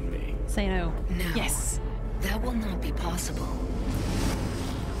you and me. Say no. No. Yes. That will not be possible.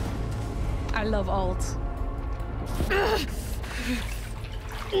 I love Alt.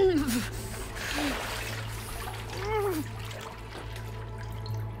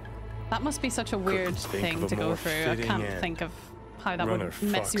 That must be such a weird thing to go through. I can't think of how that would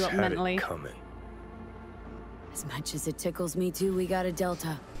mess you up mentally. As much as it tickles me too, we got a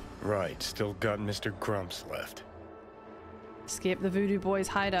Delta. Right, still got Mr. Grumps left. Escape the Voodoo Boys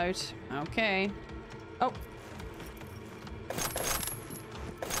hideout. Okay. Oh.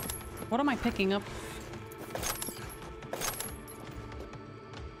 What am I picking up?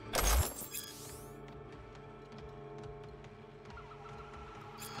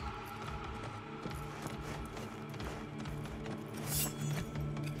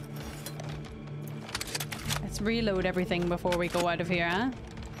 Let's reload everything before we go out of here, huh?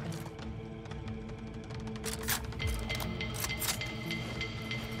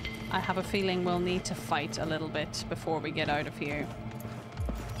 I have a feeling we'll need to fight a little bit before we get out of here.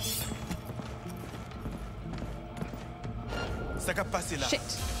 Shit.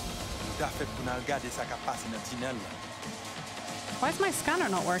 Why is my scanner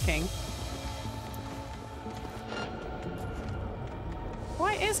not working?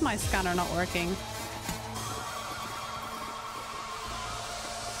 Why is my scanner not working?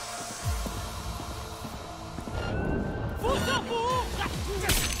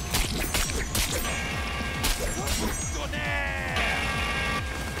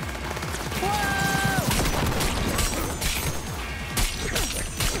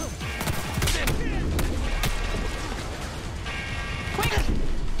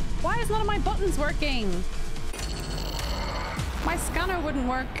 Working. My scanner wouldn't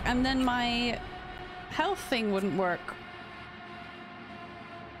work, and then my health thing wouldn't work.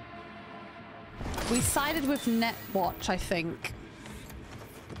 We sided with Netwatch, I think.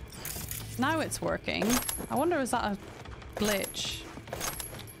 Now it's working. I wonder, is that a glitch?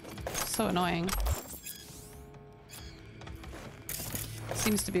 So annoying.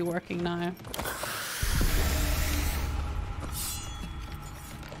 Seems to be working now.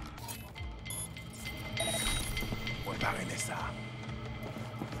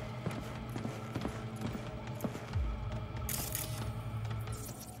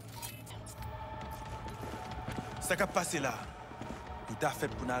 Ça qu'a passé là. Tout à fait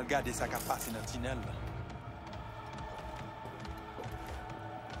pour nous regarder ça qu'a passé dans le tunnel.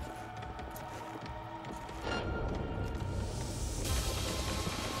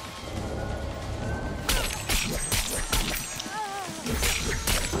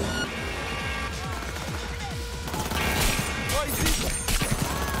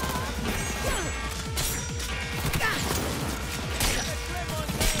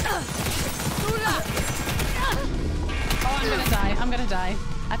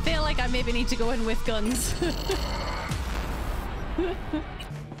 Maybe need to go in with guns.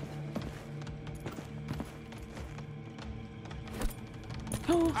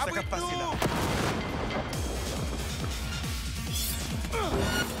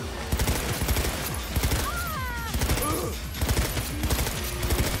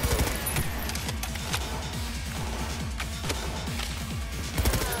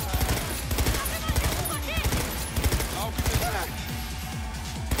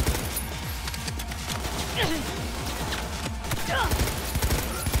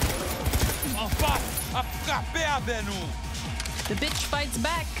 The bitch fights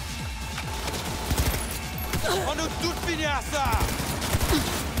back. On nous tous finir à ça.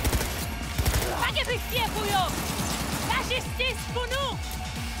 Pas de pitié pour eux. La justice pour nous.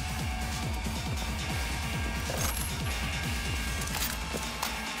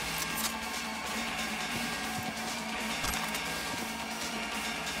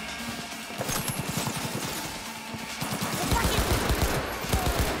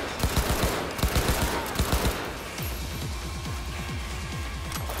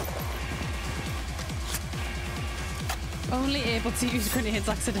 Only able to use grenades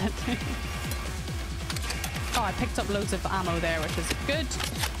accidentally. Oh, I picked up loads of ammo there, which is good.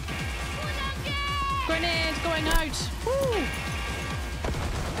 Grenade going out. Woo!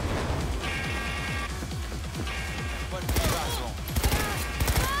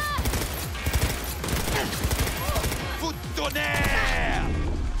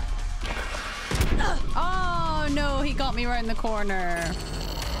 Oh no, he got me right in the corner.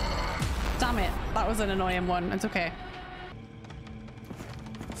 Damn it, that was an annoying one. It's okay.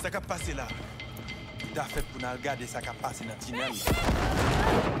 Ça qu'a passé là. Tout à fait pour nous regarder ça qu'a passé dans le tunnel.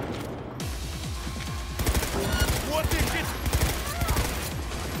 What is it?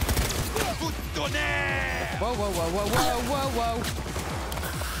 Coup de tonnerre! Whoa, whoa, whoa, whoa, whoa, whoa, whoa.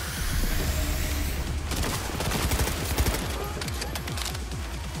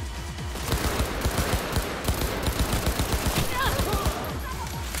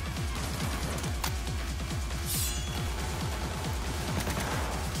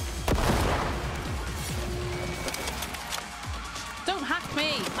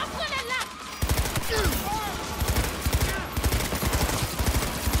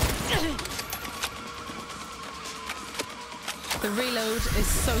 Is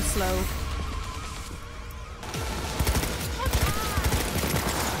so slow.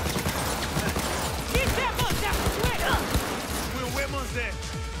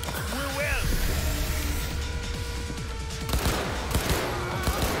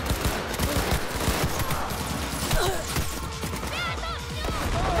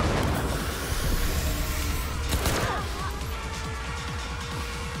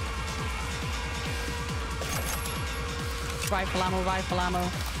 Rifle ammo, rifle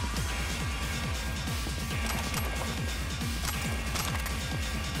ammo.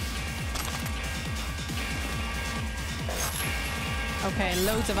 Okay,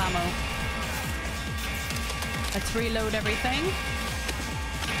 loads of ammo. Let's reload everything.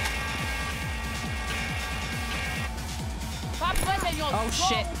 Oh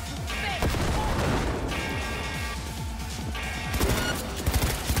shit.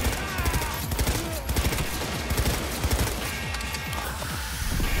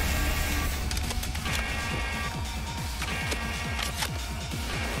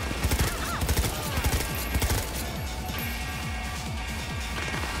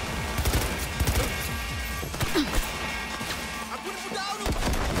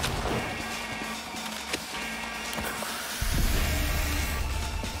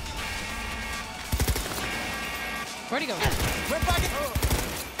 Where'd he go?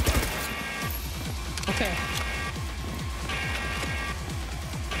 Okay.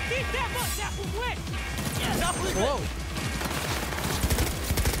 Whoa.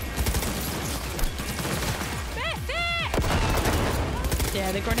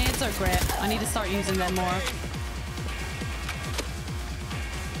 Yeah, the grenades are great. I need to start using them more.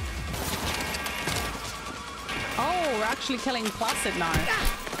 Oh, we're actually killing Placid now.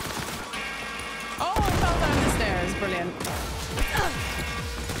 Oh, I fell down the stairs. Brilliant.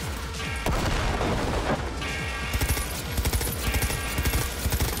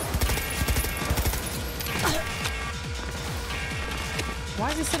 Why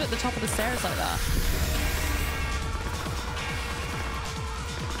is he stood at the top of the stairs like that?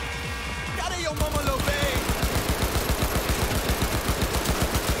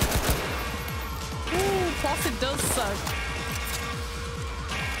 Ooh, Placid does suck.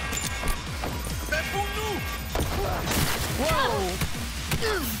 Whoa!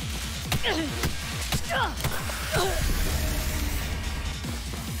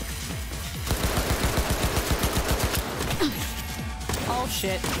 Oh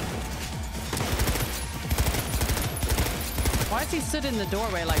shit. Why is he stood in the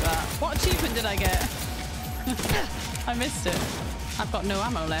doorway like that? What achievement did I get? I missed it. I've got no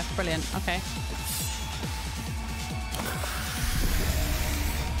ammo left. Brilliant. Okay.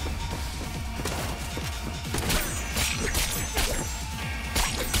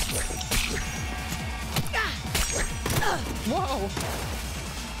 Whoa!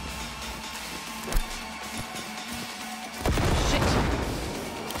 Shit!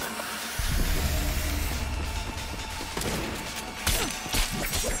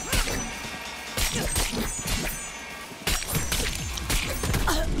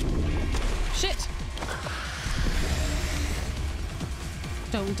 Shit!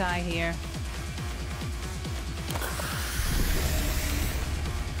 Don't die here.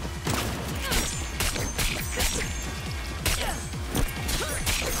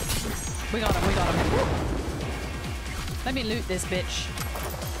 We got him, we got him. Woo. Let me loot this bitch.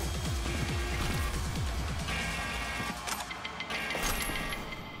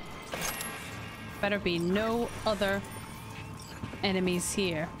 Better be no other enemies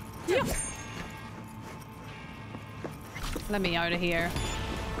here. Yeah. Let me out of here.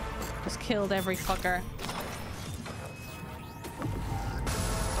 Just killed every fucker.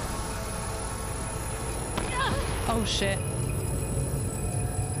 Oh shit.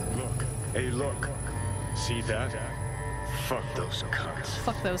 Hey, look. See that? Fuck those cunts.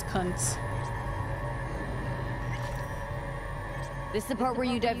 Fuck those cunts. This the part where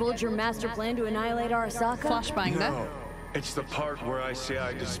you divulge your master plan to annihilate Arasaka? Flashbang, no. It's the part where I say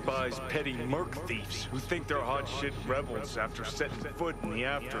I despise petty merc thieves who think they're hot shit rebels after setting foot in the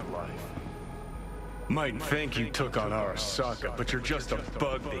afterlife. Might think you took on Arasaka, but you're just a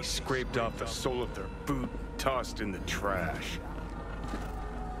bug they scraped off the sole of their boot and tossed in the trash.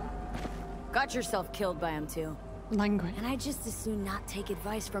 Got yourself killed by him too. Language. And I just as soon not take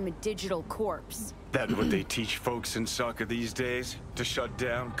advice from a digital corpse. That what they teach folks in soccer these days? To shut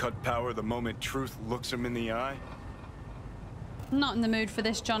down, cut power the moment truth looks them in the eye? Not in the mood for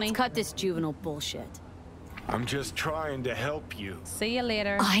this, Johnny. Cut this juvenile bullshit. I'm just trying to help you. See you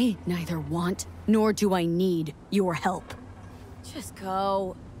later. I neither want nor do I need your help. Just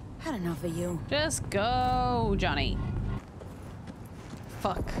go. Had enough of you. Just go, Johnny.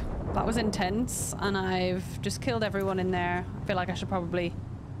 Fuck. That was intense, and I've just killed everyone in there. I feel like I should probably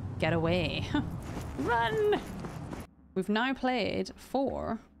get away. Run! We've now played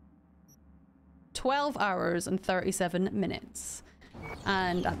for 12 hours and 37 minutes.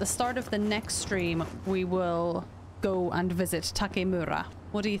 And at the start of the next stream, we will go and visit Takemura.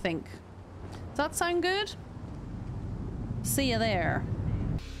 What do you think? Does that sound good? See you there.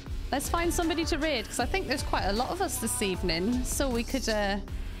 Let's find somebody to raid, because I think there's quite a lot of us this evening, so we could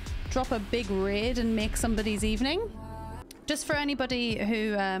drop a big raid and make somebody's evening. Just for anybody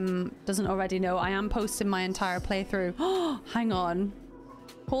who doesn't already know, I am posting my entire playthrough. Oh, hang on.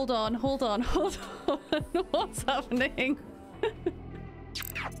 Hold on. What's happening?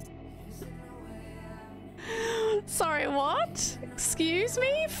 Sorry, what? Excuse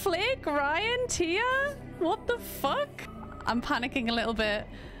me? Flick, Ryan, Tia? What the fuck? I'm panicking a little bit.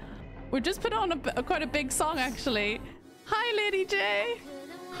 We just put on quite a big song, actually. Hi, Lady J.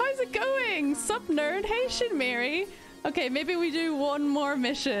 How's it going? Sup, nerd? Hey, Shin Mary. Okay, maybe we do one more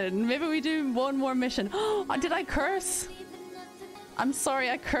mission. Oh, did I curse? I'm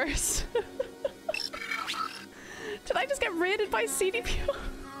sorry, I cursed. Did I just get raided by CDPR?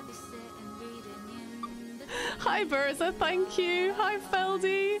 Hi, Berza, thank you. Hi,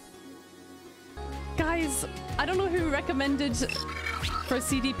 Feldy. Guys, I don't know who recommended for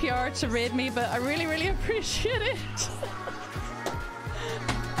CDPR to raid me, but I really, really appreciate it.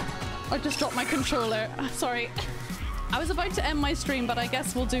 I just dropped my controller. Sorry. I was about to end my stream, but I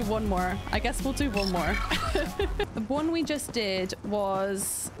guess we'll do one more. The one we just did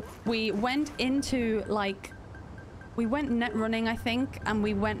was we went into we went net running, I think, and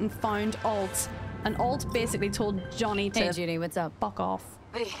we went and found Alt. And Alt basically told Johnny to... Hey, Judy, what's up? Fuck off.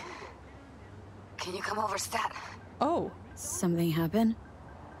 V, can you come over, stat? Oh. Something happened?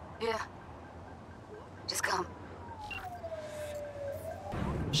 Yeah. Just come.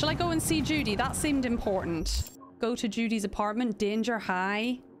 Shall I go and see Judy? That seemed important. Go to Judy's apartment. Danger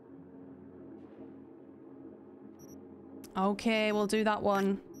high. Okay, we'll do that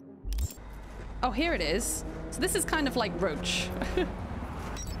one. Oh, here it is. So this is kind of like Roach.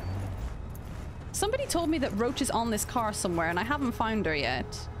 Somebody told me that Roach is on this car somewhere, and I haven't found her yet.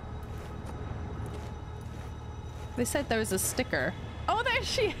 They said there was a sticker. Oh, there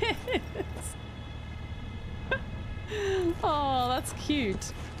she is! Oh, that's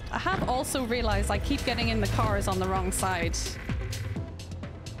cute. I have also realized I keep getting in the cars on the wrong side.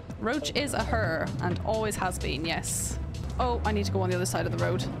 Roach is a her, and always has been, yes. Oh, I need to go on the other side of the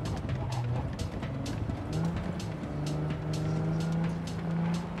road.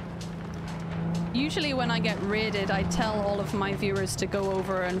 Usually when I get raided, I tell all of my viewers to go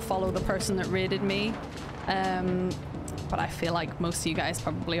over and follow the person that raided me. But I feel like most of you guys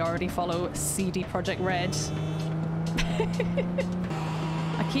probably already follow CD Projekt Red.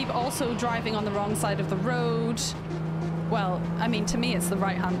 I keep also driving on the wrong side of the road. Well, I mean, to me it's the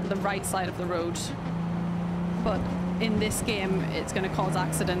right side of the road. But in this game, it's going to cause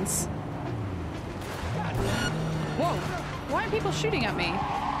accidents. Whoa! Why are people shooting at me?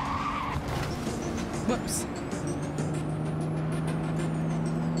 Whoops.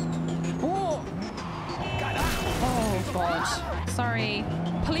 Oh! Oh, God. Sorry.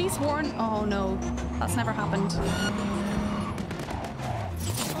 Police warn. Oh, no. That's never happened.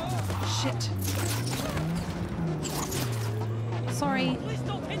 Shit. Sorry. Please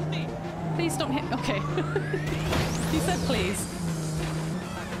don't hit me. Please don't hit me. Okay. You said please.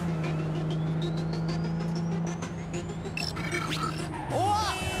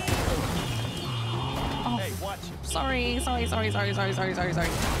 Sorry.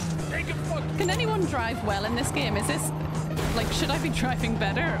 Can anyone drive well in this game? Is this, like, should I be driving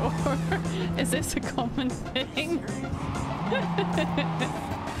better, or is this a common thing?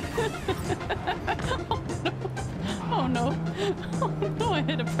 Oh no. Oh no, I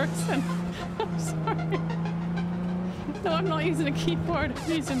hit a person. I'm sorry. No, I'm not using a keyboard,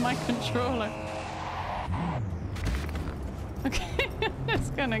 I'm using my controller. Okay, it's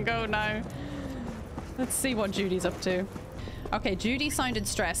gonna go now. Let's see what Judy's up to. Okay, Judy sounded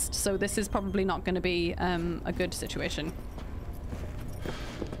stressed, so this is probably not going to be a good situation.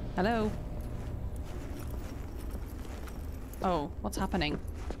 Hello? Oh, what's happening?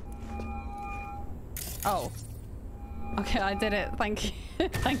 Oh. Okay, I did it. Thank you.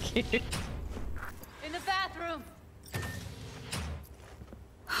 Thank you. In the bathroom!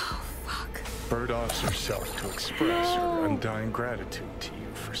 Oh, fuck. Bird offs herself to express her undying gratitude to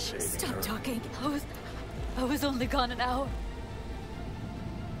you for saving her. Stop talking. I was only gone an hour.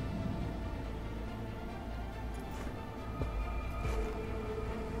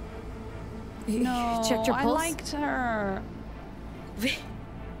 No, checked your pulse? I liked her.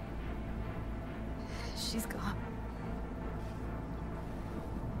 She's gone.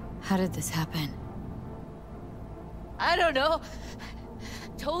 How did this happen? I don't know.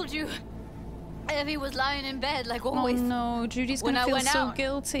 Told you. Evie was lying in bed like always. Oh no, Judy's gonna feel so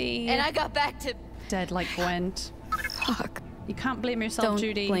guilty. And I got back to... Dead like Gwent. Fuck. You can't blame yourself,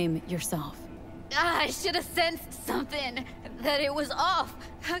 Judy. Don't blame yourself. I should have sensed something. That it was off.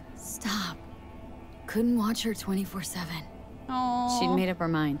 Stop. Couldn't watch her 24/7. Oh. She'd made up her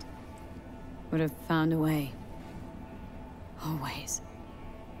mind. Would have found a way. Always.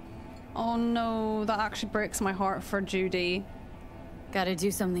 Oh no, that actually breaks my heart for Judy. Gotta do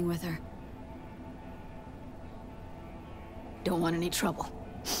something with her. Don't want any trouble.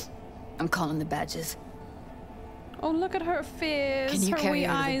 I'm calling the badges. Oh, look at her face. Can you her carry wee her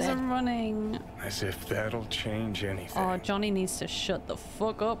to the eyes bed? are running. As if that'll change anything. Oh, Johnny needs to shut the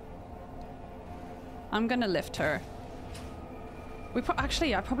fuck up. I'm gonna lift her.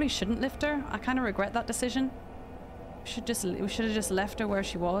 Actually, I probably shouldn't lift her. I kind of regret that decision. We should have just left her where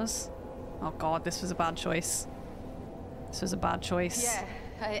she was. Oh god, this was a bad choice. This was a bad choice.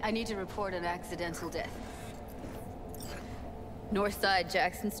 Yeah, I need to report an accidental death. North side,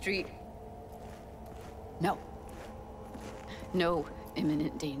 Jackson Street. No. No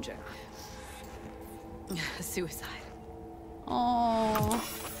imminent danger. Suicide. Oh.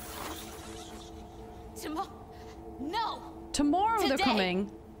 No! Tomorrow they're Today.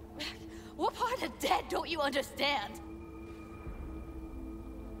 coming. What part of dead don't you understand?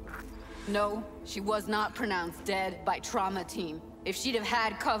 No, she was not pronounced dead by trauma team. If she'd have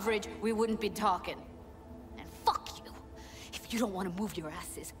had coverage, we wouldn't be talking. And fuck you. If you don't want to move your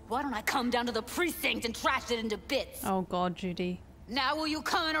asses, why don't I come down to the precinct and trash it into bits? Oh god, Judy. Now will you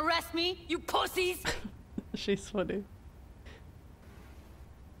come and arrest me, you pussies? She's funny.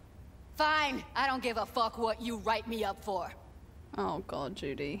 Fine, I don't give a fuck what you write me up for. Oh god,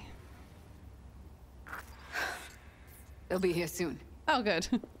 Judy. They'll be here soon. Oh good.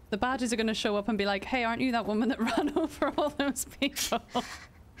 The badges are gonna show up and be like, hey, aren't you that woman that ran over all those people?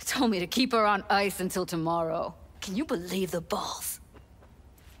 Told me to keep her on ice until tomorrow. Can you believe the balls?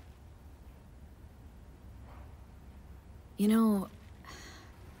 You know,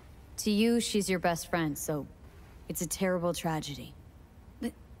 to you, she's your best friend, so it's a terrible tragedy.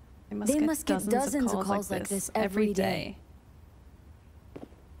 But they must get dozens of calls like this every day.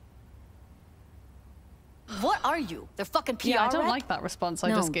 What are you? They're fucking PR Yeah, I don't rep? like that response I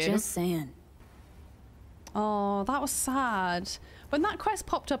No, just gave. just saying. Oh, that was sad. When that quest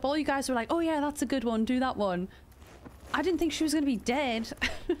popped up, all you guys were like, oh yeah, that's a good one, do that one. I didn't think she was gonna be dead.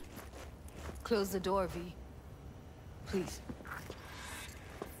 Close the door, V. Please.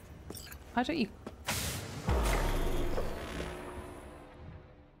 Why don't you?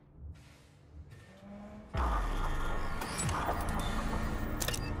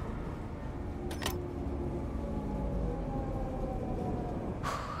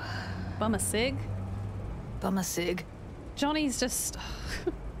 Bum a cig? Bum a cig. Johnny's just...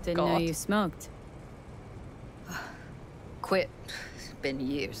 Didn't know you smoked. Quit. It's been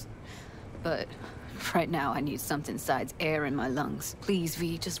years. But right now I need something besides air in my lungs. Please,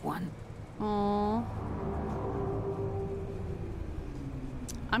 V, just one. Aww.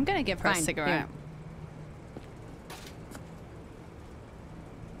 I'm gonna give her a Fine, cigarette.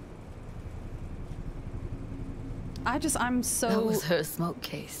 here. I'm so... That was her smoke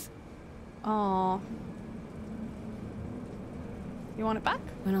case. Aww. You want it back?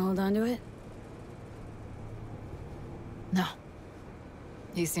 Wanna hold on to it? No.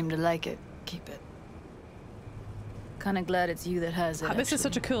 You seem to like it. Keep it. Kinda glad it's you that has it. This is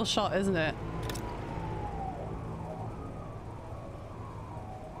such a cool shot, isn't it?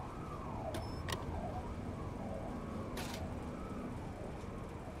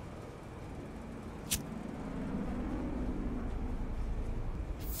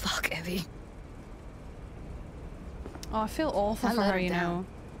 Fuck, Evie. Oh, I feel awful I for let her, her you know. down.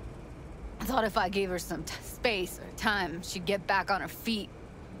 I thought if I gave her some space or time, she'd get back on her feet.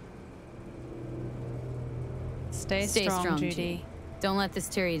 Stay Stay strong, Judy. Judy. Don't let this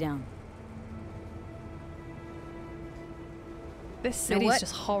tear you down. This You know city's what?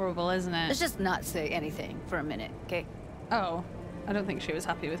 just horrible, isn't it? Let's just not say anything for a minute, okay? Oh, I don't think she was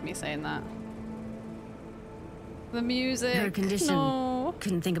happy with me saying that. The music. Her condition. No.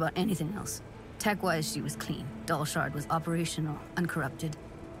 Couldn't think about anything else. Tech-wise, she was clean. Doll Shard was operational, uncorrupted.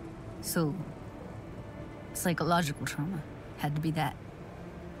 So, psychological trauma had to be that.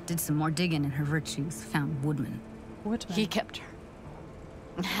 Did some more digging in her virtues, found Woodman. Woodman? He kept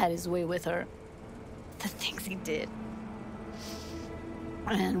her. Had his way with her. The things he did.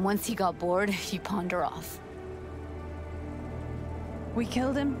 And once he got bored, he pawned her off. We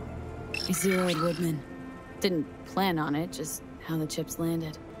killed him? I zeroed Woodman. Didn't plan on it, just how the chips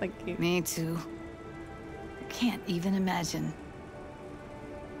landed. Thank you. Me too. I can't even imagine.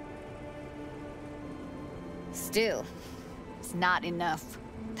 Still, it's not enough.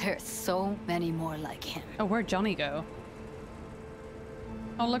 There's so many more like him. Oh, where'd Johnny go?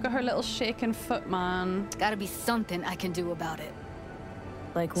 Oh, look at her little shaking foot, man. Gotta be something I can do about it.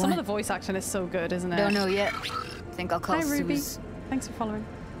 Like what? Some of the voice acting is so good, isn't it? Don't know yet. Think I'll call Hi, Ruby. Suze. Thanks for following.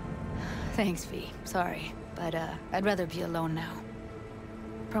 Thanks, V. Sorry. but I'd rather be alone now.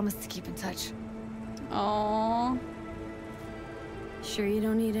 Promise to keep in touch. Aww. Sure you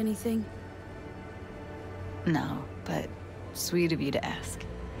don't need anything? No, but sweet of you to ask.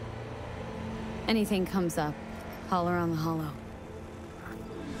 Anything comes up, holler on the hollow.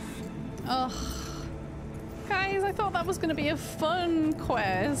 Ugh. Guys, I thought that was gonna be a fun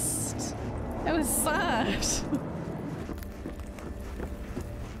quest. It was sad.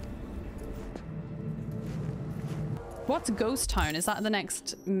 What's Ghost Town? Is that the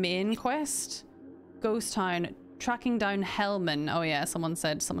next main quest? Ghost Town, tracking down Hellman. Oh yeah, someone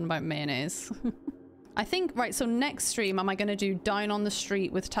said something about mayonnaise. I think, right, so next stream, am I going to do Down on the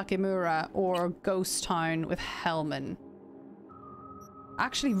Street with Takemura or Ghost Town with Hellman?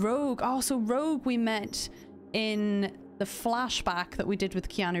 Actually, Rogue. Oh, so Rogue we met in the flashback that we did with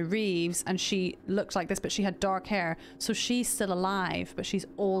Keanu Reeves, and she looked like this, but she had dark hair. So she's still alive, but she's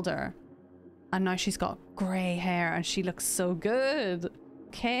older. And now she's got grey hair, and she looks so good.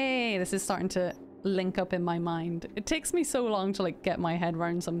 Okay, this is starting to link up in my mind. It takes me so long to like get my head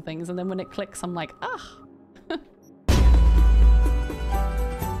around some things, and then when it clicks I'm like, ah,